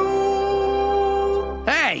you.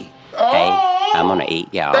 Hey! Hey, I'm gonna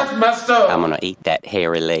eat y'all. That's messed up. I'm gonna eat that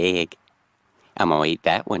hairy leg. I'm gonna eat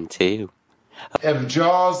that one too. If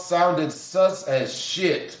Jaws sounded sus as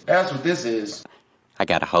shit, that's what this is. I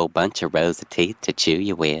got a whole bunch of rows of teeth to chew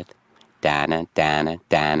you with. Dinah.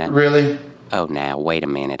 Really? Oh, now, wait a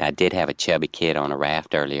minute. I did have a chubby kid on a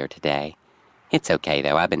raft earlier today. It's okay,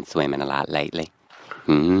 though. I've been swimming a lot lately.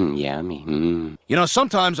 Yummy. You know,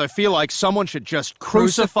 sometimes I feel like someone should just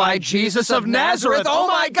crucify Jesus of Nazareth. Oh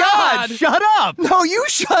my God! Shut up! No, you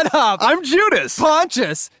shut up! I'm Judas!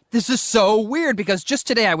 Pontius! This is so weird because just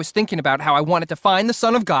today I was thinking about how I wanted to find the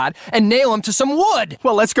Son of God and nail him to some wood.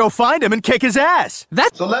 Well, let's go find him and kick his ass.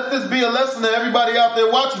 So let this be a lesson to everybody out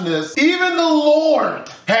there watching this. Even the Lord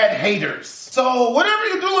had haters. So whatever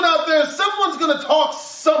you're doing out there, someone's gonna talk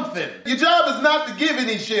something. Your job is not to give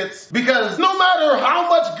any shits because no matter how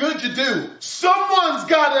much good you do, someone's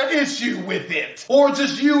got an issue with it. Or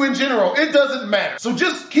just you in general. It doesn't matter. So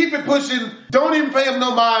just keep it pushing. Don't even pay them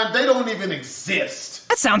no mind. They don't even exist.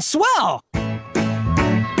 That sounds swell.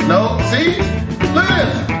 No, see? Look at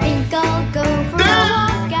this. Think I'll go for a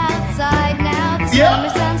walk outside now. The summer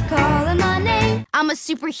sun's calling my name. I'm a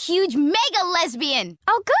super huge mega lesbian.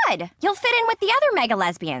 Oh, good. You'll fit in with the other mega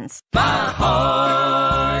lesbians. My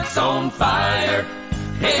heart's on fire,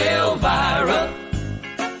 Elvira.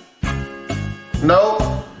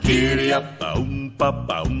 No. Giddy up, bro,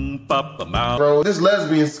 this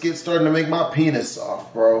lesbian skit starting to make my penis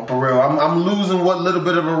soft, bro. For real, I'm losing what little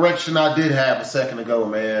bit of erection I did have a second ago,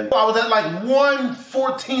 man. I was at like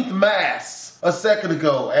 1/14th mass a second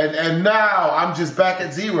ago, and now I'm just back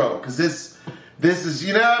at 0, because this is,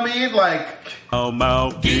 you know what I mean? Like...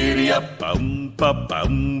 Giddy up, mow.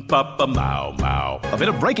 A bit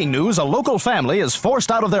of breaking news, a local family is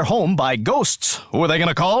forced out of their home by ghosts. Who are they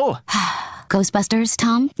gonna call? Ghostbusters,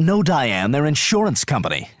 Tom? No, Diane, their insurance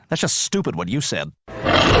company. That's just stupid what you said. Yeah,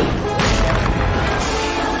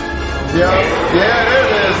 there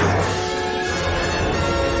it is.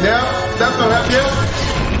 Yeah, that's what happened.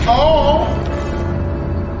 Yeah. Oh,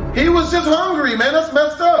 he was just hungry, man. That's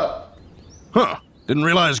messed up. Huh. Didn't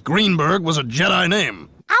realize Greenberg was a Jedi name.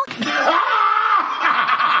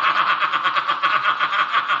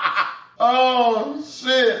 Oh,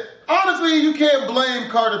 shit. Honestly, you can't blame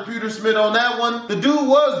Carter Petersmith on that one. The dude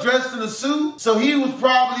was dressed in a suit, so he was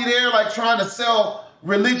probably there like trying to sell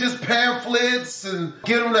religious pamphlets and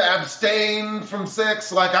get them to abstain from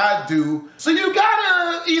sex like I do. So you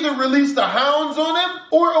gotta either release the hounds on him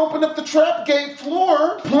or open up the trap gate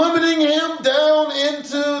floor, plummeting him down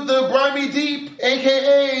into the briny deep,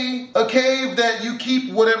 aka a cave that you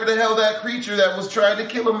keep whatever the hell that creature that was trying to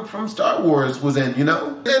kill him from Star Wars was in, you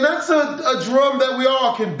know? And that's a drum that we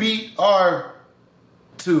all can beat our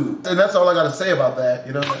to. And that's all I gotta say about that,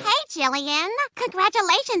 you know? Hey, Jillian.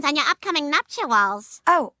 Congratulations on your upcoming nuptials.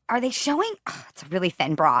 Oh, are they showing? Oh, it's a really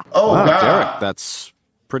thin bra. Oh, wow, God. Derek, that's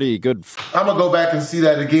pretty good. I'm gonna go back and see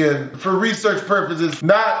that again for research purposes,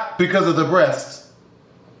 not because of the breasts.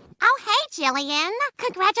 Oh, hey, Jillian.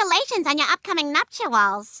 Congratulations on your upcoming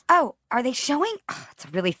nuptials. Oh, are they showing? Oh, it's a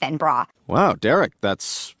really thin bra. Wow, Derek,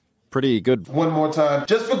 that's pretty good. One more time,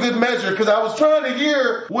 just for good measure, because I was trying to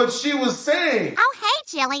hear what she was saying. Oh, hey,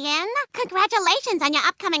 Jillian. Congratulations on your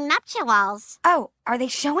upcoming nuptials. Oh, are they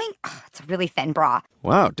showing? Oh, it's a really thin bra.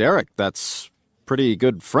 Wow, Derek, that's pretty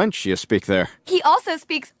good French you speak there. He also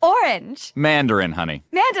speaks orange. Mandarin, honey.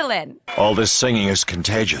 Mandolin. All this singing is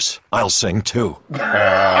contagious. I'll sing too.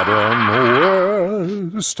 Adam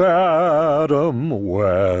West, Adam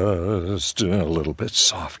West. A little bit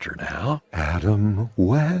softer now. Adam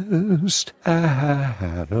West,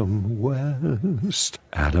 Adam West.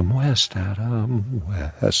 Adam West, Adam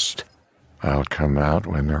West. I'll come out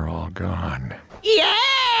when they're all gone. Yeah!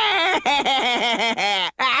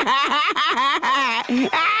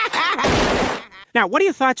 Now, what are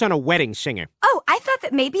your thoughts on a wedding singer? Oh, I thought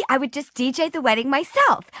that maybe I would just DJ the wedding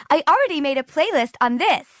myself. I already made a playlist on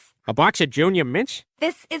this. A box of Junior Mints?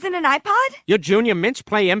 This isn't an iPod? Your Junior Mints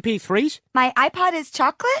play MP3s? My iPod is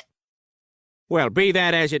chocolate? Well, be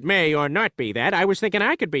that as it may or not be that, I was thinking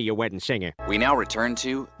I could be your wedding singer. We now return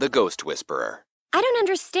to the Ghost Whisperer. I don't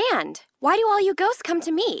understand. Why do all you ghosts come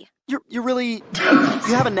to me? You're really...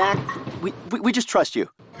 you have a knack. We just trust you.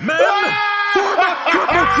 Men! I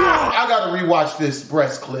gotta rewatch this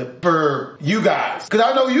breast clip for you guys. Because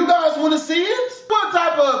I know you guys want to see it. What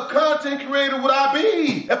type of content creator would I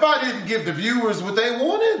be if I didn't give the viewers what they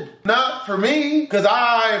wanted? Not for me, because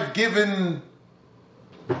I've given...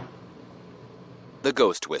 The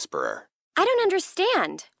Ghost Whisperer. I don't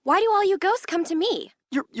understand. Why do all you ghosts come to me?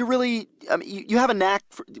 You're really... you have a knack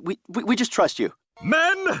for... We just trust you.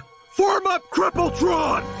 Men, form up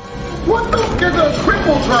Crippletron! What the f*** is a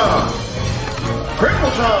Crippletron?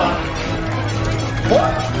 Crippletron?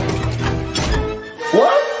 What?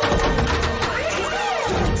 What?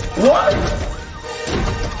 What?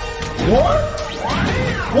 What?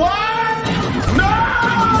 What? No!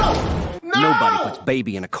 No! Nobody puts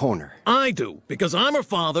baby in a corner. I do, because I'm her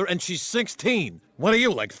father and she's 16. What are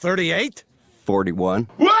you, like 38? 41.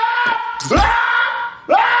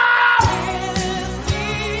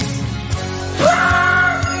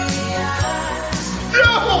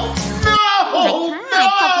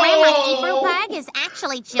 Is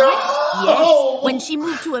actually Jewish? Yes. When she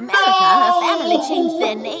moved to America, her family changed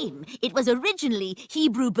their name. It was originally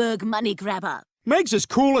Hebrewburg Money Grabber. Meg's as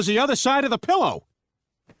cool as the other side of the pillow.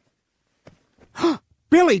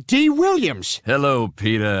 Billy D. Williams. Hello,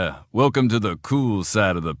 Peter. Welcome to the cool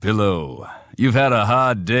side of the pillow. You've had a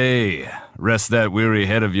hard day. Rest that weary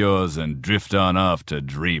head of yours and drift on off to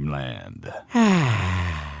dreamland.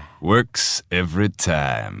 Works every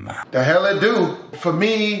time. The hell it do. For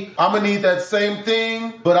me, I'm gonna need that same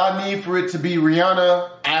thing, but I need for it to be Rihanna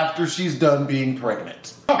after she's done being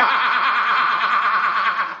pregnant.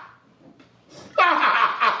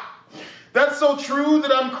 That's so true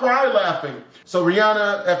that I'm cry laughing. So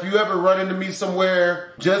Rihanna, if you ever run into me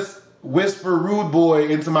somewhere, just whisper rude boy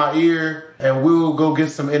into my ear and we'll go get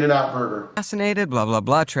some In-N-Out burger. Fascinated, blah, blah,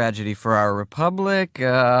 blah, tragedy for our republic.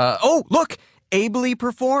 Oh, look! Ably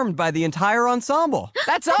performed by the entire ensemble.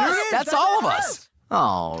 That's us. That's all of us.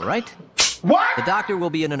 All right. What? The doctor will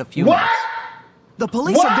be in a few What? minutes. The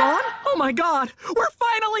police are gone? Oh my God, we're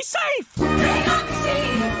finally safe!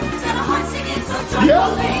 Yeah,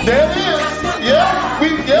 there it is. Yeah,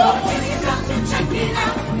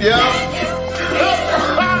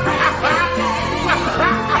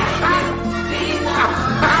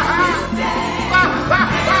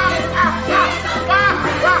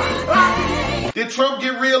 Did Trump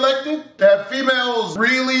get reelected? Have females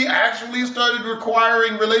really actually started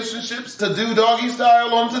requiring relationships to do doggy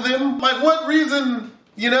style onto them? Like, what reason?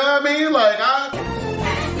 You know what I mean? Like,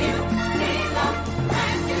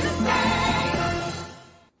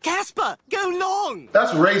 Casper, go long!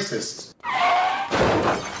 That's racist.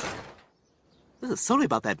 Sorry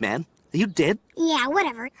about that, man. Are you dead? Yeah,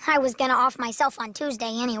 whatever. I was gonna off myself on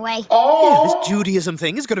Tuesday anyway. Yeah, this Judaism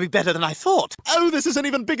thing is gonna be better than I thought. Oh, this is an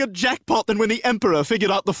even bigger jackpot than when the Emperor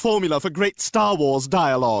figured out the formula for great Star Wars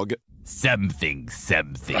dialogue. Something,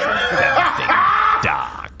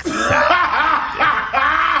 dark side.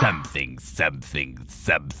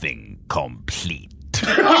 Something complete.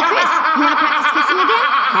 Hey, Chris, you wanna practice kissing again?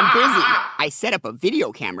 I'm busy. I set up a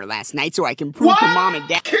video camera last night so I can prove to Mom and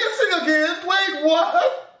Dad. Kissing again? Wait,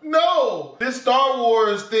 what? No. This Star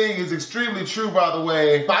Wars thing is extremely true, by the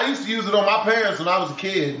way. I used to use it on my parents when I was a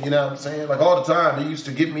kid, you know what I'm saying? Like, all the time. They used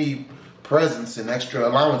to give me presents and extra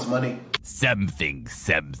allowance money. Something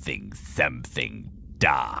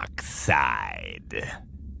dark side.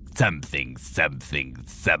 Something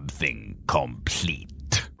complete.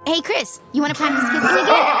 Hey, Chris, you want to practice kissing again?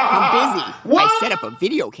 I'm busy. What? I set up a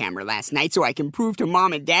video camera last night so I can prove to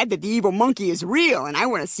Mom and Dad that the evil monkey is real, and I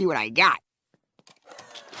want to see what I got.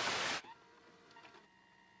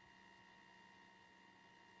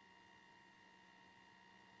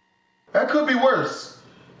 That could be worse.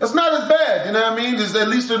 It's not as bad, you know what I mean? Just at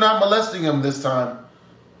least they're not molesting him this time.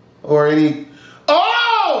 Or any...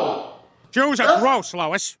 Oh! Jews are gross,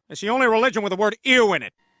 Lois. It's the only religion with the word ew in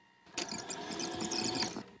it.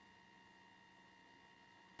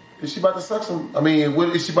 Is she about to suck some... I mean,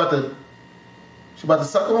 what is she about to... She about to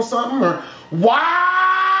suck on something? Or... Wow!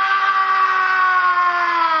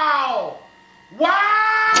 Wow!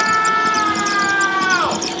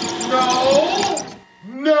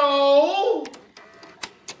 No!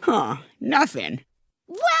 Huh, nothing.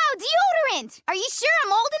 Wow, deodorant! Are you sure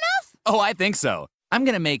I'm old enough? Oh, I think so. I'm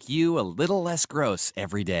gonna make you a little less gross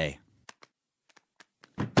every day.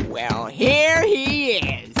 Well, here he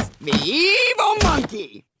is, the evil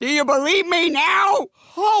monkey. Do you believe me now?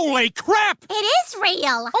 Holy crap! It is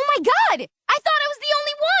real! Oh my God! I thought I was the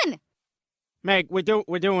only one! Meg, we're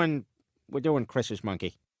doing Chris's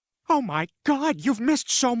monkey. Oh my God, you've missed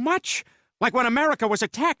so much! Like when America was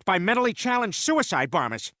attacked by mentally challenged suicide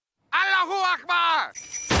bombers. Allahu Akbar!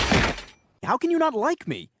 How can you not like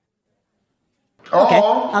me? Uh-oh. Okay,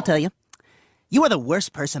 I'll tell you. You are the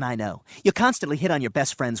worst person I know. You constantly hit on your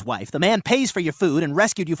best friend's wife. The man pays for your food and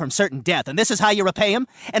rescued you from certain death, and this is how you repay him?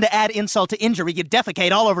 And to add insult to injury, you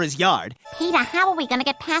defecate all over his yard. Peter, how are we gonna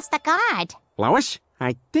get past the guard? Lois,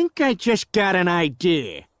 I think I just got an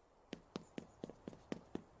idea.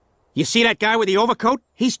 You see that guy with the overcoat?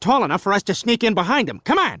 He's tall enough for us to sneak in behind him.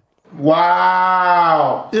 Come on.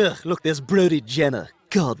 Wow. Ugh, look, there's Brody Jenner.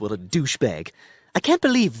 God, what a douchebag. I can't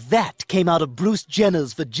believe that came out of Bruce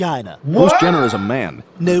Jenner's vagina. What? Bruce Jenner is a man.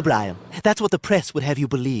 No, Brian. That's what the press would have you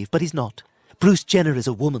believe, but he's not. Bruce Jenner is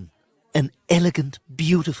a woman. An elegant,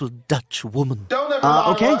 beautiful Dutch woman. Don't ever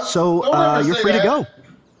lie, Okay, Russ. so Don't ever you're say free that. to go. Don't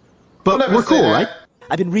But ever we're say cool, that. right?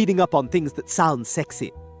 I've been reading up on things that sound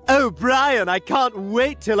sexy. Oh, Brian, I can't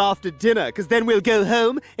wait till after dinner, because then we'll go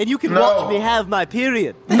home and you can watch me have my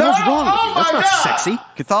period. No! What's wrong with you? Oh That's my not God! sexy.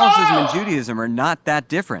 Catholicism and Judaism are not that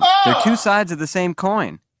different. They're two sides of the same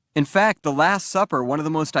coin. In fact, the Last Supper, one of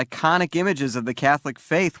the most iconic images of the Catholic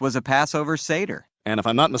faith, was a Passover Seder. And if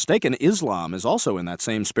I'm not mistaken, Islam is also in that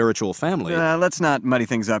same spiritual family. Let's not muddy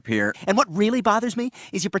things up here. And what really bothers me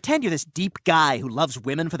is you pretend you're this deep guy who loves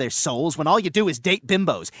women for their souls when all you do is date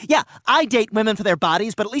bimbos. Yeah, I date women for their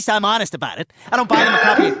bodies, but at least I'm honest about it. I don't buy them a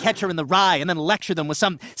copy of Catcher in the Rye and then lecture them with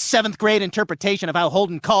some 7th grade interpretation of how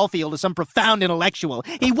Holden Caulfield is some profound intellectual.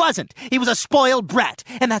 He wasn't. He was a spoiled brat.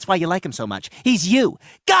 And that's why you like him so much. He's you.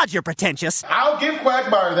 God, you're pretentious. I'll give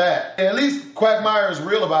Quagmire that. At least Quagmire is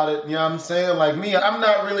real about it. You know what I'm saying? Like me, I'm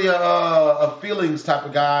not really a feelings type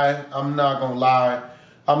of guy. I'm not gonna lie.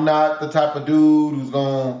 I'm not the type of dude who's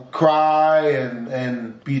gonna cry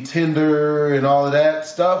and be tender and all of that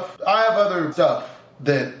stuff. I have other stuff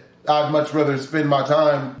that I'd much rather spend my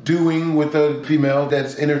time doing with a female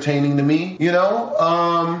that's entertaining to me, you know?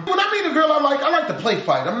 When I meet a girl I like to play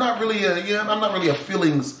fight. I'm not really a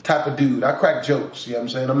feelings type of dude. I crack jokes, you know what I'm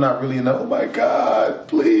saying? I'm not really oh my God,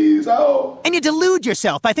 please, oh. And you delude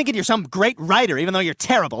yourself by thinking you're some great writer, even though you're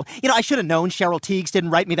terrible. You know, I should have known Cheryl Teagues didn't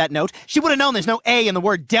write me that note. She would have known there's no A in the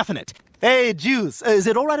word definite. Hey, Juice. Is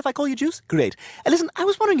it all right if I call you Juice? Great. Listen, I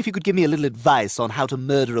was wondering if you could give me a little advice on how to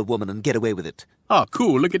murder a woman and get away with it. Oh,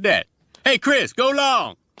 cool. Look at that. Hey, Chris, go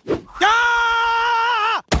long.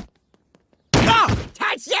 Ah! Ah!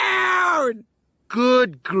 Touchdown!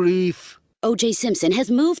 Good grief. O.J. Simpson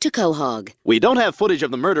has moved to Quahog. We don't have footage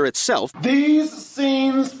of the murder itself. These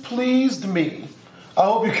scenes pleased me. I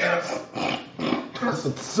hope you guys...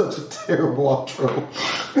 That's such a terrible outro.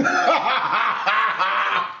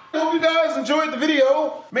 I hope you guys enjoyed the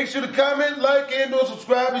video. Make sure to comment, like, and or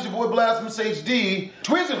subscribe. It's your boy BlastphamousHD.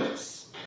 Twizzlers.